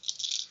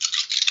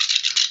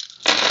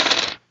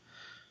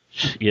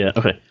 Yeah,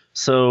 okay.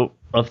 So,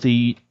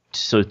 3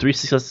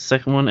 successes the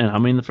second one, and how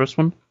many in the first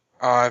one?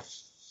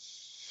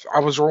 I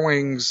was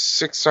rolling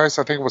 6 dice.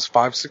 I think it was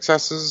 5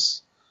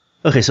 successes.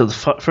 Okay, so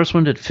the first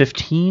one did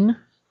 15.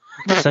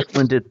 The second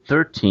one did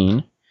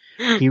 13.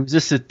 He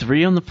resisted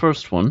 3 on the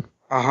first one.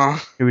 Uh-huh.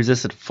 He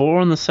resisted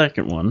 4 on the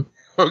second one.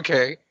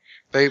 Okay.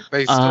 They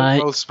still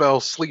both spell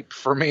sleep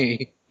for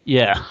me.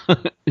 Yeah.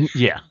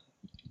 Yeah.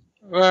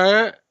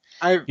 What?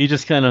 He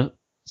just kind of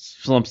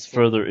slumps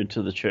further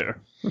into the chair.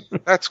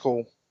 That's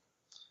cool.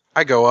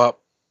 I go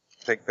up,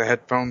 take the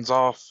headphones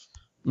off.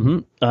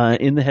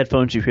 Mm-hmm. In the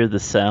headphones, you hear the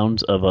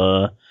sounds of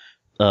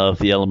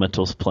the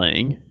elementals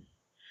playing.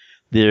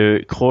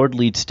 Their cord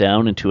leads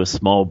down into a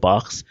small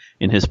box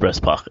in his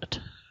breast pocket.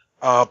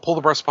 Pull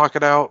the breast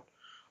pocket out.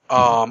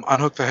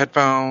 Unhook the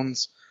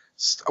headphones.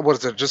 What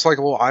is it? Just like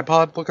a little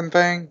iPod looking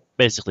thing?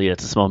 Basically,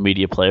 it's a small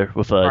media player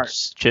with a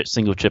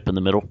single chip in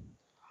the middle.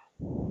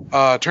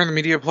 Turn the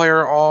media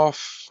player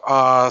off.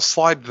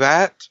 Slide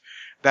that.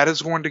 That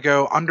is going to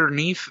go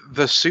underneath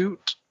the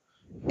suit.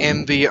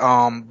 In the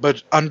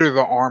but under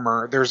the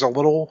armor, there's a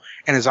little,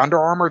 in his under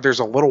armor, there's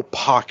a little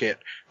pocket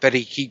that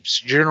he keeps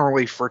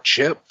generally for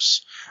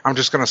chips. I'm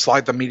just going to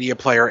slide the media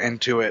player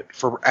into it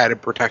for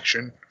added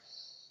protection.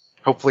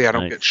 Hopefully I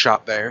don't get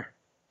shot there.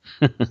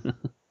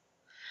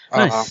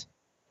 Nice.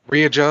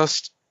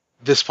 Readjust.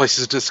 This place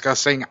is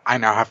disgusting. I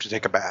now have to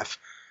take a bath.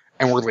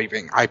 And we're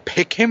leaving. I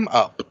pick him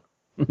up.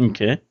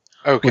 Okay.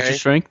 Okay. What's your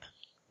strength?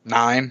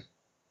 9.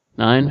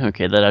 9?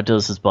 Okay, that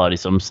outdoes his body,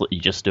 so I'm just let you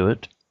just do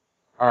it.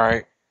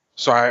 Alright.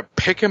 So I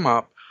pick him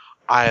up.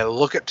 I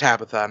look at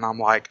Tabitha and I'm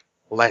like,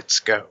 let's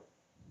go.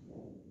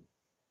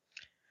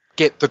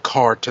 Get the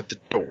car to the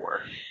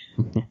door.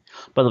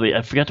 By the way,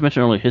 I forgot to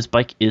mention earlier, his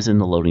bike is in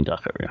the loading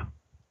dock area.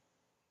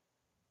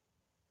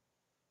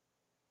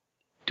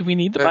 Do we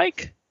need the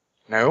bike?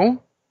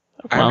 No?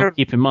 Well,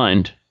 keep in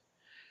mind,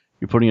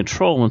 you're putting a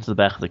troll into the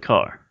back of the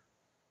car.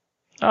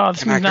 Oh,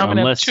 this means now I'm going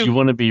to have Unless two. you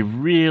want to be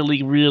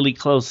really, really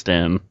close,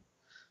 Dan.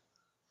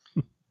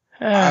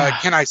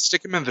 Can I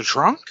stick him in the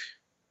trunk?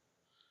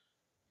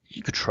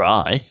 You could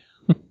try.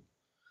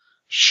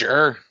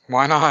 Sure.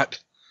 Why not?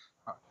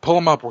 Pull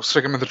him up. We'll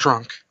stick him in the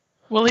trunk.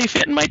 Will he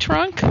fit in my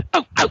trunk?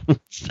 Oh,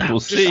 We'll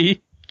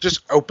see.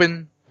 Just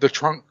open the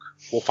trunk.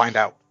 We'll find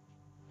out.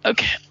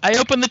 Okay, I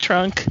open the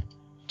trunk,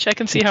 check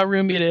and see how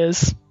roomy it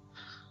is.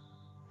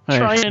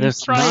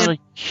 There's not a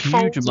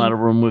huge amount of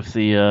room with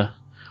the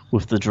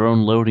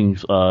drone loading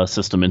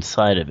system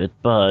inside of it,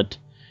 but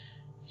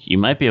you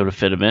might be able to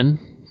fit him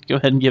in. Go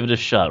ahead and give it a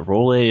shot.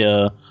 Roll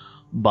a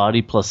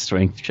body plus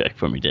strength check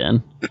for me,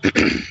 Dan.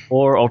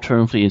 Or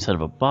alternatively, instead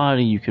of a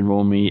body, you can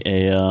roll me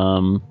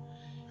a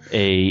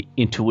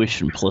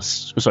intuition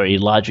plus, sorry, a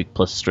logic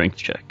plus strength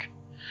check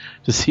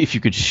to see if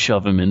you could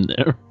shove him in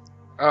there.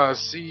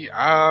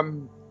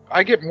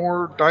 I get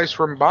more dice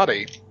from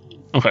body.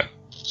 Okay.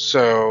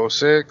 So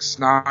 6,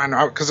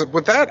 9. Because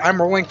with that,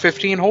 I'm rolling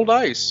 15 whole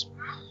dice.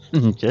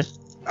 Okay.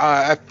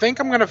 I think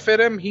I'm gonna fit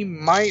him. He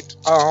might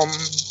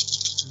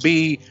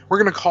be. We're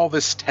gonna call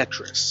this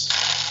Tetris.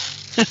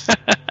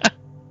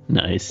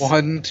 Nice.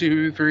 1,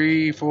 2,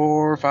 3,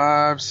 4,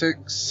 5,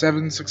 6,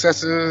 7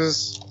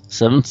 successes.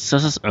 7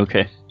 successes?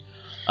 Okay.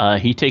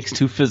 He takes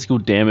 2 physical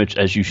damage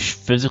as you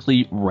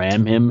physically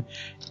ram him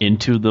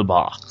into the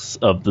box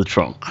of the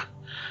trunk.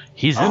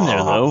 He's in there,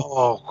 though.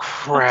 Oh,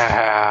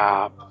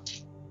 crap.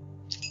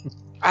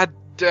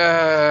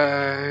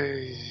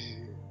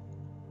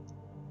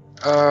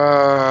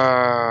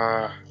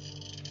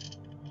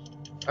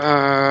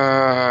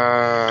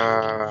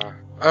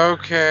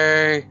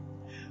 Okay.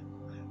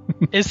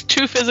 Is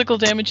 2 physical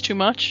damage too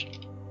much?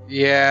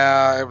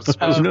 Yeah, it was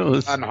supposed Who to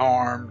knows? be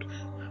unharmed.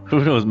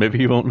 Who knows? Maybe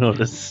he won't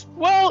notice.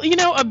 Well,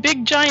 a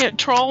big giant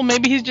troll,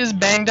 maybe he's just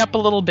banged up a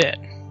little bit.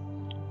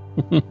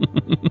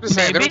 Just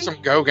saying, there Maybe. were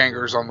some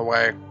go-gangers on the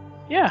way.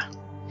 Yeah.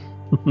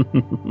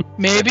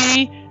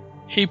 Maybe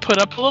he put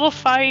up a little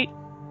fight.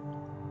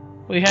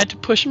 We had to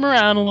push him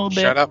around a little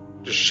bit. Shut up.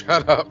 Just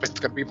shut up. It's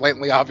going to be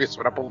blatantly obvious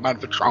when I pull him out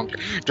of the trunk.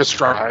 Just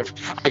drive.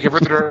 I give her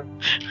the...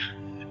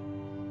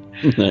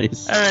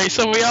 Nice. Alright,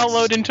 so we all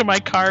load into my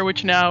car,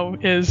 which now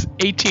is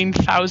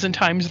 18,000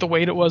 times the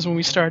weight it was when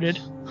we started.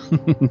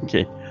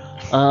 Okay.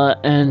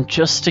 And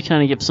just to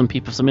kind of give some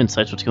people some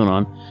insights what's going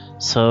on.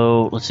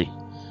 So, let's see.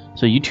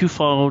 So you two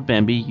followed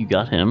Bambi. You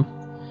got him.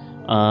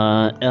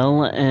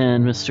 Elle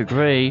and Mr.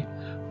 Gray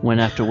went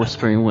after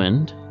Whispering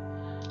Wind.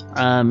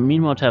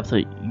 Meanwhile,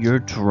 Tabitha, your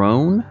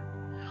drone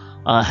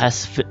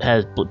has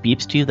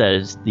beeps to you that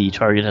is the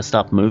target has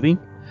stopped moving.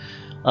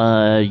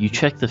 You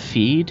check the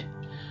feed.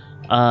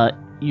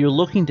 You're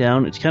looking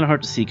down. It's kind of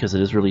hard to see because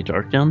it is really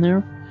dark down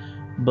there.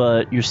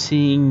 But you're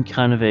seeing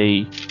kind of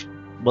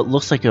what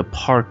looks like a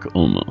park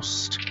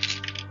almost.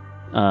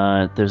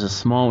 There's a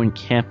small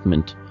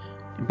encampment,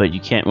 but you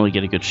can't really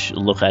get a good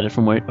look at it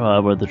from where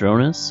the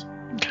drone is.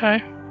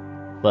 Okay.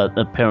 But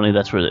apparently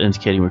that's where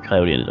indicating where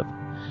Coyote ended up.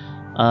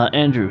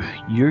 Andrew,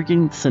 you're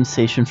getting the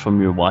sensation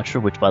from your watcher,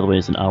 which by the way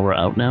is an hour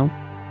out now,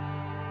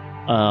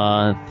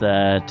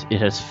 that it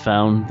has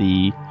found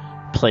the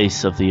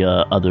place of the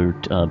other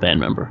band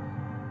member.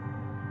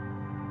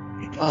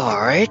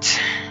 Alright.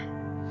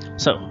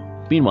 So,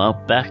 meanwhile,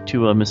 back to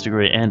Mr.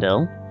 Gray and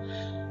Elle.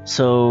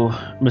 So,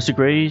 Mr.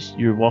 Gray,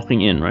 you're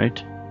walking in,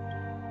 right?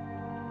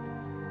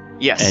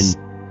 Yes.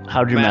 And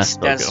how'd your math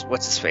spell That's go?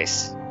 what's his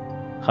face.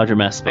 How'd your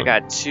math spell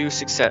I got 3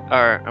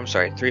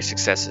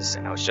 successes,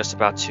 and I was just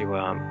about to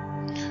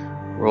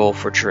roll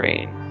for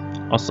drain.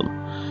 Awesome.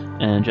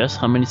 And Jess,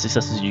 how many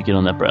successes did you get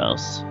on that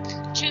browse?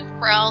 2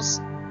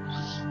 browse.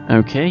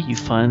 Okay, you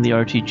find the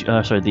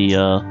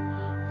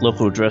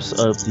local address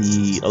of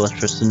the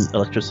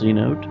electricity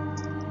node.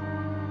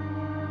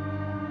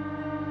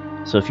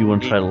 So if you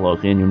want to try to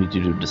log in, you'll need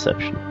to do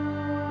deception.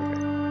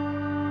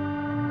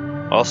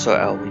 Also,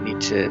 Elle, we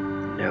need to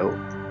know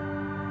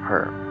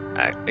her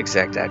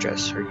exact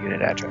address, her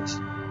unit address.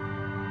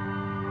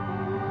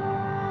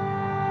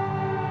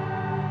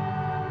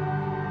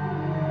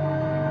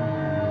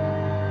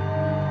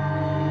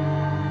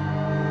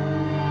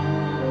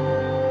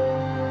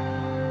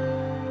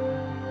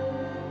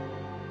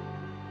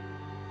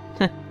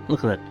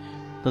 Look at that.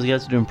 Those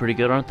guys are doing pretty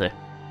good, aren't they?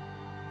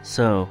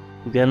 So,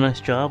 we've got a nice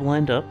job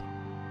lined up.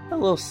 A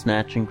little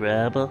snatch and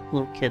grab, a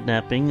little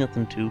kidnapping,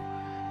 nothing too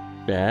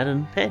bad,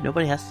 and hey,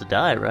 nobody has to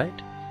die, right?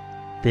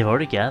 They've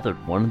already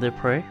gathered one of their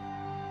prey.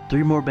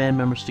 3 more band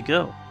members to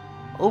go.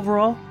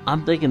 Overall,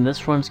 I'm thinking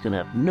this run's gonna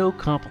have no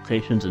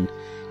complications and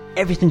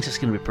everything's just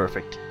gonna be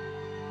perfect.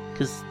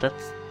 Because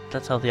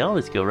that's how they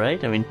always go,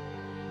 right? I mean,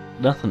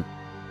 nothing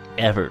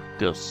ever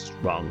goes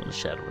wrong in the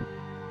Shadowrun,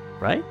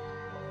 right?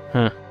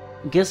 Huh.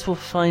 Guess we'll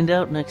find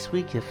out next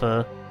week if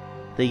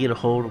they get a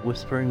hold of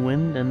Whispering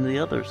Wind and the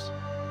others.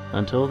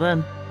 Until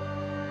then.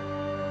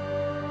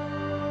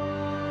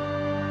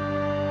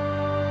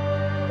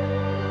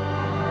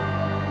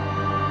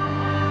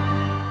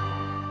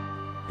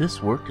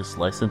 This work is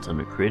licensed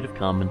under Creative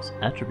Commons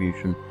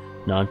Attribution,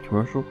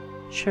 Non-Commercial,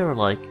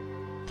 Share-alike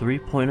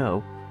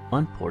 3.0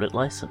 Unported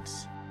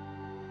license.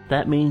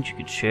 That means you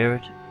can share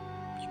it,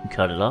 you can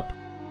cut it up,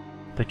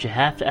 but you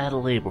have to add a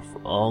label for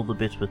all the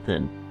bits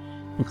within,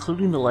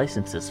 including the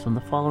licenses from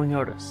the following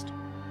artist.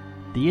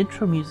 The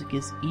intro music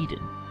is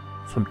Eden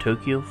from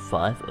Tokyo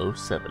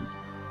 507,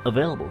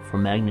 available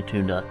from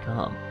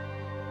Magnatune.com.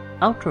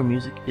 Outro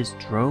music is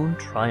Drone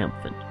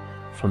Triumphant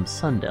from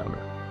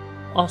Sundowner,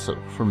 also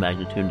from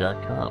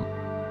Magnatune.com.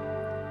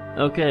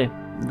 Okay,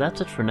 that's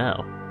it for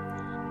now.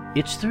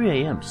 It's 3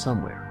 a.m.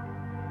 somewhere.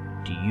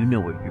 Do you know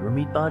where your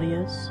meat body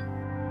is?